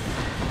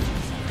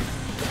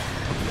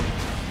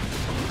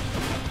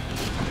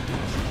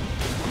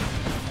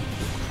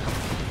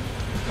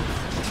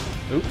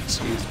 Oops,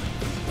 excuse me.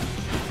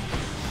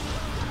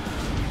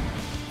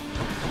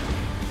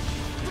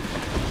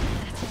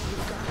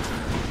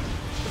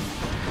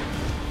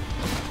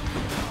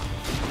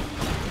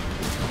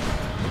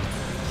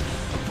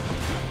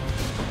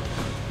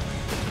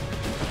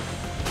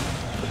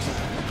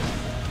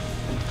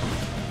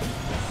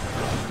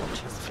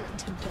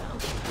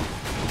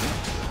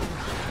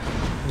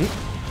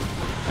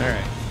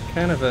 Alright,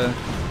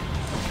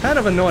 kind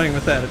of annoying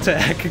with that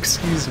attack,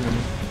 excuse me.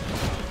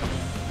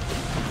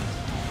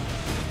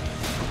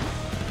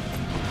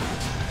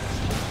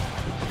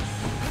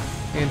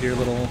 And your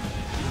little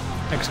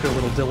extra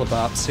little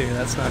dillabops here,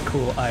 that's not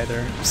cool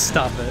either.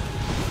 Stop it.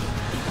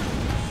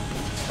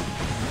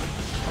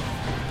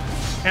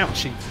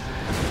 Ouchie.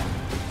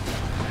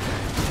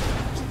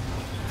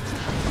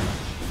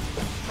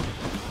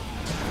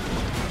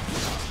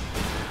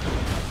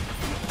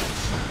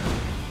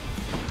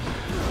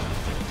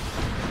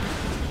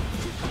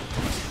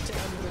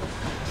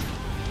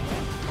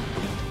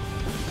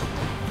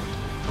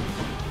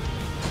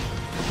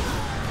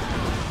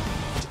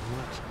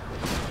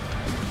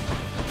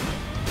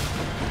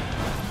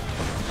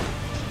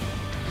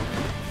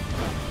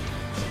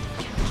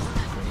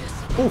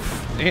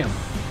 Oof, damn.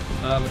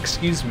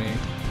 Excuse me.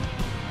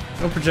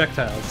 No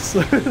projectiles.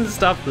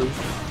 Stop this.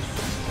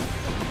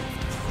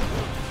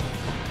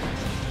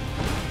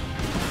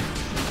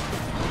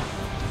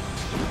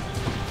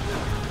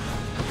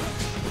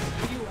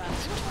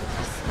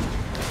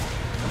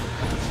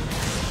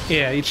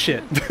 Yeah, eat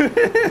shit.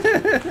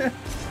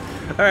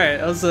 Alright,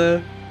 that was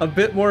a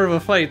bit more of a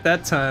fight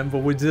that time, but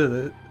we did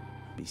it.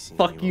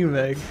 Fuck you,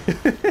 Meg.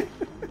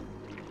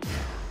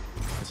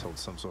 This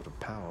holds some sort of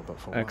power, but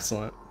for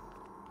Excellent.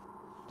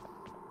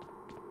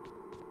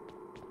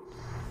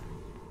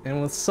 And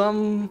with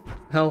some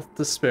health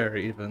to spare,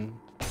 even.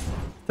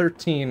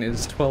 13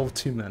 is 12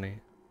 too many.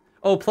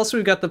 Oh, plus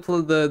we've got the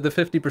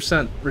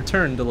 50%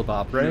 return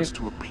Dillabop, right? Here's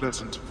to a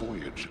pleasant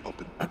voyage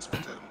up in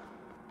Asphodel.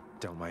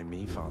 Don't mind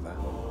me, Father.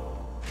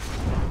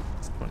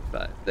 It's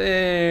 25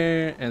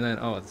 there, and then,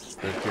 oh, it's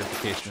the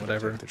purification,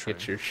 whatever.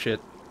 Get your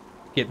shit.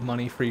 Get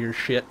money for your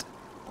shit.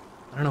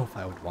 I don't know if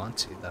I would want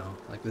to, though.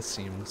 Like, this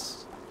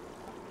seems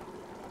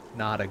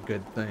not a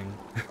good thing.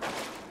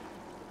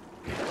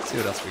 Let's see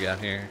what else we got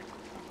here.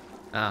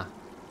 Ah,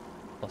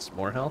 plus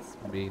more health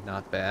would be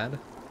not bad.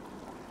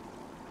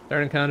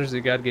 Start encounters the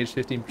god gauge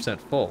 15%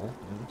 full.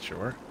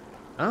 Sure.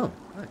 Oh,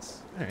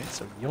 nice. Alright,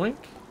 so yoink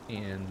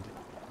and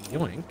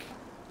yoink.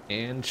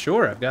 And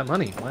sure, I've got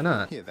money. Why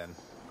not? Here then.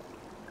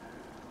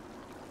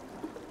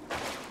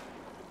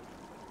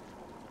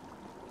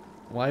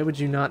 Why would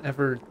you not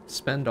ever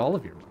spend all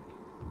of your money?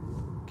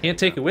 Can't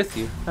take it with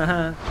you.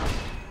 Haha.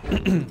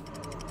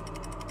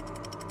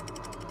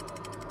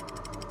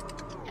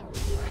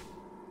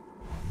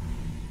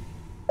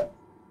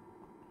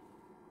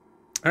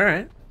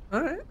 Alright,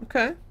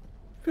 okay.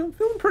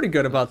 Feeling pretty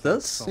good about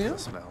this, yeah.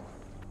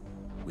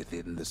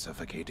 Within the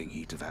suffocating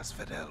heat of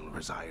Asphodel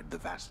reside the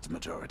vast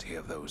majority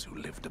of those who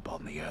lived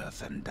upon the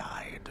earth and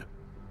died.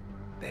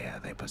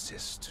 There they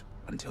persist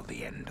until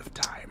the end of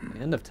time.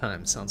 The end of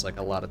time sounds like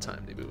a lot of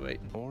time to be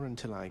waiting. Or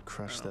until I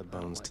crush their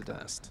bones to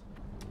dust.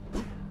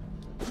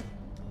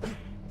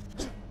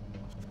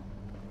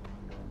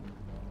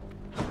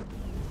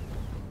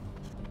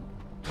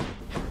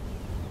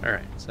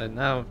 Alright, so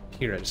now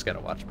here I just gotta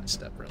watch my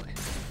step, really.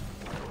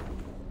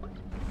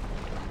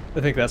 I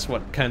think that's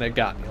what kind of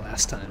got me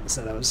last time, is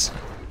that I was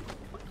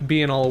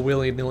being all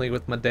willy-nilly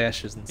with my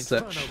dashes and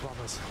such.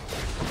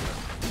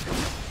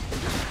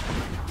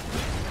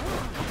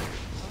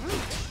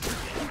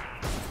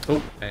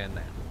 Oh, and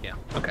that. Yeah,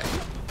 okay.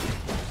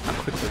 How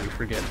quickly we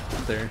forget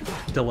what their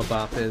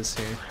Dillabop is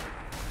here.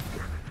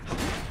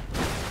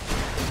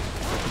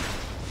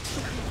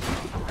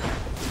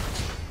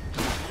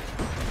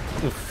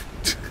 Oof.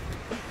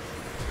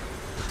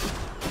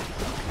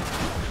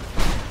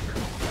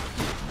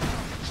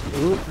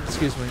 Ooh,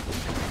 excuse me.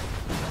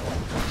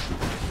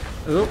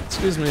 Oh,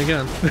 excuse me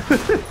again.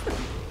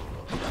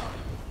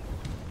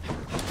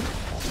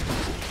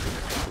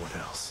 What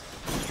else?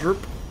 Derp.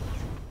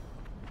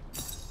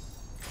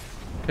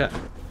 Okay.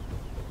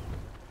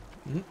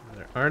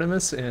 Another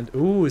Artemis and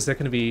ooh, is that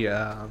gonna be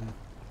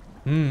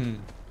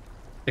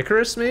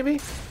Icarus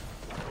maybe?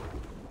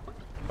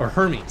 Or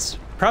Hermes.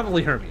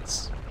 Probably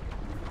Hermes.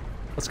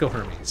 Let's go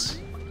Hermes.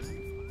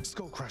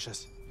 Skull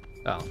crushers.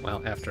 Oh,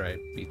 well, after I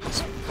beat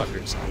these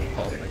fuckers, I'll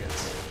call them, I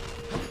guess.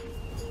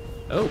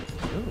 Oh,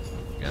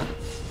 yeah.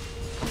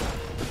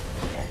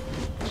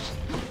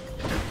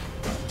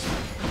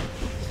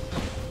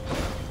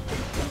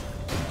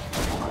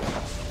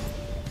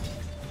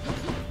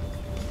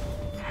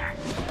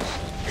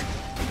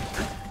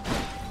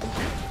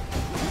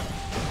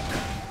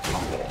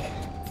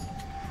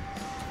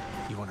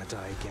 You want to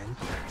die again?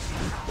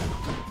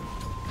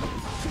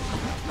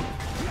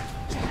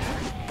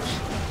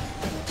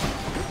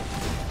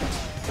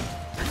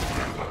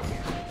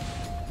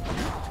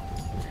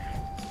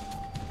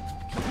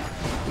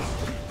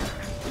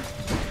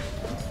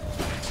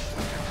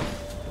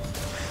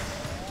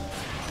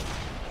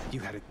 You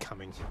had it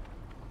coming.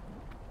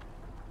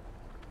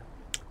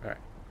 Alright,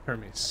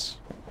 Hermes.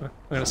 I'm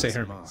gonna say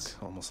Hermes. Mark,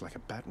 almost like a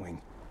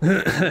batwing.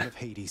 Of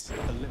Hades,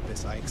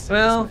 Olympus, I accept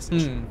Well, this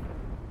message.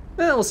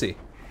 Well, we'll see.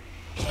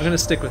 I'm gonna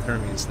stick with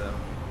Hermes, though.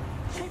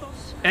 Hey,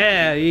 boss.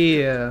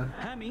 Yeah.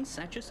 Hermes,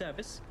 at your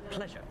service.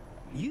 Pleasure.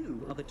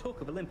 You are the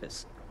talk of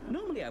Olympus.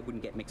 Normally I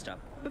wouldn't get mixed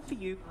up, but for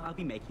you, I'll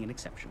be making an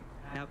exception.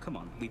 Now, come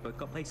on, we've both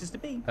got places to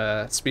be.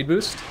 Speed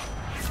boost.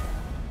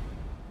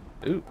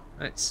 Ooh,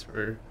 nice.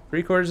 For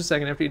 3/4 of a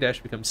second after you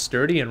dash, become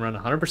sturdy and run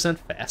 100%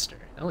 faster.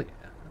 Hell yeah,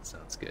 that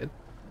sounds good.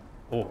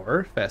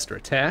 Or faster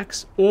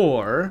attacks,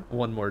 or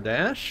one more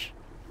dash.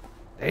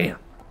 Damn.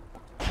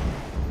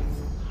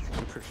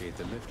 Appreciate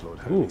the lift, Lord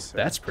Ooh, Hermes, sir.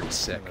 that's pretty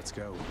sick. Let's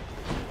go.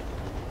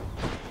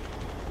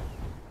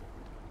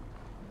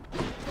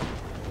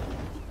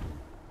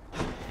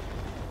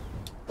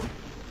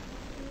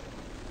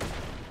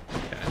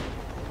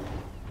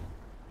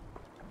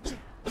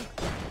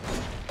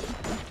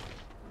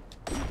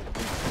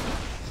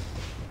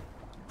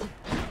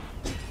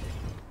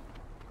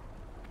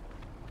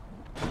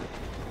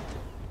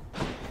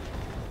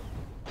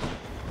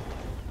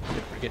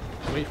 We're getting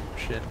away from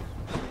shit.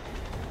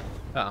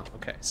 Oh,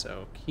 okay,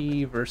 so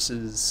Key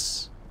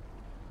versus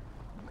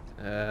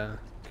Charon.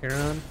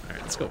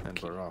 Alright, let's go. And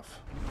we're off.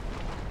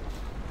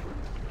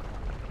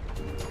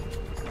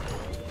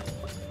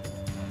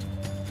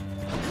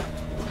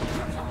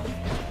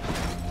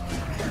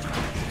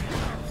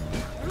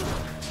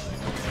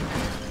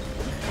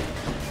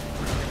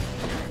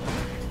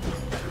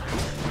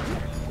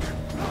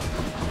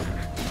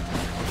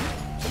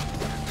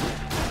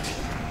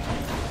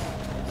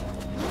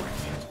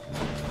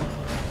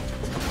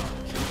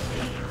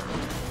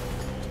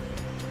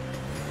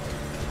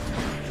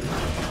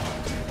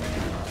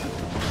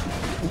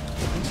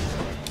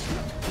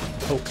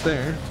 Poke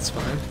there, it's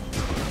fine.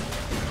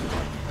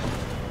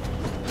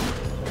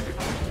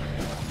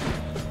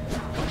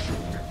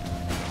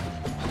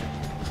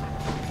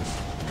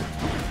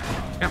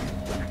 Ow.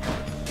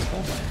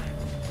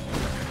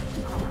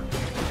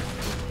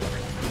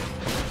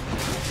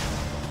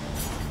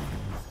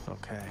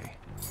 Okay.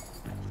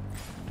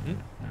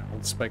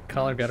 Gold spike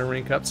collar, gotta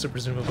rank up, so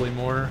presumably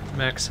more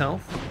max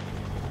health.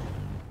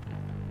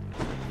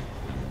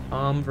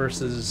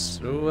 Versus...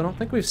 Oh, I don't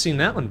think we've seen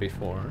that one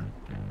before.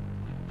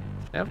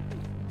 Yep.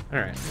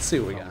 Alright, let's see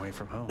what we got. Away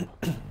from home.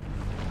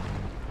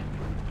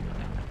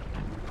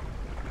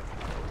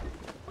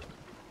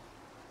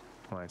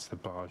 Why, it's the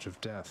barge of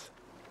death.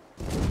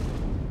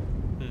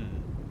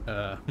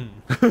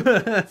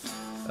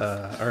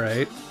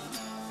 Alright.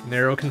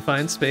 Narrow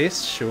confined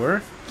space,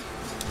 sure.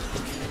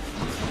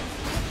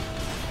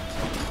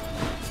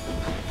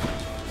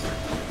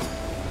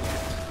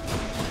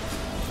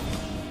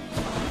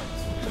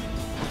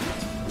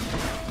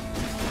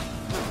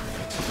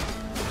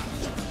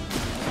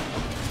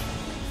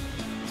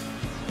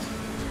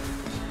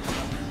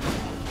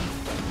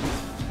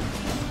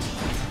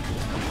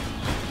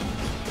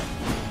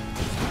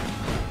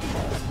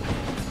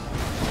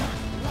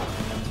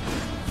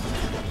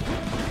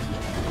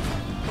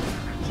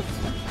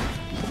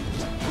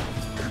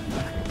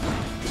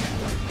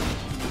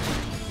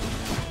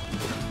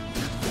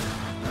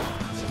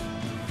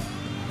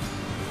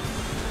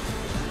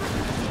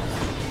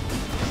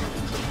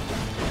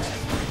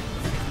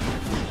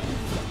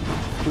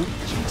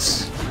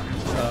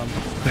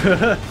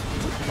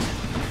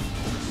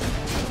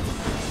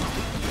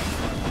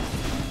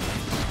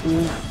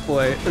 Ooh,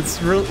 boy, it's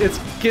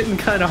getting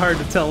kind of hard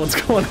to tell what's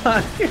going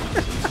on here.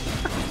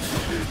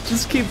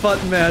 Just keep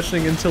button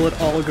mashing until it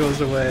all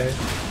goes away.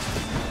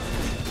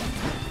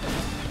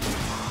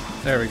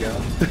 There we go.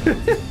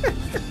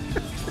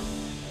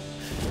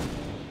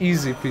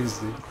 Easy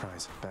peasy.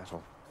 Cries of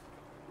battle.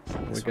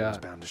 We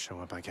got bound to show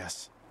up, I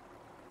guess.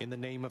 In the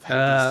name of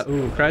Hades.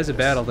 Ooh, cries of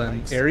battle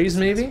then. Ares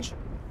maybe?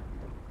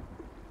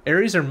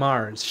 Ares or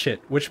Mars?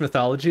 Shit. Which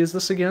mythology is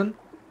this again?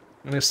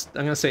 I'm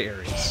gonna say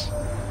Ares.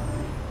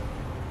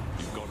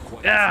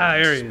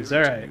 Ares.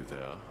 All right.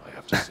 I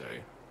have to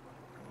say,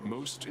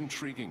 most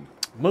intriguing.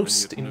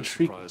 Most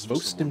intriguing.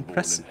 Most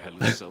impressive.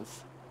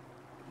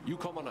 You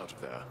come on out of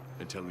there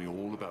and tell me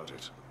all about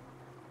it.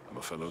 I'm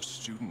a fellow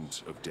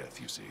student of death,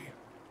 you see.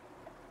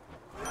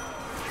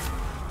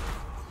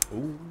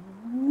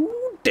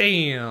 Ooh,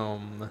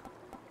 damn.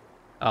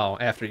 Oh,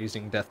 after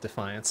using Death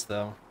Defiance,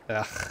 though.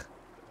 Ugh.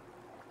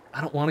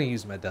 I don't want to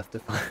use my Death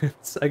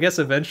Defiance. I guess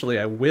eventually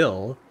I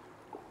will,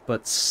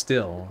 but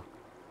still.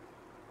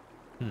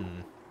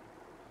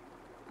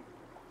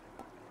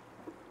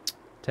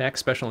 Attack,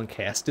 special, and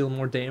cast deal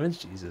more damage?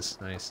 Jesus,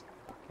 nice.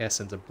 Cast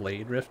sends a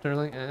Blade Rift or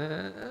like,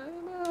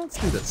 let's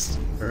do this.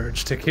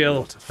 Urge to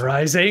kill.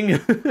 Rising!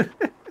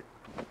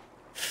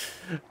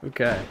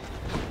 Okay.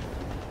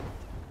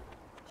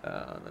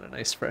 And then a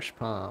nice fresh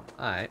palm.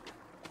 Alright.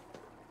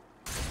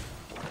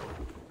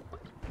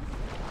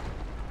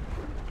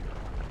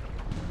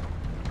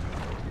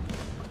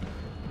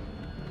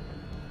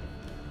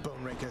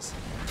 Bone rakers.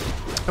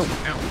 Oh,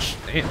 ouch.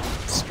 Damn.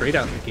 Straight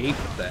out the gate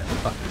with that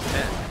fucking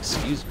attack.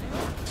 Excuse me.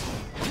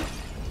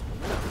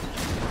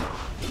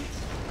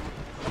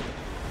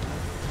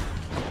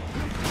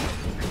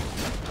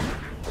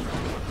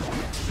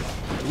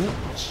 Ooh,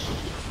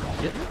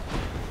 shit.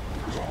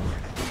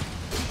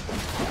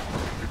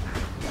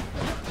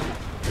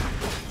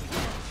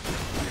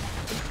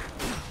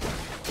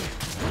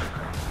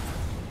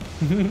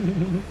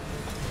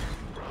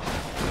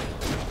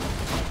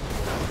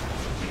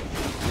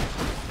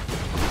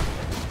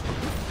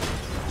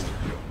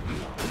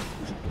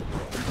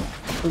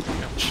 Oh,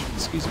 ouch.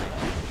 Excuse me.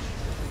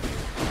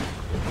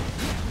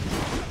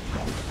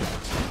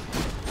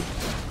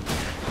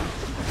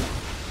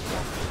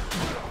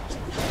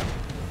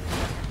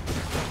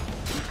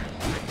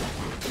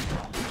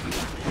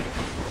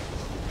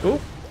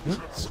 Oh,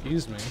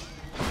 excuse me.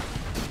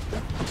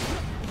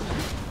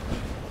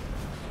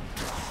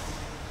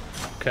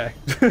 Okay.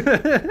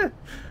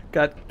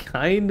 Got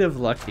kind of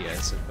lucky, I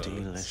suppose.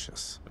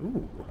 Delicious.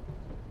 Ooh.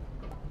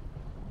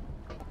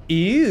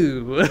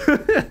 Ew.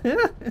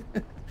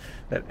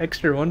 That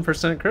extra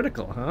 1%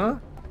 critical, huh?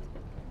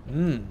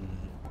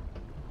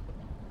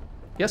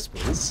 Yes,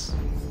 please.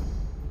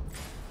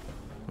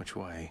 Which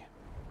way?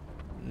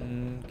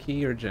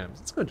 Key or gems?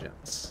 Let's go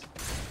gems.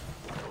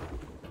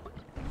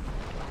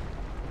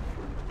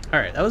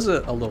 Alright, that was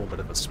a little bit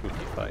of a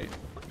spooky fight.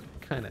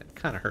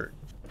 Kinda hurt.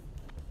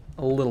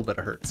 A little bit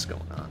of hurt's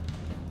going on.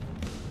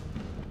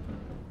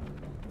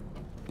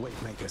 Weight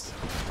makers.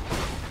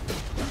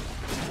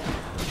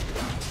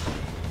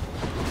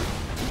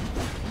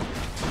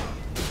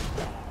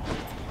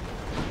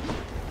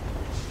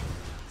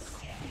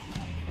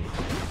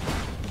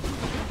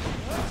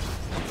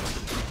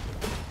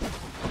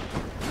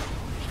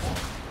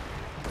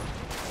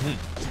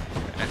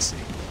 I see.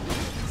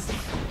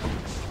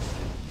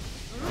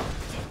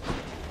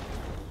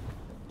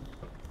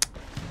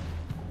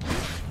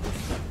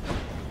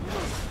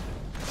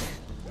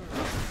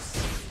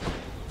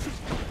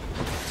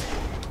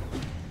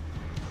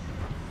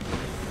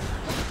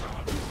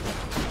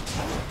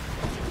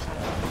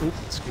 Ooh,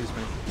 excuse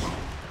me.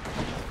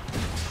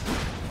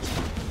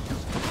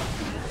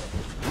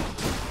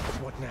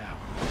 What now?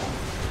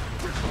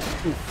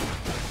 Ooh.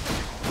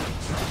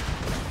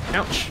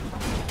 Ouch.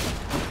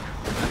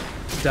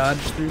 dodge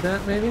through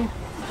that, maybe?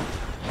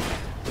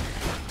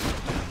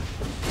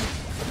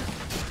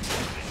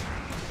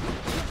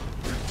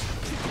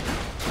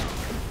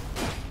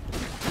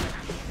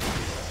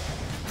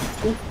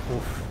 Oof,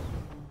 oof.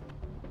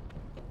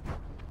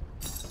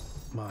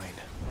 Mine.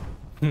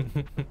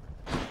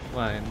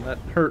 Mine. That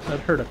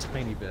hurt a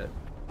tiny bit,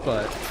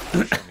 but...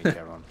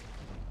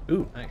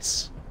 Ooh,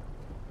 nice.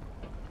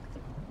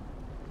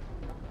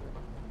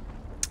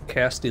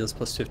 Cast deals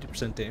plus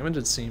 50% damage,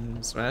 it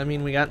seems. I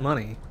mean, we got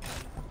money.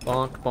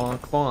 Bonk, bonk,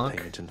 bonk.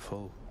 Payment in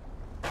full.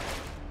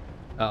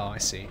 Oh, I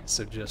see.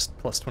 So just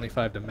plus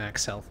 25 to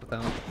max health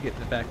without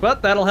getting it back.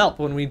 But that'll help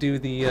when we do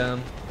the,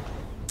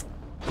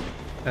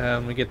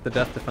 we get the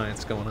Death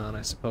Defiance going on,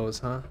 I suppose,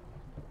 huh?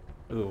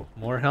 Ooh,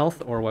 more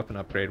health or weapon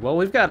upgrade? Well,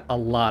 we've got a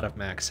lot of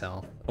max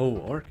health. Oh,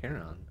 or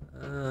Charon.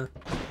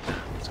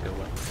 Let's go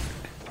weapon upgrade.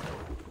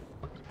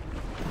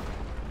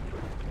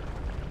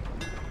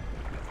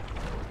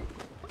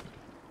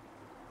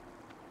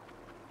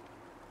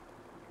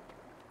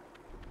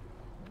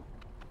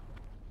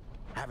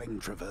 Having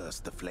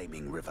traversed the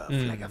flaming river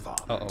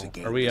Phlegethon to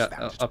gain Are we this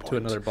up vantage to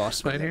another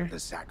boss fight here? The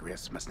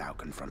Zagreus must now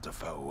confront a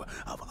foe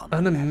of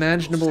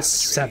Unimaginable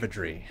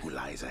savagery. who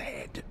lies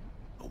ahead,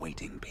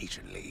 awaiting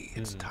patiently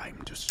its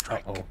time to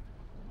strike.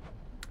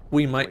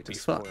 We might be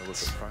fucked. Spoil the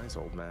surprise,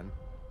 old man.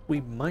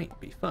 We might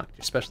be fucked.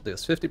 Your special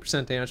deals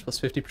 50% damage plus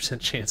 50%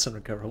 chance on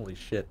recover. Holy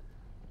shit.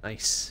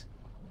 Nice.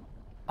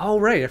 Oh,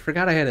 right. I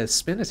forgot I had a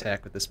spin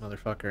attack with this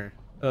motherfucker.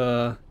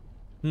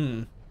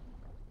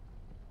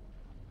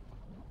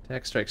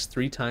 Attack strikes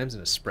 3 times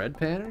in a spread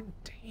pattern?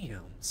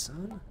 Damn,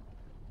 son.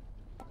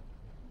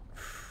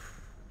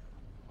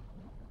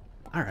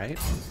 Alright.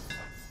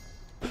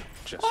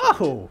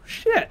 Oh,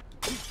 shit!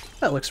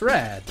 That looks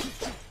rad.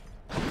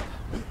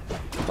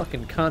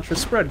 Fucking Contra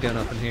spread gun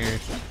up in here.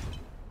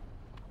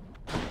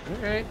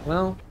 Alright,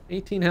 well,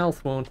 18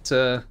 health won't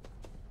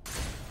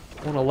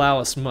allow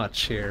us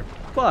much here,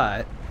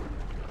 but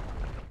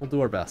we'll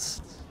do our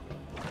best.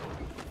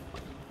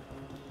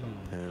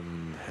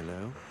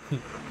 Hello?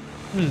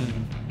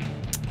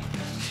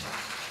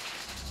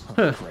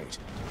 Huh. Great.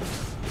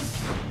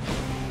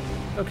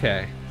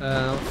 Okay,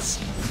 let's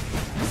see.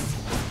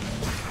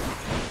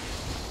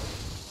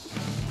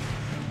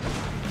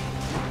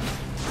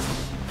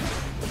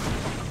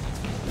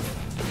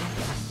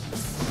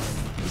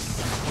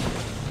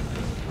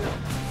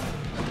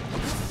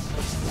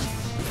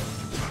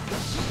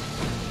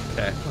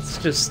 Okay, let's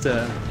just,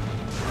 let's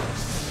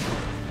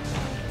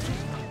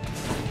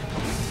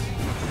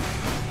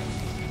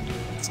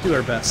do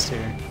our best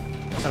here.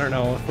 I don't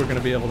know if we're gonna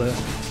be able to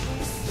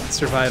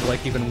survive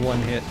like even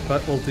one hit,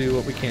 but we'll do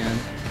what we can.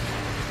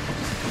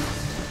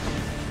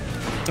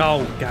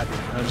 Oh, god,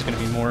 there's gonna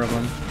be more of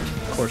them.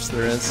 Of course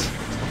there is.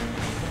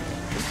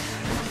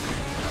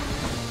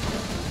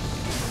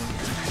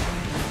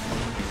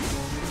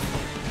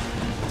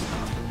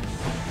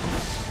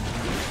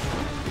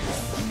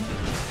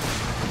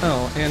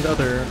 Oh, and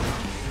other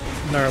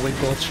gnarly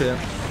bullshit.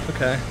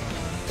 Okay.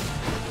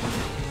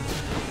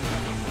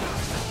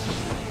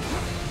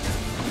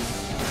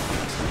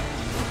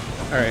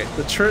 Alright,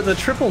 the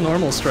triple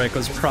normal strike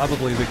was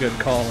probably the good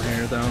call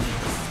here, though.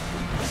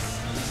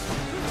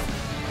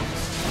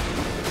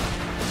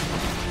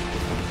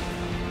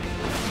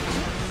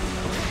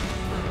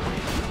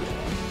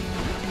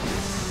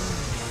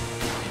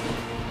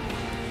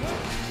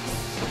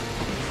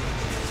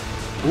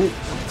 Ooh,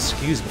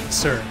 excuse me,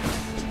 sir.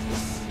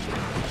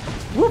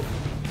 Whoop!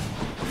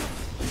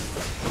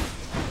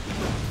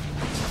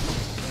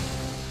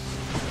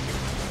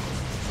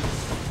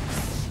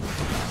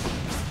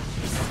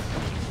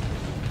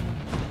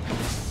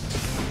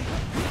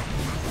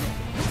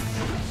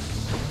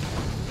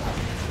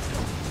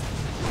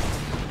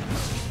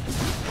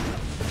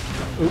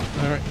 Oop,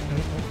 alright.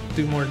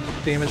 Do more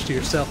damage to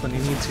yourself than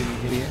you need to, you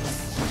idiot.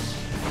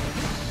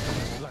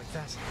 Like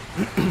that.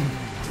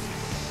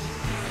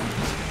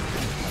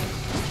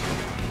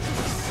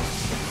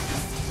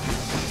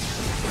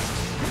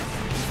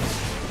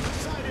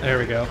 There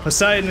we go.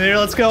 Poseidon here,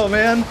 let's go,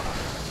 man!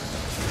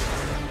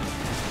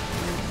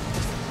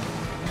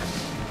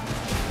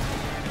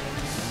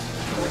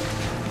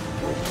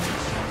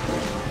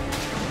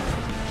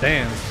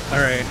 Damn.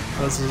 Alright.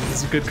 This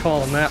is a good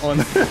call on that one.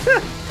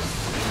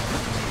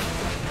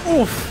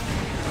 Oof!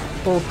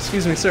 Oh,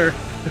 excuse me, sir.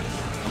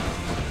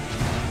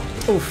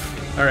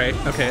 Oof. Alright,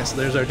 okay, so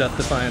there's our Death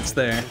Defiance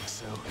there.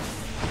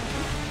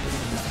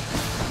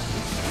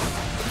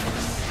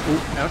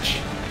 Ooh, ouch.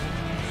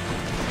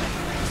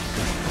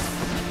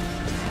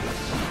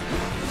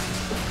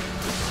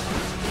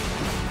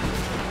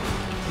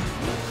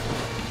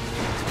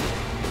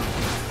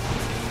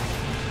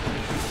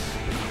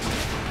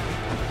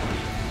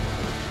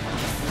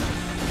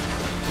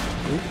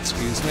 Ooh,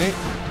 excuse me.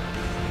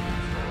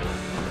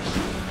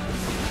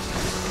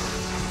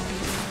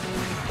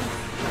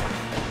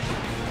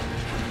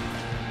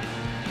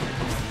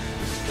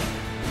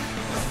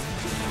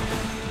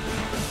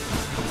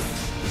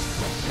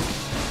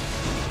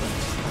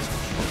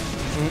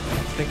 I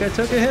think I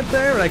took a hit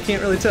there, but I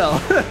can't really tell.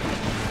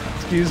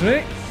 Excuse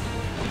me.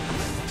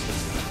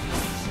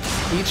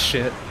 Eat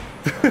shit.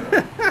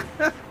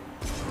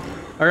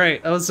 All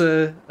right, that was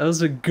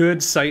a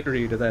good sight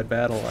read of that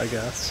battle, I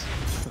guess.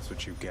 That's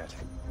what you get.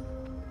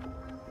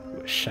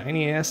 Ooh, a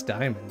shiny ass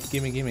diamond.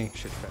 Gimme, gimme.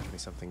 Should fetch me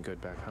something good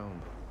back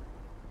home.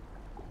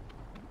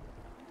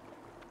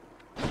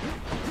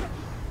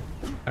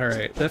 All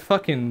right, that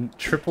fucking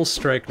triple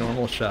strike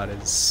normal shot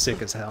is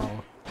sick as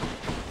hell.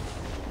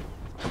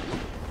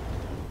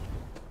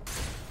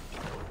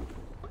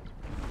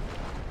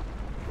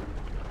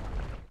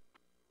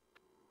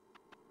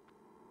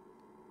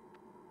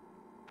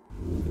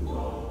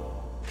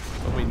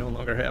 But we no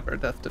longer have our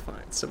Death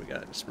Defiance, so we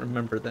gotta just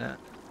remember that.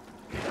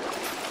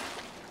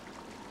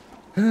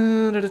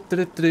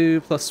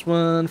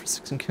 +1 for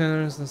 6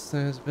 encounters.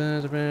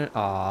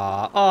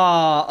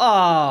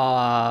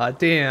 Aw,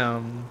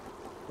 damn.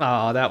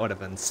 Oh, that would have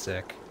been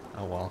sick.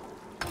 Oh well.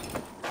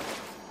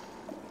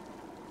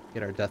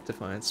 Get our Death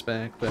Defiance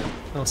back, but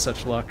no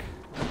such luck.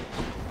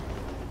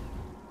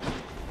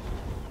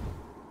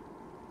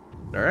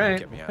 Alright.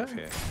 Get me out of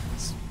here.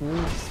 It's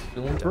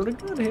feeling pretty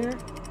good here.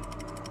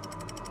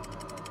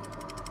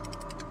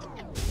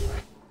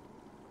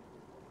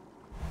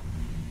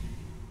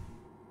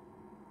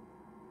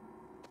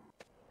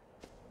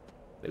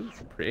 It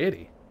was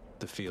pretty.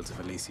 The fields of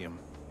Elysium.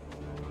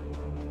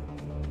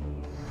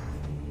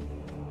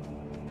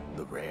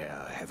 The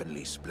rare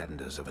heavenly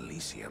splendors of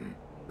Elysium,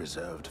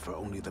 reserved for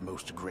only the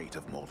most great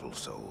of mortal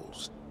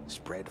souls,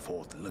 spread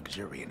forth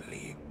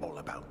luxuriantly all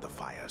about the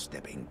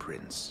fire-stepping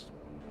prince.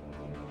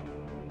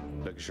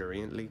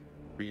 Luxuriantly?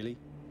 Really?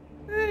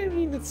 I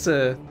mean, it's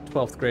a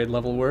 12th grade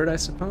level word, I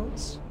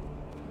suppose.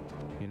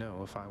 You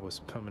know, if I was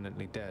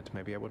permanently dead,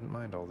 maybe I wouldn't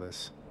mind all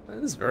this.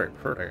 It is very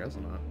pretty,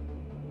 isn't it?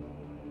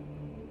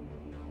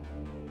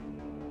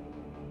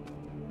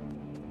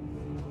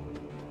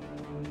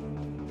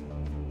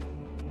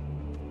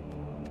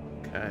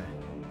 Okay.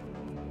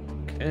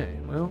 Okay,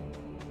 well,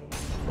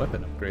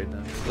 weapon upgrade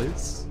then,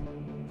 please.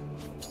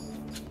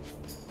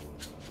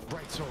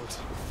 Bright swords.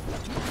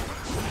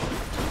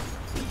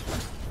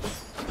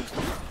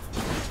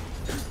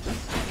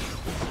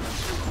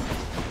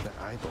 That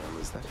eyeball,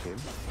 is that him?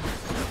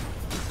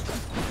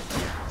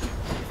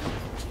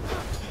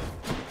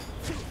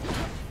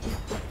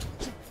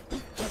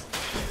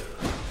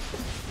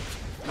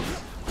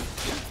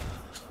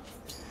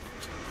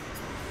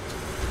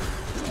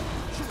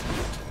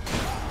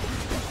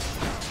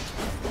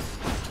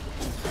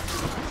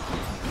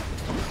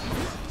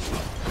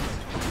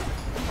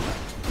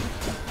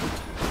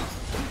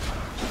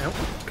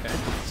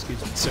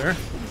 Sir?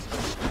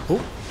 Oh,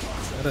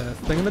 is that a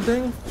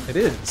thingamading? It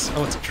is.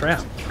 Oh, it's a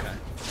trap. Okay.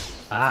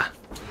 Ah.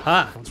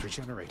 Ah. One's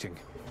regenerating.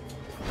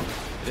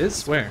 It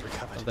is? Where?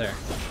 Oh, there.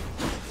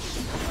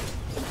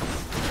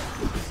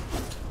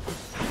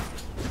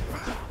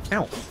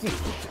 Ow. Hey,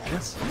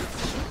 yes.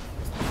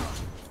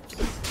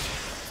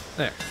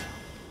 There.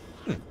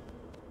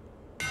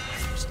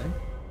 Interesting.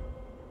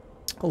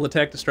 Hold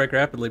attack to strike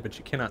rapidly, but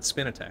you cannot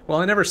spin attack. Well,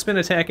 I never spin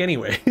attack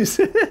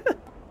anyways.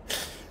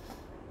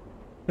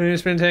 When you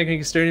spin attack, you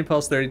can sturdy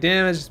pulse 30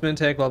 damage, spin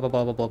attack, blah blah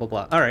blah blah blah blah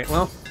blah. Alright,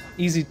 well,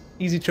 easy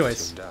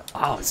choice.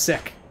 Oh,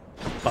 sick.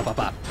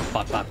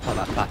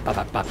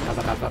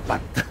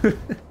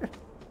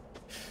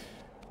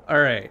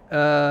 Alright,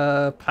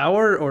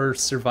 power or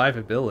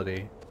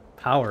survivability?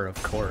 Power,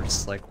 of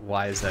course. Like,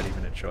 why is that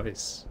even a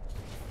choice?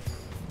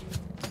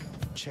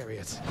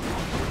 Chariots.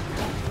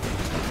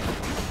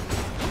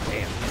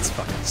 Damn, that's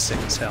fucking sick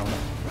as hell.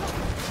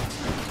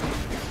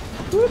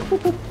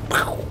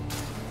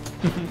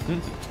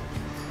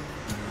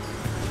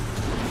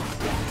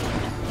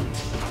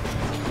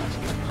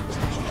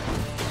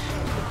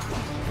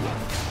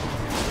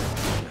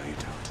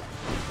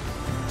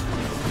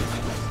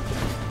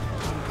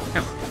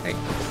 Hey.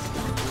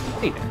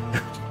 Hey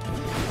there.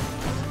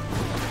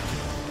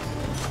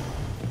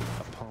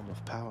 A palm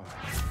of power.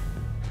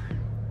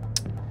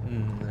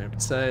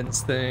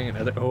 Besides thing,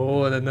 another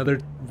and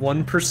another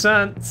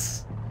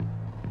 1%.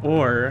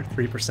 Or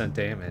 3%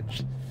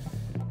 damage.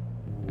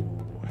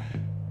 Ooh.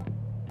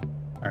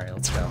 Alright,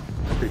 let's go.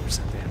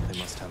 3% damage. They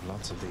must have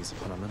lots of these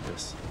upon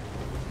Olympus.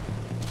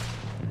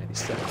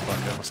 97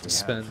 bucks to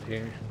spend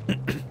here.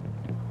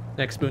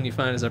 Next boon you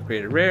find is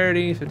upgraded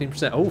rarity,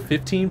 15%. Oh,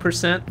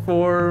 15%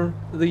 for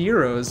the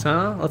euros,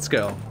 huh? Let's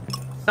go.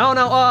 Oh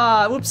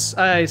no, whoops,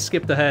 I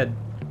skipped ahead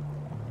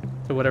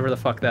to whatever the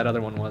fuck that other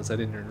one was. I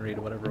didn't even read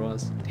whatever it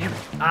was. Damn it.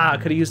 I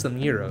could have used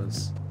them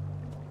euros.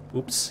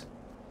 Oops.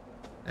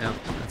 Yeah,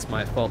 that's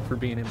my fault for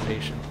being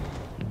impatient.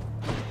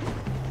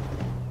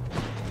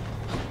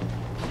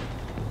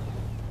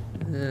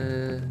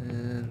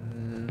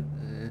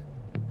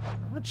 How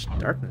much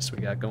darkness we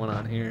got going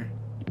on here?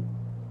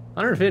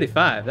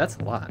 155, that's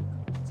a lot.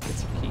 Let's get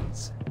some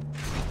keys.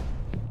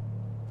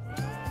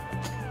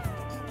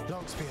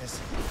 Long spears.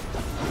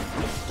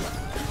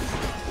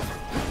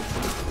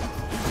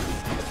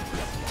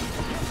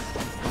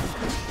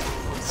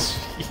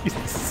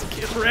 Jesus,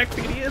 get wrecked,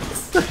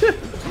 idiots.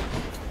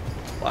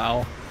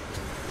 Wow.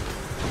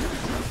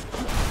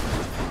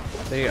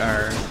 They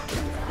are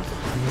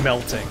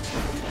melting,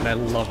 and I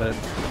love it.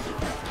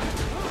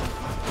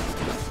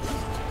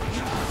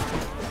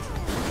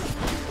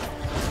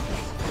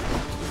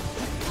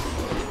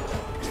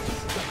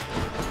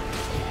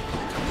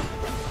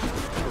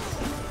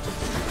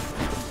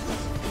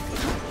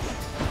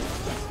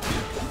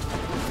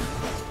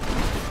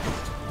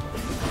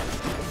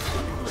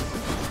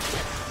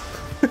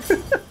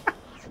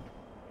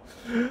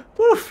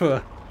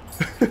 Oofa.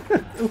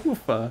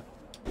 Oofa.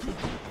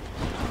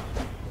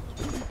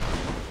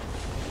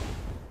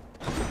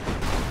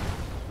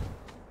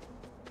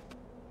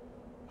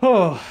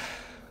 Oh,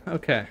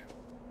 okay.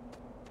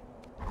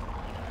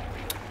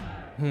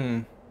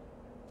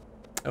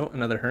 Oh,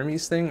 another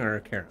Hermes thing or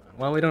a Charon?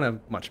 Well, we don't have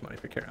much money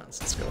for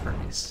Charons. Let's go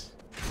Hermes.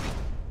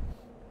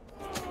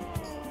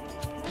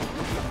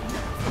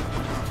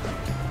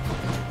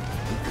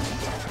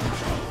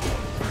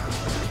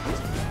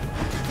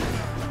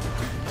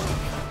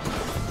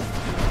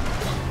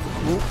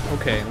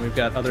 Okay, and we've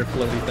got other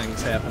floaty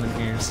things happening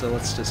here, so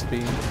let's just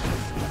be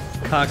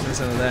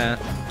cognizant of that.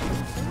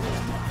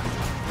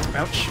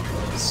 Ouch.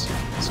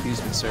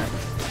 Excuse me, sir.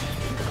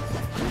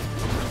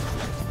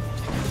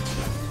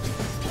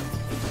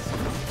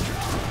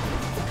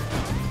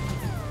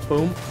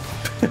 Boom.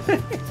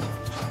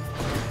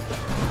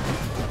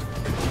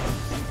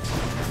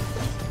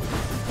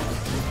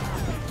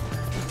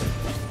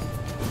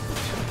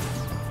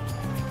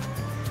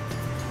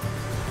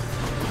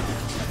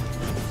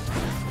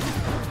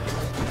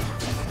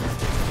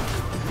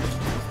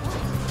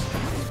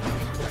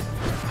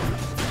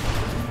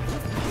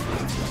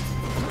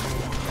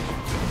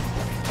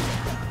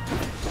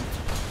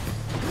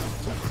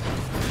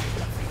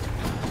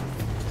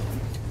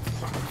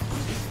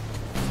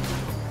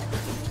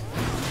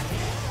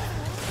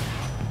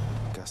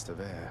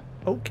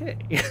 Okay.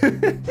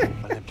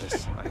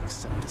 Olympus, I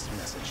accept this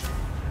message.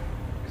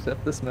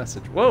 Accept this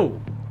message.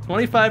 Whoa!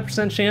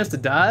 25% chance to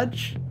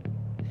dodge?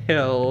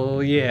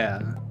 Hell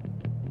yeah.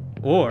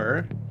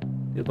 Or,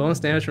 deal bonus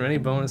damage from any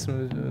bonus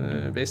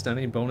move, based on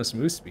any bonus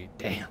move speed.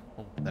 Damn.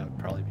 Oh, that would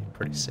probably be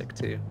pretty sick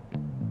too.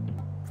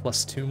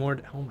 Plus 2 more.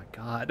 Oh my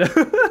god.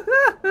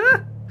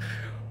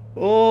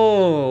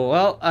 Oh,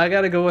 well, I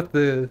gotta go with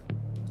the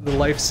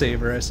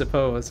lifesaver, I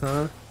suppose,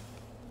 huh?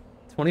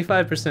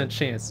 25%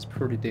 chance is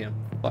pretty damn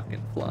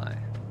fucking fly.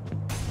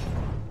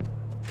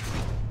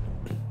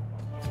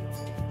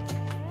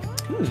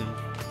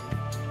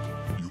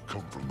 You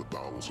come from the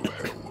bowels of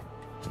hell.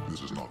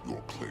 This is not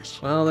your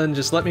place. Well, then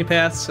just let me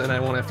pass, and I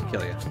won't have to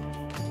kill you.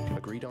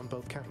 Agreed on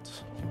both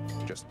counts.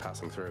 Just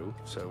passing through,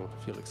 so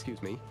if you'll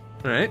excuse me.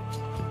 Alright.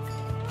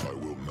 I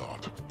will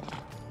not.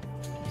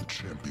 The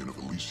champion of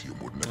Elysium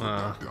would never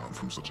back down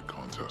from such a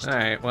contest.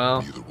 Alright,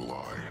 well. Neither will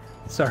I.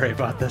 Sorry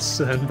about this,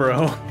 then,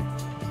 bro.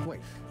 Wait,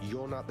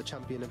 you're not the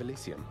champion of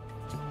Elysium?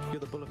 You're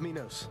the Bull of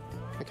Minos.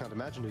 I can't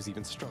imagine who's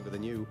even stronger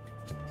than you.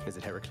 Is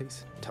it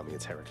Heracles? Tell me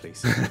it's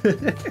Heracles.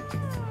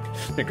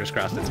 Fingers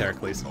crossed it's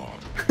Heracles.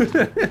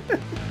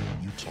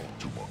 You talk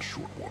too much,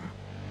 short one.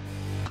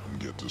 Come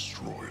get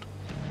destroyed.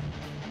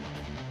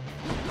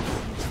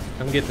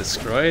 Come get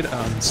destroyed?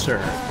 Sir,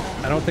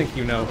 I don't think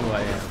you know who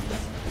I am.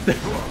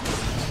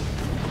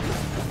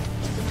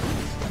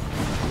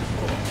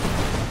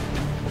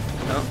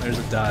 Oh, there's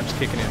a dodge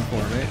kicking in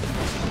for me.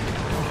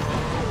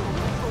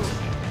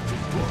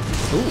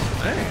 Ooh,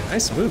 hey,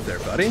 nice move there,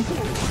 buddy.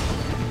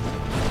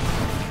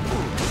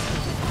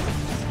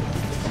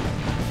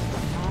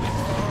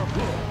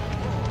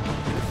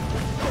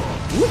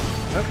 Woo,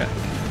 okay.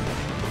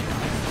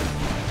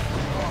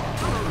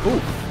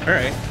 Ooh,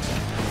 alright.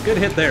 Good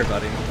hit there,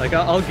 buddy. Like,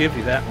 I'll give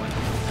you that one.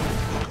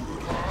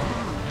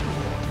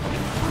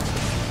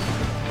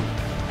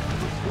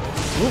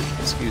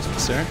 Ooh, excuse me,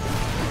 sir.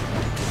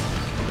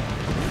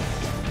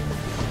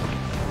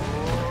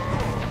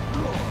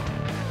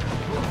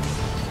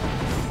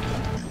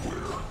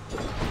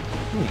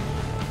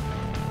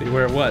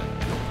 Beware what?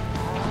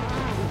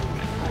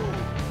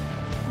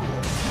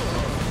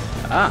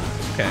 Ah,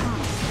 okay.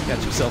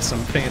 Got yourself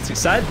some fancy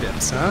side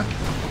dips, huh?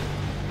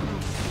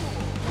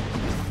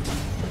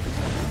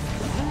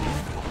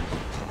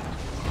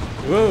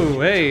 Whoa,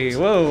 hey,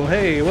 whoa,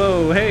 hey,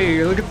 whoa,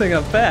 hey, look at the thing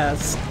up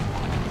fast.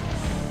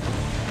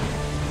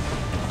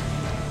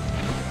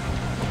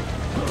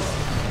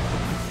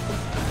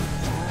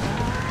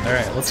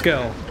 Alright, let's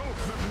go.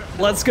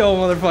 Let's go,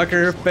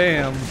 motherfucker.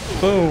 Bam,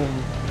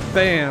 boom,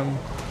 bam,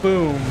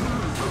 boom,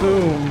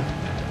 boom,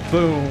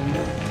 boom.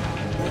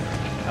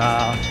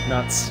 Ah,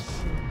 nuts.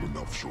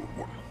 Enough, short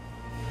one.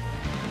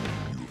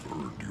 You've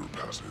earned your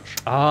passage.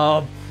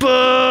 Oh,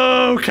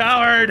 boo,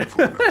 coward!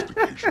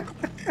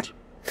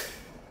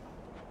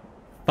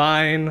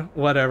 Fine,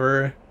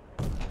 whatever.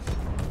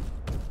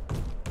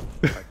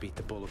 I beat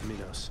the Bull of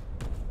Minos.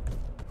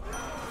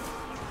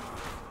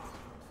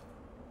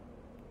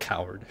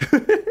 Coward.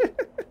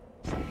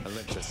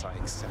 Olympus, I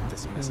accept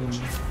this message.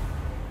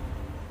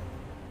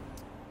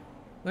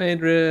 Blade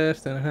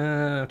Drift,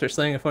 after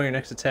slaying it for your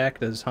next attack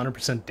does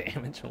 100%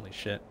 damage, holy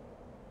shit.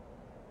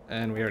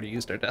 And we already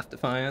used our Death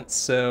Defiance,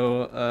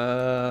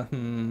 so,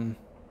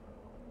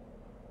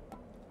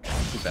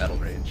 battle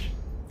rage.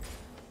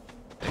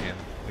 Damn,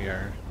 we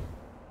are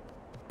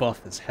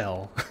buff as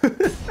hell.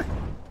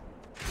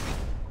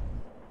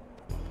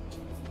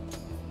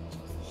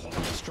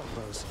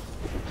 Strongbows.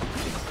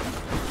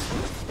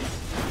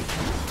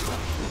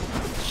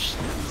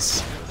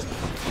 Jeez.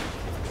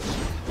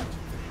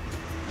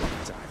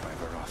 Die by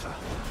Baratha.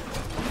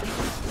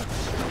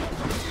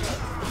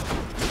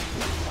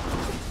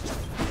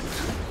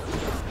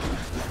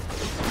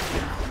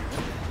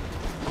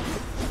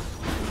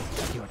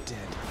 You're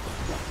dead.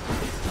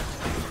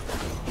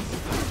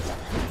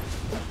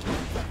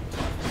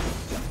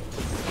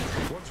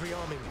 One's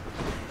rearming.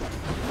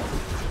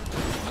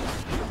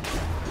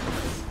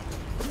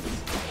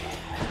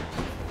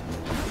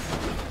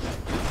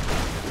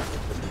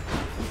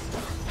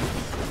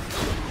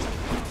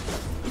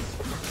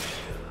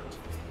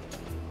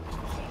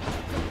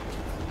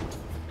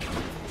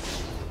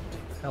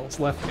 Hell's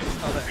left me.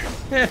 Oh,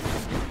 there.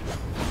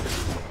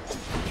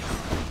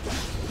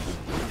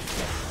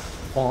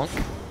 Bonk.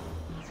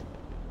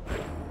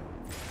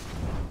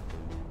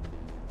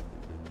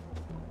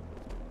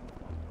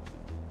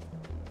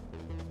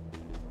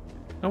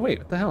 Oh wait,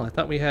 what the hell? I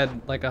thought we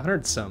had like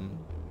 100 some.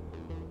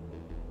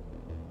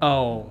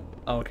 Oh,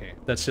 okay.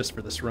 That's just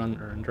for this run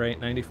earned, right?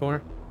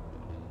 94?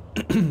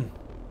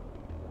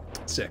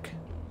 Sick.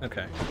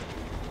 Okay.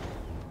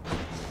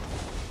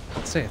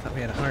 Let's say I thought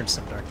we had 100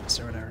 some darkness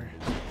or whatever.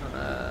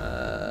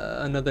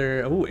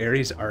 Another, oh,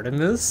 Ares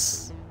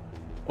Artemis?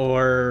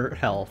 Or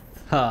health.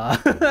 Huh.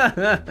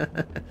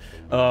 I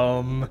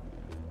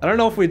don't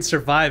know if we'd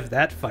survive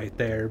that fight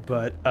there,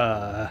 but,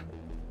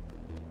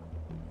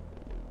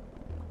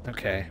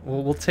 okay,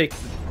 well, we'll take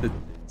the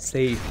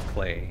safe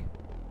play,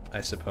 I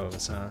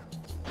suppose, huh?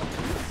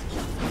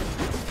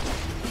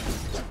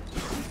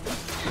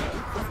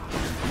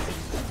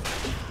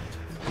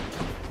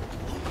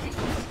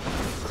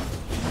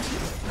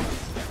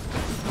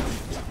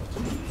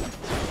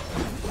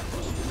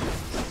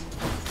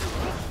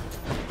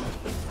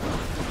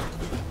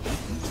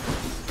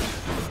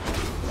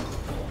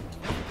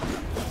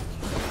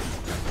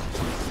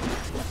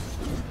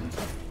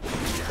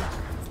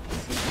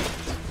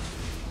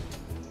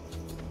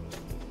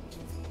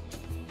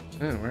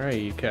 Oh, where are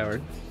you, coward?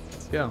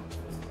 Let's go.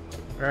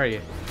 Where are you?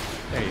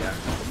 There you are.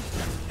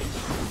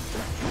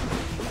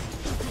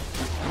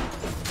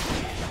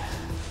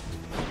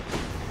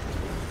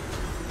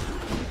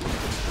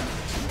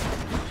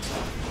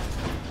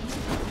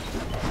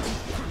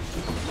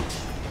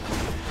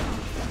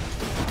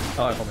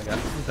 Oh my god,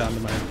 I'm down to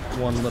my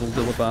one little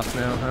Dillabuff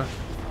now, huh?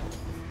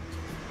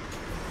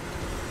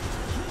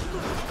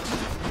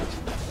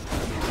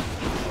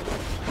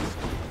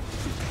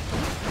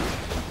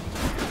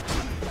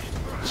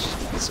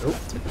 Oh,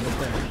 took me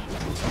there.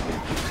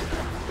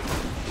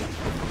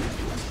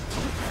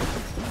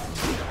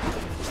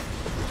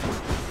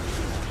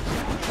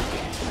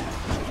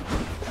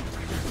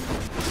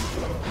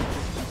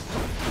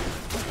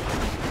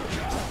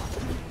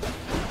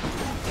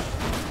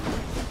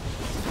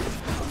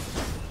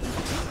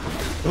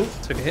 Oh,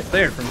 took a hit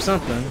there from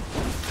something.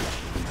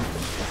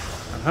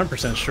 Not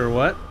 100% sure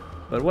what,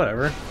 but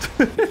whatever.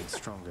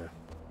 Stronger.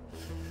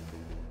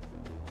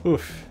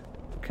 Oof.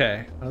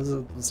 Okay, that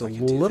was a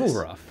little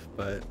rough,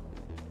 but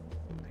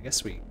I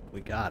guess we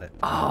got it.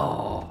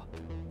 Oh,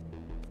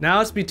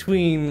 now it's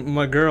between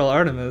my girl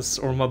Artemis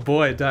or my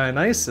boy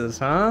Dionysus,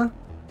 huh?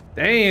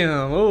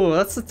 Damn. Oh,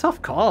 that's a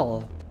tough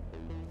call.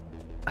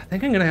 I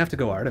think I'm gonna have to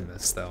go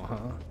Artemis though,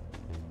 huh?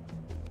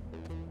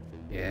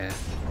 Yeah,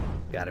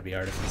 gotta be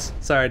Artemis.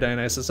 Sorry,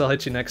 Dionysus. I'll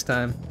hit you next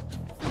time.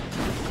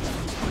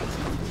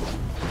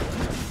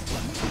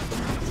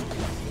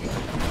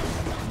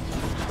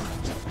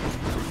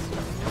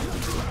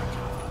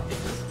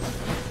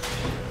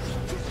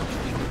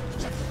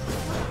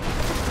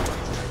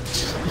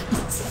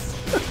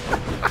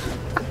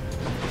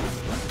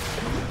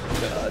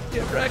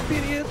 Wrecked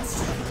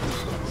idiots!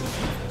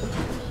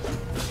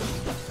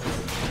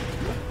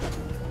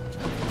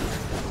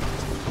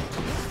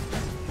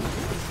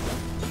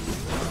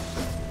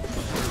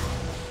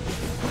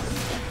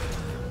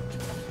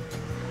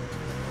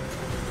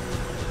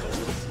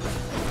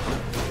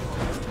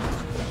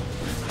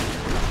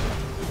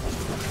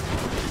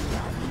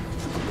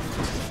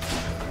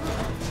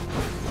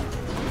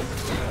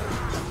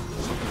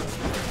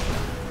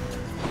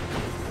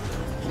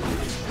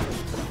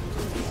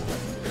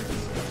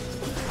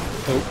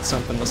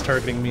 Something was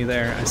targeting me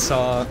there. I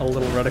saw a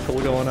little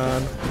reticle going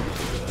on.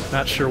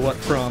 Not sure what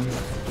from.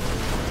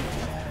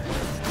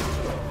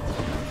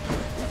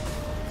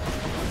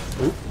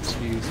 Oop,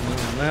 excuse me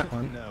on that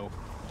one. No.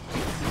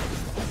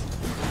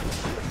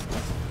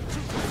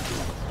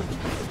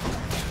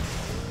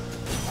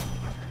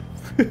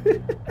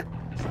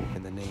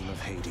 In the name of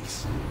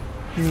Hades.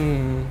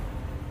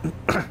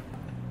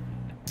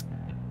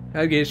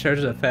 How gauge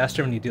charges up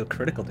faster when you deal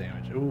critical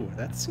damage? Ooh,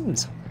 that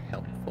seems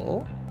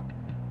helpful.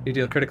 You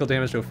deal critical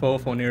damage to a foe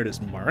if one near it is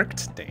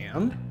marked.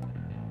 Damn.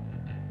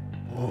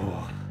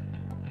 Oh.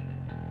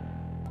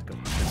 Let's go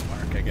with this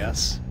mark, I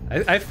guess.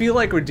 I feel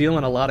like we're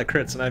dealing a lot of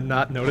crits and I'm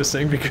not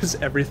noticing because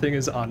everything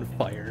is on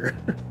fire.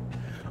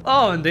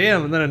 Oh, and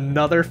damn, and then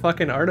another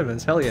fucking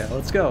Artemis. Hell yeah,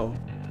 let's go.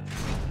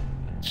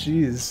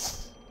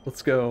 Jeez.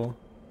 Let's go.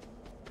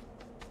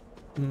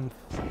 In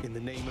the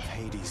name of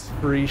Hades.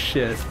 Free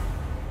shit.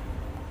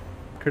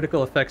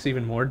 Critical effects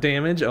even more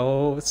damage.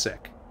 Oh,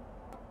 sick.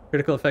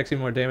 Critical effects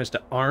even more damage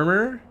to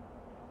armor.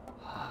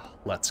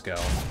 Let's go.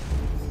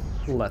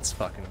 Let's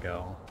fucking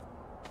go.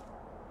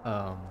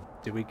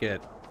 Do we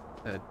get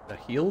a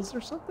heals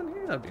or something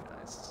here? That'd be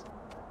nice.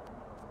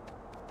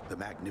 The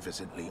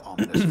magnificently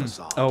ominous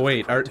facade. Oh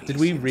wait, did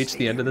we reach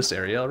the end of this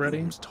area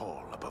already?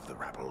 Tall above the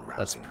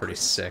That's pretty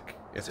sick,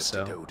 if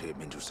so. To goad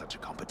him into such a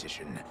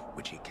competition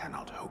which he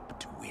cannot hope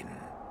to win.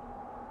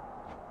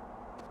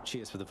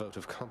 Cheers for the vote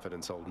of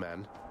confidence, old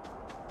man.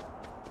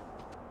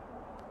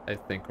 I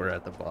think we're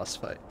at the boss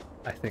fight.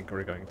 I think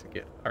we're going to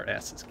get our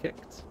asses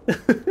kicked.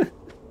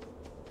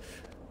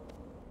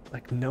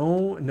 Like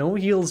no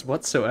heals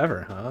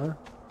whatsoever, huh?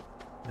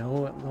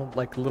 No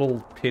like little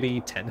pity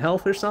 10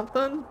 health or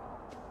something?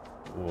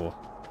 Ooh,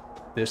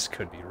 this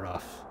could be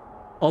rough.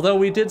 Although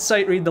we did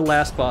sight read the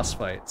last boss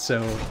fight,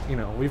 so, you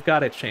know, we've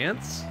got a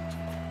chance.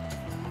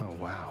 Oh,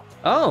 wow.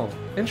 Oh,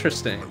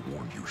 interesting. I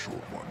warned you,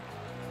 short one.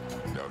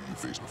 Now you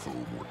face a foe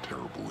more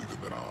terrible even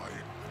than I.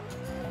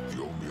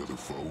 The only other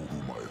foe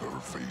whom I've ever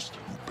faced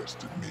who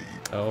bested me.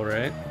 Oh,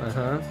 right.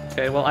 Uh-huh.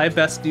 Okay, well, I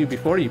bested you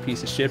before, you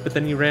piece of shit, but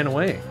then you ran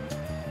away.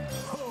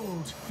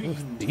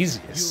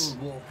 Theseus.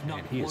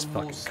 Man, he is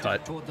fucking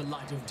cut. Toward the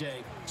light of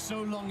day,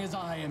 so long as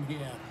I am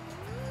here.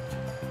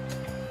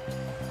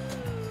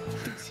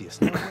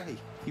 Theseus, no way.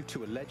 You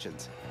two are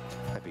legends.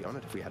 I'd be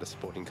honored if we had a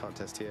sporting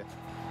contest here.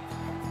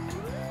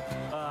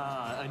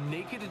 A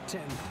naked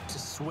attempt to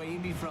sway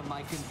me from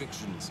my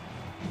convictions.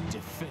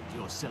 Defend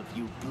yourself,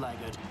 you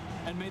blackguard,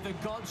 and may the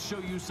gods show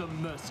you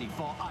some mercy,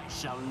 for I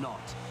shall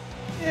not.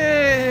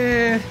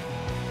 Yeah.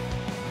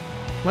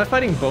 Am I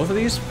fighting both of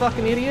these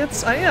fucking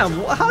idiots? I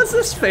am. How's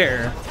this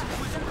fair?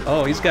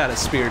 Oh, he's got a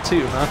spear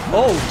too, huh?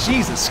 Oh,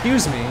 jeez,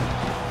 excuse me.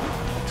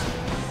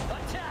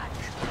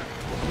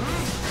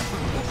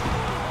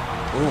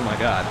 Oh my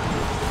god.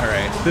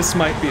 Alright, this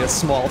might be a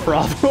small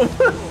problem.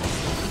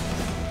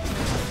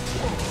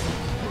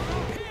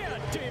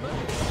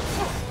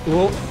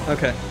 Whoa,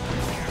 okay.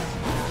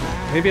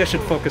 Maybe I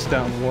should focus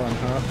down one,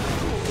 huh?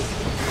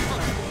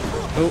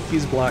 Oh,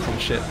 he's blocking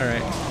shit,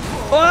 alright.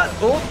 What?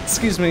 Oh,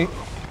 excuse me.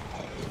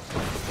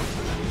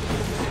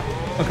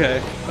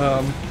 Okay,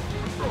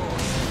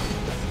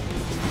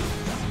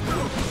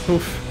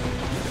 oof.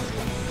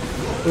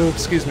 Oh,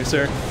 excuse me,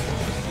 sir.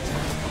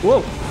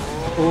 Whoa!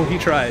 Oh, he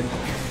tried.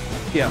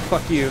 Yeah,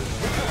 fuck you.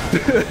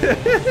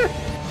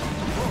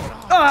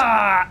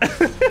 Ah!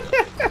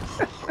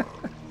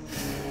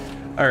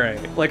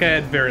 Alright, like I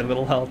had very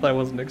little health. I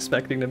wasn't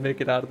expecting to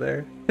make it out of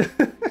there.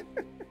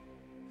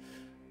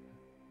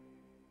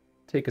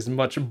 Take as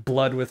much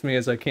blood with me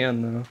as I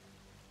can, though.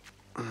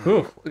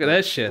 Ooh, look at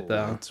that shit,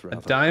 though. A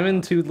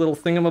diamond, 2 little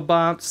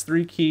thingamabobs,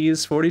 3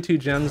 keys, 42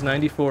 gems,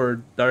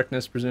 94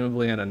 darkness,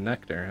 presumably, and a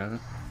nectar, huh?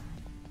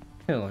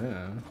 Hell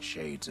yeah.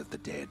 Shades of the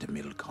dead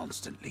mill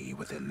constantly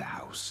within the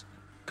house,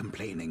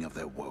 complaining of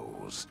their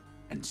woes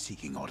and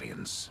seeking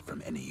audience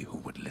from any who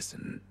would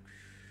listen.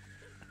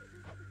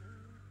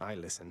 I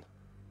listen.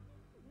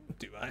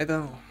 Do I,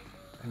 though?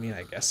 I mean,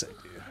 I guess I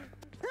do.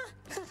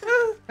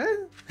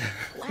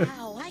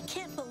 Wow, I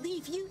can't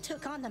believe you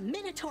took on the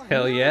Minotaur.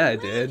 Hell yeah, I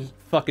did.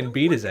 Fucking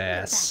beat his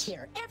ass. Back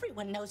here,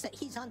 everyone knows that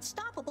he's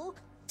unstoppable,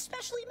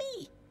 especially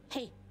me.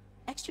 Hey,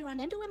 next you run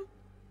into him,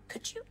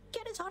 could you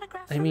get his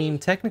autograph for I mean, me?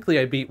 technically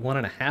I beat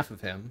 1.5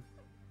 of him,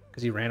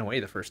 because he ran away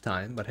the first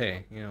time, but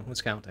hey, you know,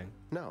 who's counting?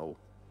 No.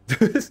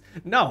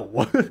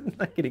 No! I'm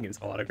not getting his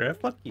autograph,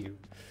 fuck you.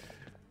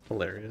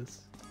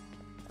 Hilarious.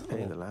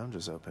 Hey, the lounge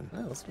is open.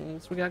 Oh, what's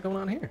we got going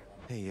on here?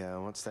 Hey,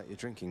 what's that you're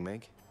drinking,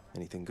 Meg?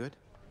 Anything good?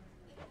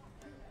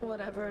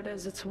 Whatever it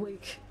is, it's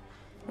weak.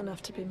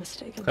 Enough to be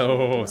mistaken.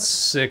 Oh,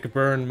 sick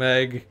burn,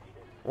 Meg.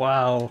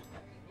 Wow.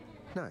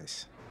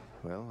 Nice.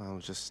 Well, I'll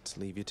just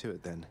leave you to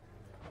it then.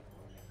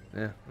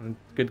 Yeah,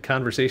 good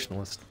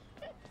conversationalist.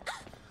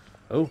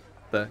 Oh,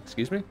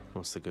 excuse me?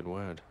 What's the good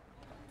word?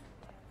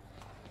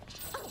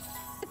 Oh,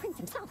 the prince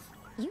himself.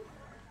 You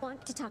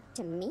want to talk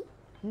to me?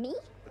 Me?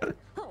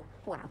 Oh,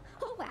 wow.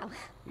 Oh, wow.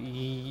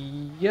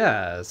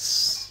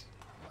 Yes.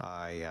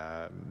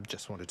 I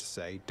just wanted to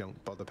say,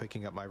 don't bother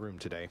picking up my room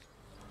today.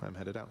 I'm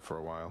headed out for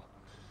a while.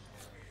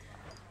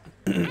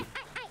 I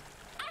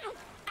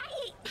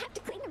have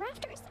to clean the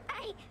rafters.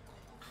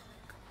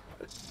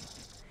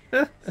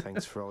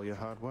 Thanks for all your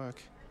hard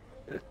work.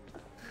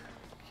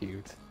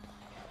 Cute.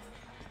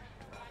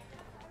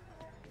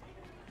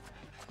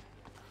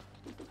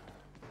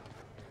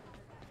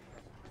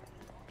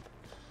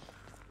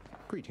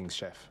 Greetings,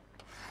 Chef.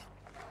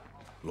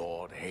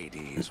 Lord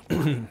Hades'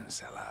 wine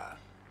cellar.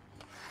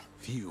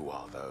 Few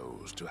are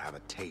those to have a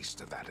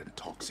taste of that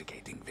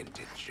intoxicating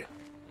vintage,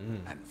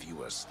 and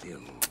fewer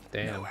still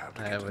know how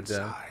to get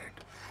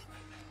inside.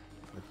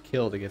 I'd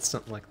kill to get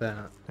something like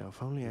that. Now,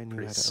 if only I knew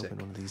Pretty how to sick. open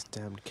one of these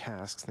damned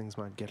casks, things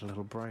might get a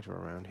little brighter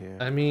around here.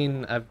 I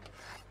mean, I've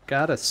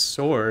got a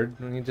sword.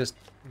 When you just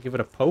give it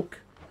a poke.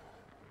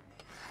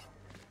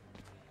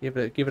 Give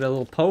it a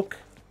little poke.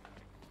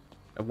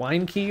 A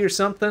wine key or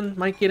something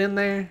might get in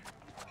there.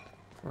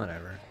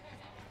 Whatever.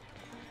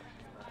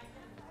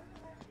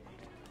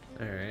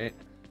 Alright.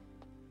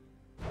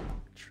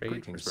 Trade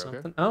Greetings, for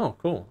broker. something. Oh,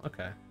 cool.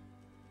 Okay.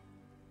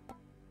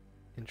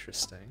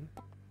 Interesting.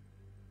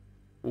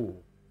 Ooh.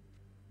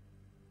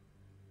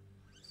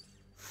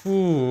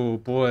 Ooh,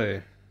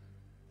 boy.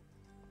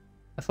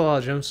 That's a lot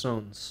of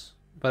gemstones.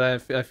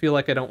 But I feel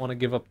like I don't want to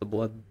give up the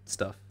blood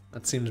stuff.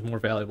 That seems more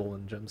valuable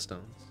than gemstones.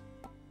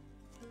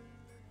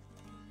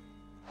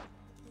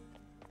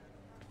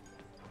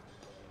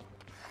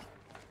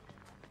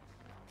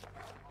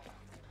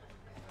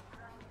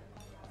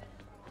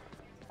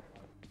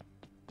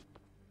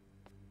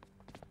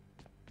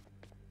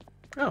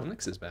 Oh,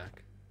 Nyx is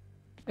back.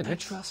 Hey, I Nyx.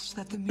 trust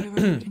that the mirror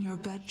in your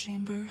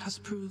bedchamber has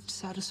proved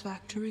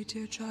satisfactory,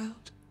 dear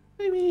child.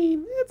 I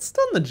mean, it's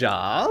done the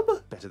job.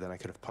 Better than I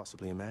could have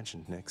possibly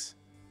imagined, Nyx.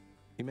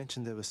 You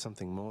mentioned there was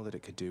something more that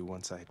it could do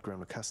once I had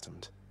grown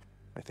accustomed.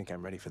 I think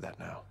I'm ready for that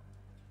now.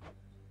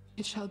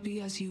 It shall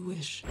be as you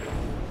wish.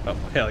 Oh,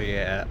 hell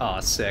yeah. Aw,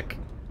 sick.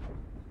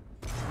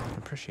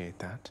 Appreciate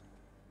that.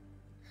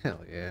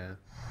 Hell yeah.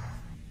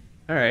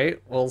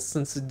 Alright, well,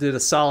 since it did a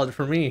solid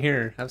for me,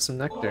 here, have some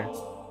nectar.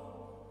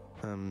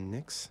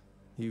 Nyx,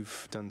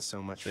 you've done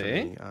so much for See?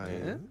 me. I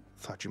Yeah.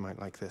 thought you might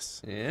like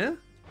this. Yeah?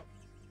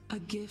 A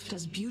gift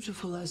as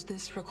beautiful as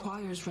this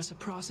requires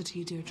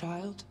reciprocity, dear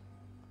child.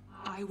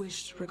 I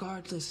wished,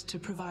 regardless, to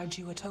provide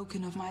you a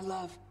token of my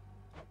love.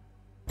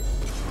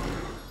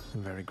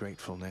 I'm very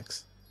grateful,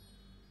 Nyx.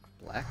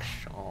 Black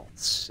shawl.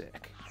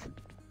 Sick.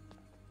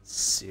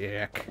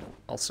 Sick.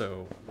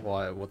 Also,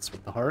 what's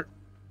with the heart?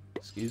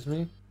 Excuse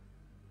me?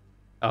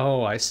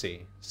 Oh, I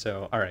see.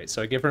 So, alright,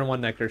 so I give her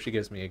one nectar, she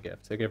gives me a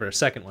gift. I give her a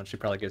second one, she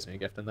probably gives me a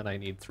gift, and then I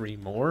need 3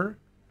 more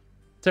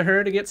to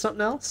her to get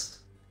something else?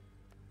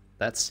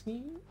 That's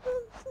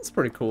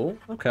pretty cool.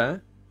 Okay.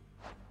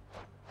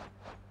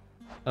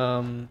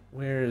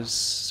 Where's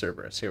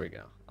Cerberus? Here we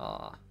go.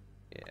 Ah,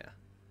 yeah.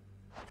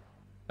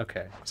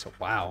 Okay, so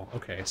wow.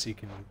 Okay, so you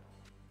can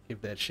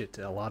give that shit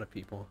to a lot of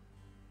people.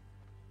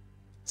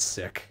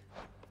 Sick.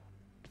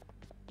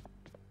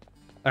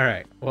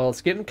 Alright, well,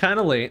 it's getting kind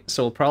of late,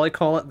 so we'll probably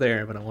call it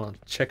there, but I want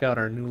to check out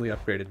our newly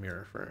upgraded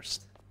mirror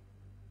first.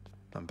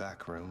 I'm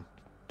back, Rome.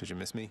 Did you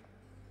miss me?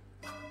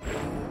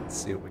 Let's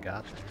see what we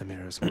got. The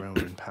mirror's grown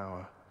in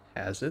power.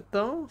 Has it,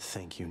 though?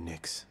 Thank you,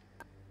 Nyx.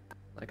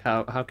 Like,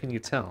 how can you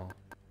tell?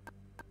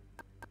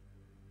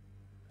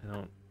 I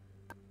don't...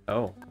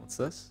 Oh, what's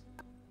this?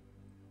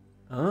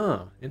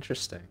 Oh,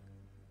 interesting.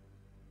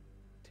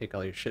 Take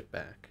all your shit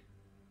back.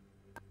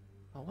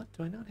 Oh, what?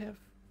 Do I not have...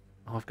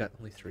 Oh, I've got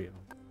only 3 of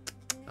them.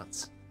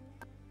 Nuts.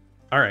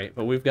 Alright,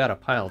 but we've got a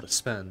pile to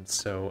spend,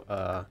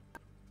 so,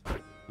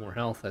 more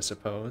health, I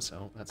suppose.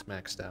 Oh, that's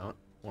maxed out.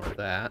 More of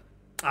that.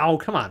 Oh,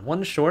 come on.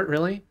 1 short,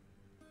 really?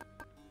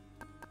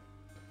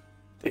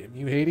 Damn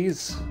you,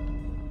 Hades.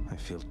 I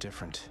feel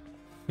different.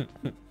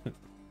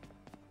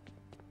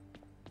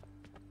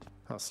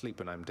 I'll sleep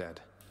when I'm dead.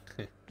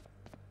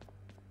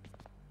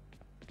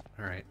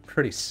 Alright,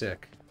 pretty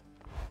sick.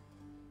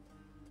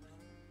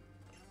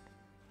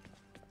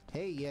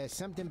 Hey,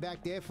 something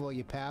back there for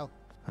you, pal.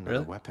 Another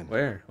Really? weapon.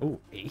 Where? Oh,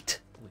 8?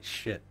 Holy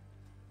shit.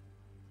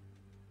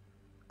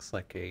 Looks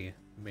like a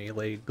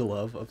melee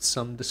glove of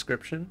some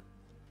description.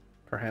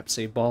 Perhaps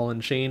a ball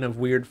and chain of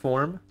weird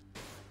form.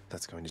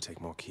 That's going to take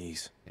more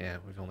keys. Yeah,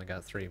 we've only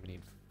got 3. We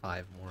need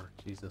 5 more.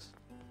 Jesus.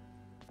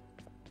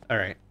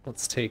 Alright,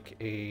 let's take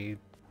a...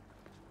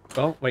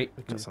 Oh, wait.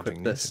 We can Got something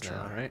equip new this to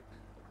now, try. right?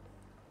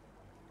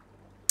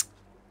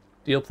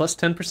 Deal plus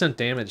 10%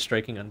 damage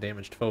striking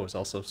undamaged foes,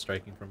 also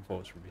striking from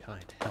foes from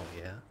behind. Hell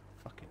yeah.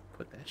 Fucking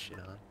put that shit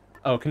on.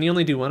 Oh, can you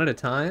only do 1 at a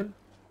time?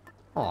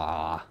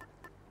 Aww.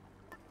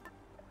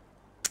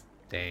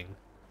 Dang.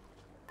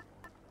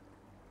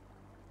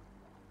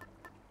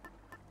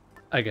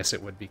 I guess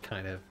it would be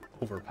kind of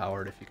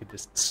overpowered if you could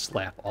just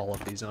slap all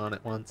of these on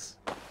at once.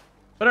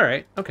 But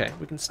alright, okay,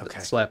 we can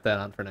slap that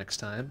on for next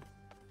time.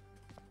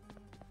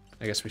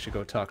 I guess we should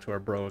go talk to our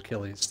bro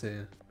Achilles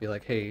to be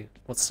like, hey,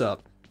 what's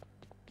up?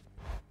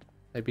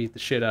 I beat the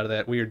shit out of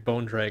that weird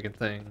bone dragon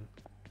thing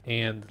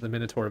and the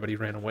Minotaur, but he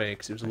ran away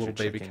because he was a little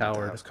baby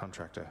coward. House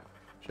contractor.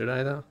 Should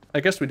I, though? I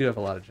guess we do have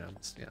a lot of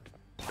gems, yeah.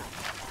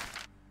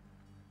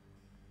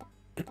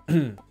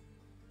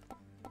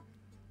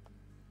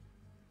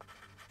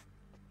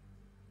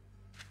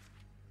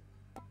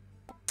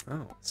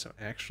 Oh, so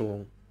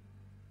actual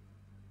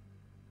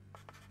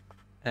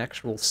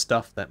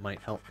stuff that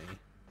might help me.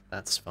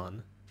 That's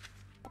fun.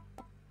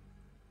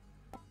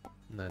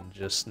 And then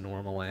just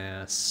normal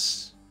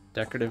ass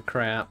decorative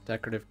crap,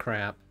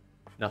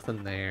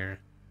 nothing there.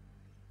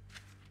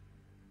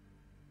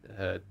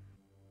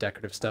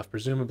 Decorative stuff,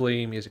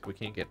 presumably. Music we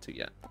can't get to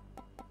yet.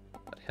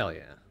 But hell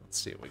yeah, let's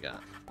see what we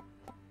got.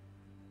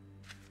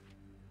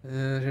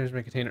 Chambers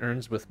may contain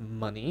urns with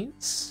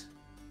monies.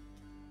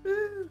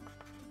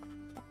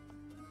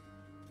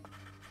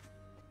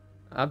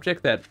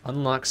 Object that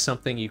unlocks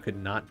something you could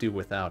not do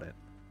without it.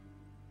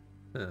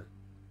 Huh.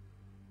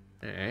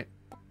 Alright.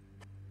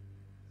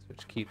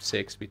 Switch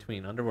keepsakes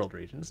between underworld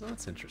regions. Oh,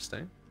 that's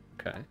interesting.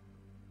 Okay.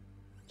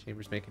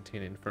 Chambers may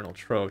contain an infernal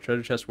trove.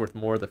 Treasure chest worth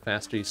more the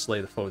faster you slay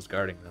the foes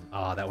guarding them.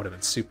 Ah, that would have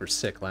been super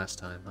sick last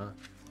time,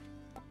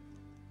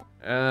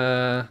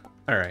 huh?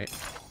 Alright.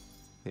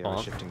 The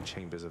ever-shifting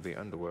chambers of the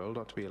underworld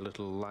ought to be a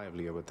little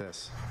livelier with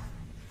this.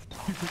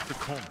 You think the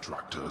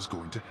contractor is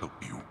going to help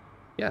you?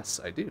 Yes,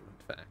 I do, in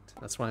fact.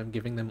 That's why I'm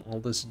giving them all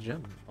these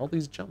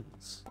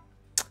gems.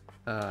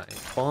 A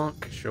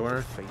bonk, sure.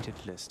 A fated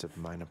list of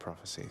minor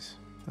prophecies.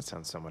 That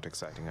sounds somewhat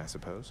exciting, I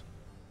suppose.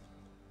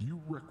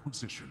 You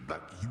requisition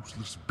that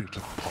useless bit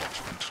of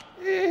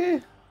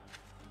parchment.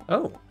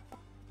 Oh.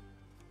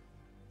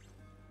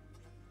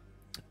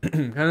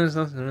 Kind of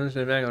stuff back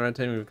on the right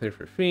time we would clear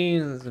for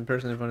fees. This in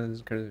person in front of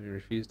this card if you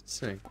refuse to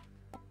sing.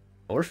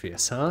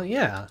 Orpheus, huh?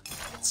 Yeah.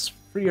 It's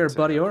free our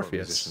buddy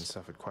Orpheus. Musician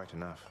suffered quite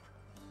enough.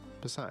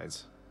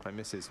 Besides, I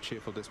miss his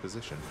cheerful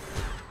disposition.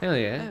 Hell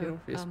yeah, get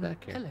Orpheus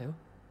back here. Hello.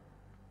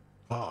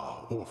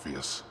 Ah,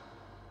 Orpheus.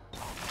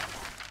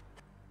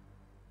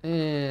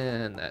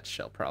 And that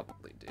shall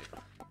probably do.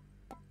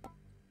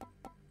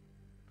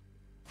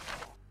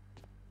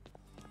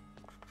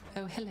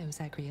 Oh, hello,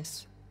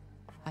 Zagreus.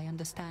 I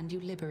understand you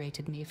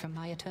liberated me from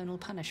my eternal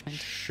punishment.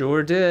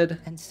 Sure did.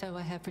 And so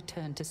I have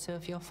returned to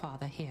serve your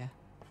father here.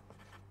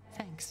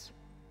 Thanks.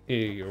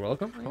 You're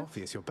welcome.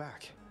 Orpheus, you're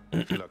back.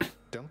 Look,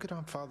 don't get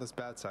on Father's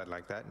bad side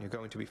like that and you're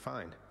going to be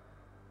fine.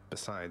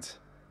 Besides,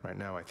 right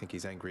now I think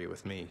he's angry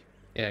with me.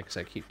 Yeah, because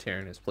I keep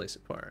tearing his place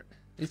apart.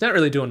 He's not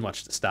really doing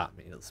much to stop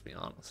me, let's be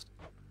honest.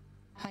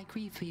 I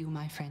grieve for you,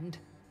 my friend.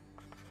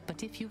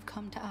 But if you've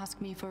come to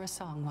ask me for a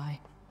song, why,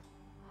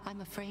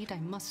 I'm afraid I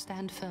must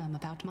stand firm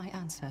about my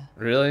answer.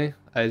 Really?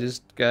 I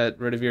just got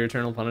rid of your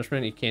eternal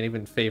punishment? You can't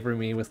even favor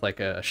me with like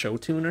a show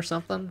tune or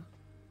something?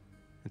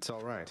 It's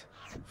all right.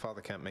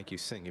 Father can't make you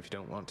sing if you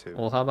don't want to.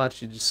 Well, how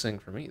about you just sing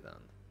for me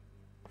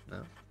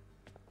then?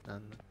 No?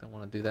 Don't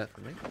want to do that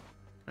for me?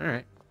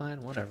 Alright,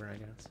 fine, whatever, I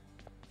guess.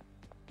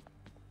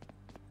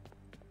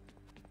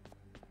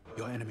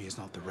 Your enemy is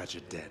not the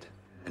wretched dead,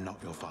 and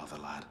not your father,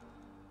 lad.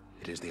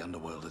 It is the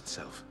underworld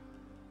itself.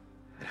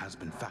 It has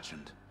been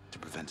fashioned to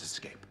prevent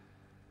escape.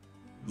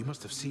 You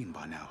must have seen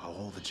by now how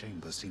all the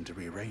chambers seem to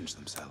rearrange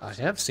themselves.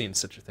 I have seen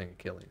such a thing,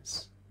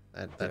 Achilles.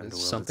 That is underworld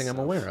something I'm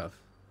itself, aware of.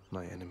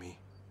 My enemy.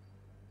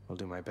 I'll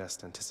do my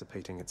best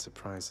anticipating its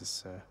surprises,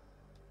 sir.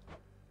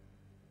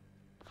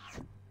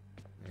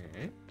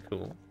 Alright,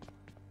 cool.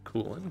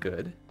 Cool and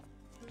good.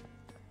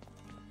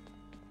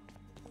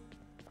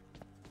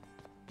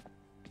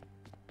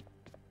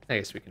 I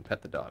guess we can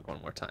pet the dog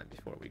one more time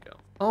before we go.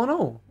 Oh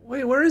no!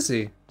 Wait, where is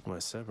he?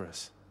 Where's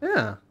Cerberus?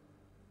 Yeah.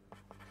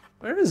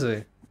 Where is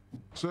he?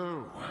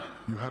 So,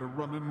 you had a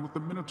run-in with the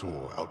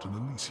Minotaur out in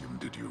Elysium,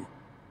 did you?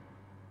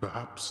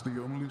 Perhaps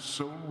the only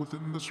soul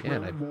within this Yeah,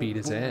 and realm I beat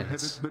his more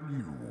ass. bull-headed than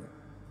you.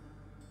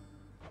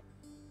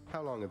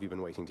 How long have you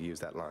been waiting to use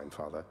that line,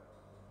 Father?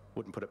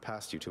 Wouldn't put it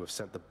past you to have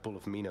sent the Bull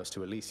of Minos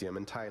to Elysium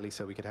entirely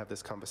so we could have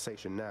this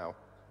conversation now.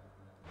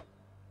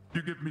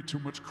 You give me too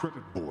much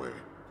credit, boy.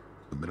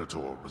 The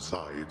Minotaur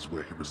resides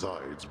where he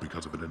resides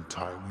because of an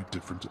entirely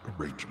different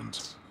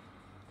arrangement.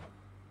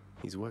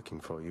 He's working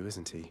for you,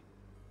 isn't he?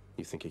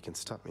 You think he can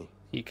stop me?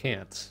 He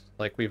can't.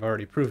 Like, we've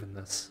already proven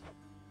this.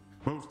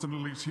 Most in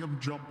Elysium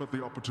jump at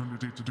the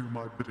opportunity to do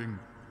my bidding.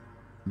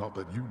 Not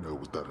that you know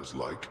what that is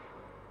like.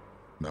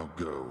 Now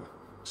go.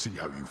 See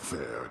how you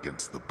fare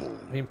against the bull.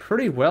 I mean,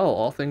 pretty well,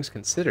 all things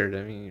considered.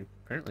 I mean, you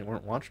apparently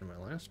weren't watching my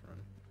last run.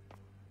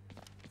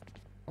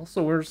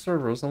 Also, where's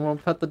Cerberus? I want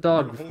to pet the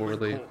dog before we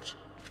leave.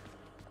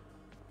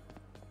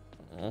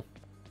 Oh.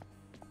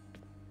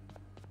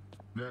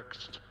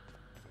 Next.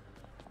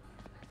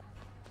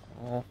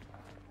 Oh.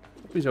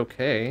 Hope he's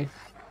okay.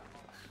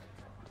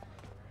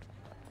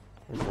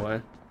 Oh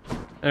boy.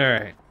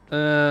 Alright.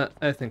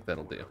 I think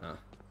that'll do, huh?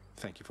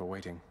 Thank you for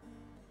waiting.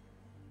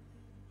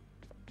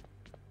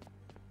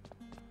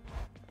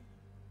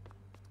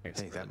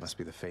 Hey, that must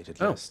be the fated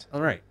list. Oh,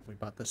 alright. We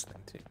bought this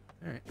thing too.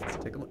 Alright, let's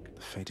take a look.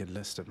 The fated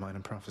list of minor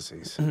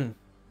prophecies.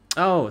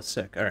 Oh,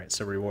 sick. Alright,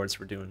 so rewards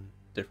for doing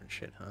different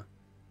shit, huh?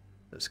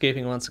 So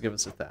escaping once will give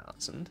us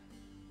 1,000.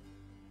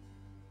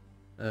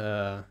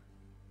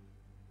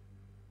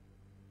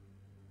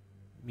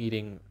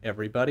 Meeting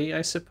everybody,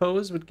 I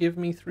suppose, would give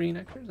me 3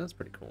 nectars. That's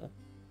pretty cool.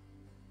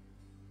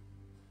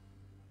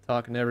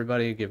 Talking to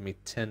everybody would give me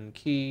 10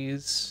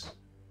 keys.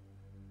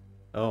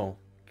 Oh,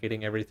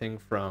 getting everything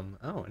from...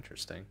 Oh,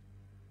 interesting.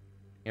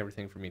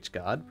 Everything from each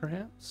god,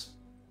 perhaps?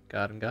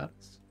 God and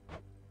goddess?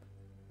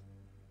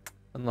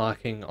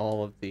 Unlocking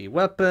all of the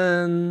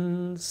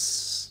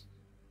weapons.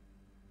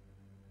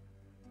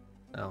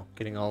 Oh,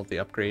 getting all of the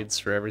upgrades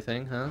for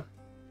everything, huh?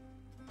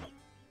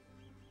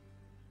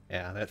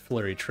 Yeah, that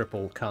flurry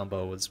triple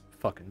combo was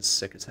fucking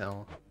sick as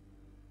hell.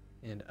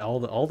 And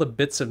all the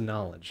bits of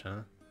knowledge,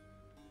 huh?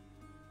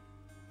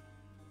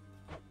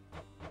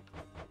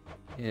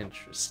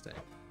 Interesting.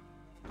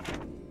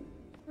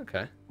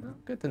 Okay, well,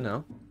 good to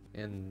know.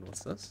 And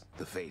what's this?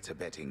 The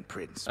fate-abetting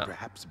prince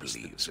perhaps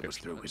believes it was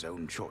through his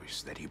own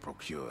choice that he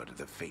procured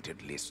the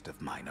fated list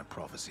of minor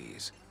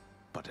prophecies,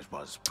 but it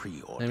was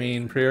preordained. I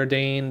mean,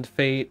 preordained,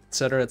 fate,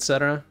 etc.,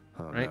 etc.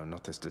 Oh right? no,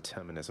 not this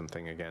determinism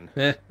thing again.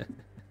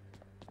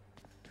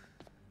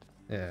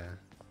 Yeah,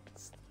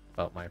 it's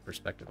about my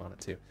perspective on it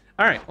too.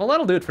 All right, well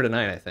that'll do it for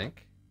tonight, I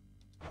think.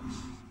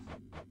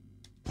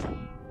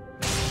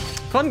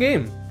 Fun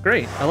game,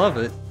 great, I love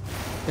it.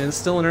 And it's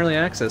still in early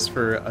access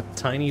for a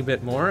tiny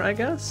bit more, I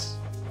guess?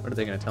 What are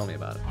they going to tell me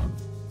about it?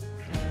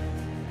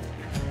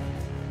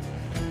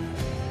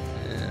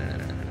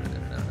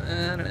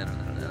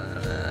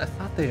 I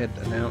thought they had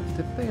announced...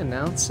 Did they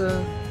announce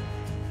a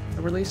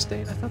release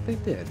date? I thought they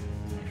did.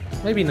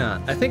 Maybe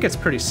not. I think it's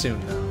pretty soon,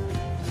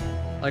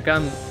 though. Like,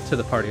 I'm to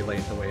the party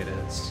late the way it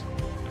is.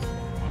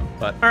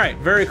 But, alright,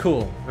 very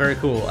cool. Very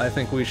cool. I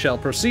think we shall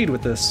proceed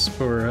with this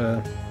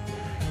for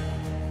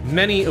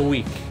many a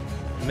week.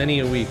 Many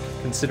a week,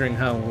 considering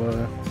how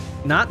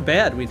not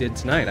bad we did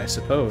tonight, I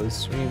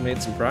suppose. We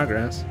made some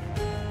progress.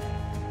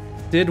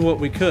 Did what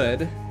we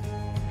could.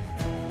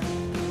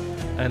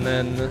 And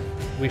then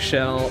we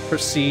shall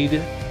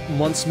proceed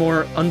once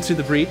more unto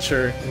the breach,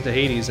 or into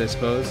Hades, I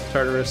suppose.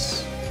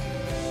 Tartarus,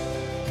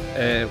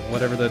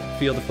 whatever the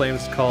Field of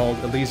Flames is called,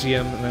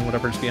 Elysium, and then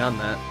whatever's beyond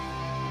that.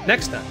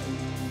 Next time.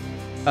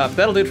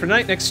 That'll do it for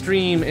tonight. Next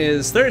stream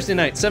is Thursday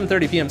night,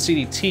 7:30 p.m.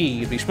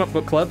 CDT. The Shmup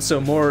Book Club,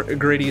 so more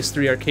Gradius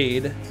 3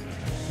 Arcade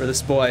for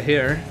this boy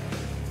here.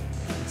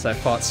 Since I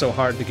fought so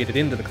hard to get it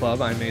into the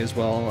club, I may as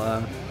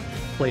well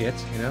play it,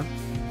 you know?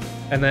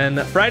 And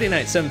then Friday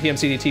night, 7 p.m.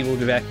 CDT, we'll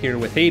be back here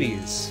with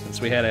Hades. Since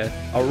we had a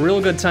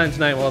real good time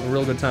tonight, we'll have a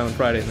real good time on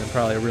Friday, and then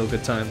probably a real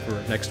good time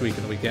for next week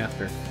and the week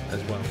after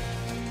as well.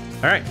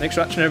 Alright, thanks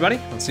for watching, everybody.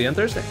 I'll see you on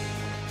Thursday.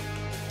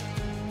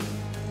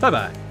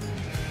 Bye-bye.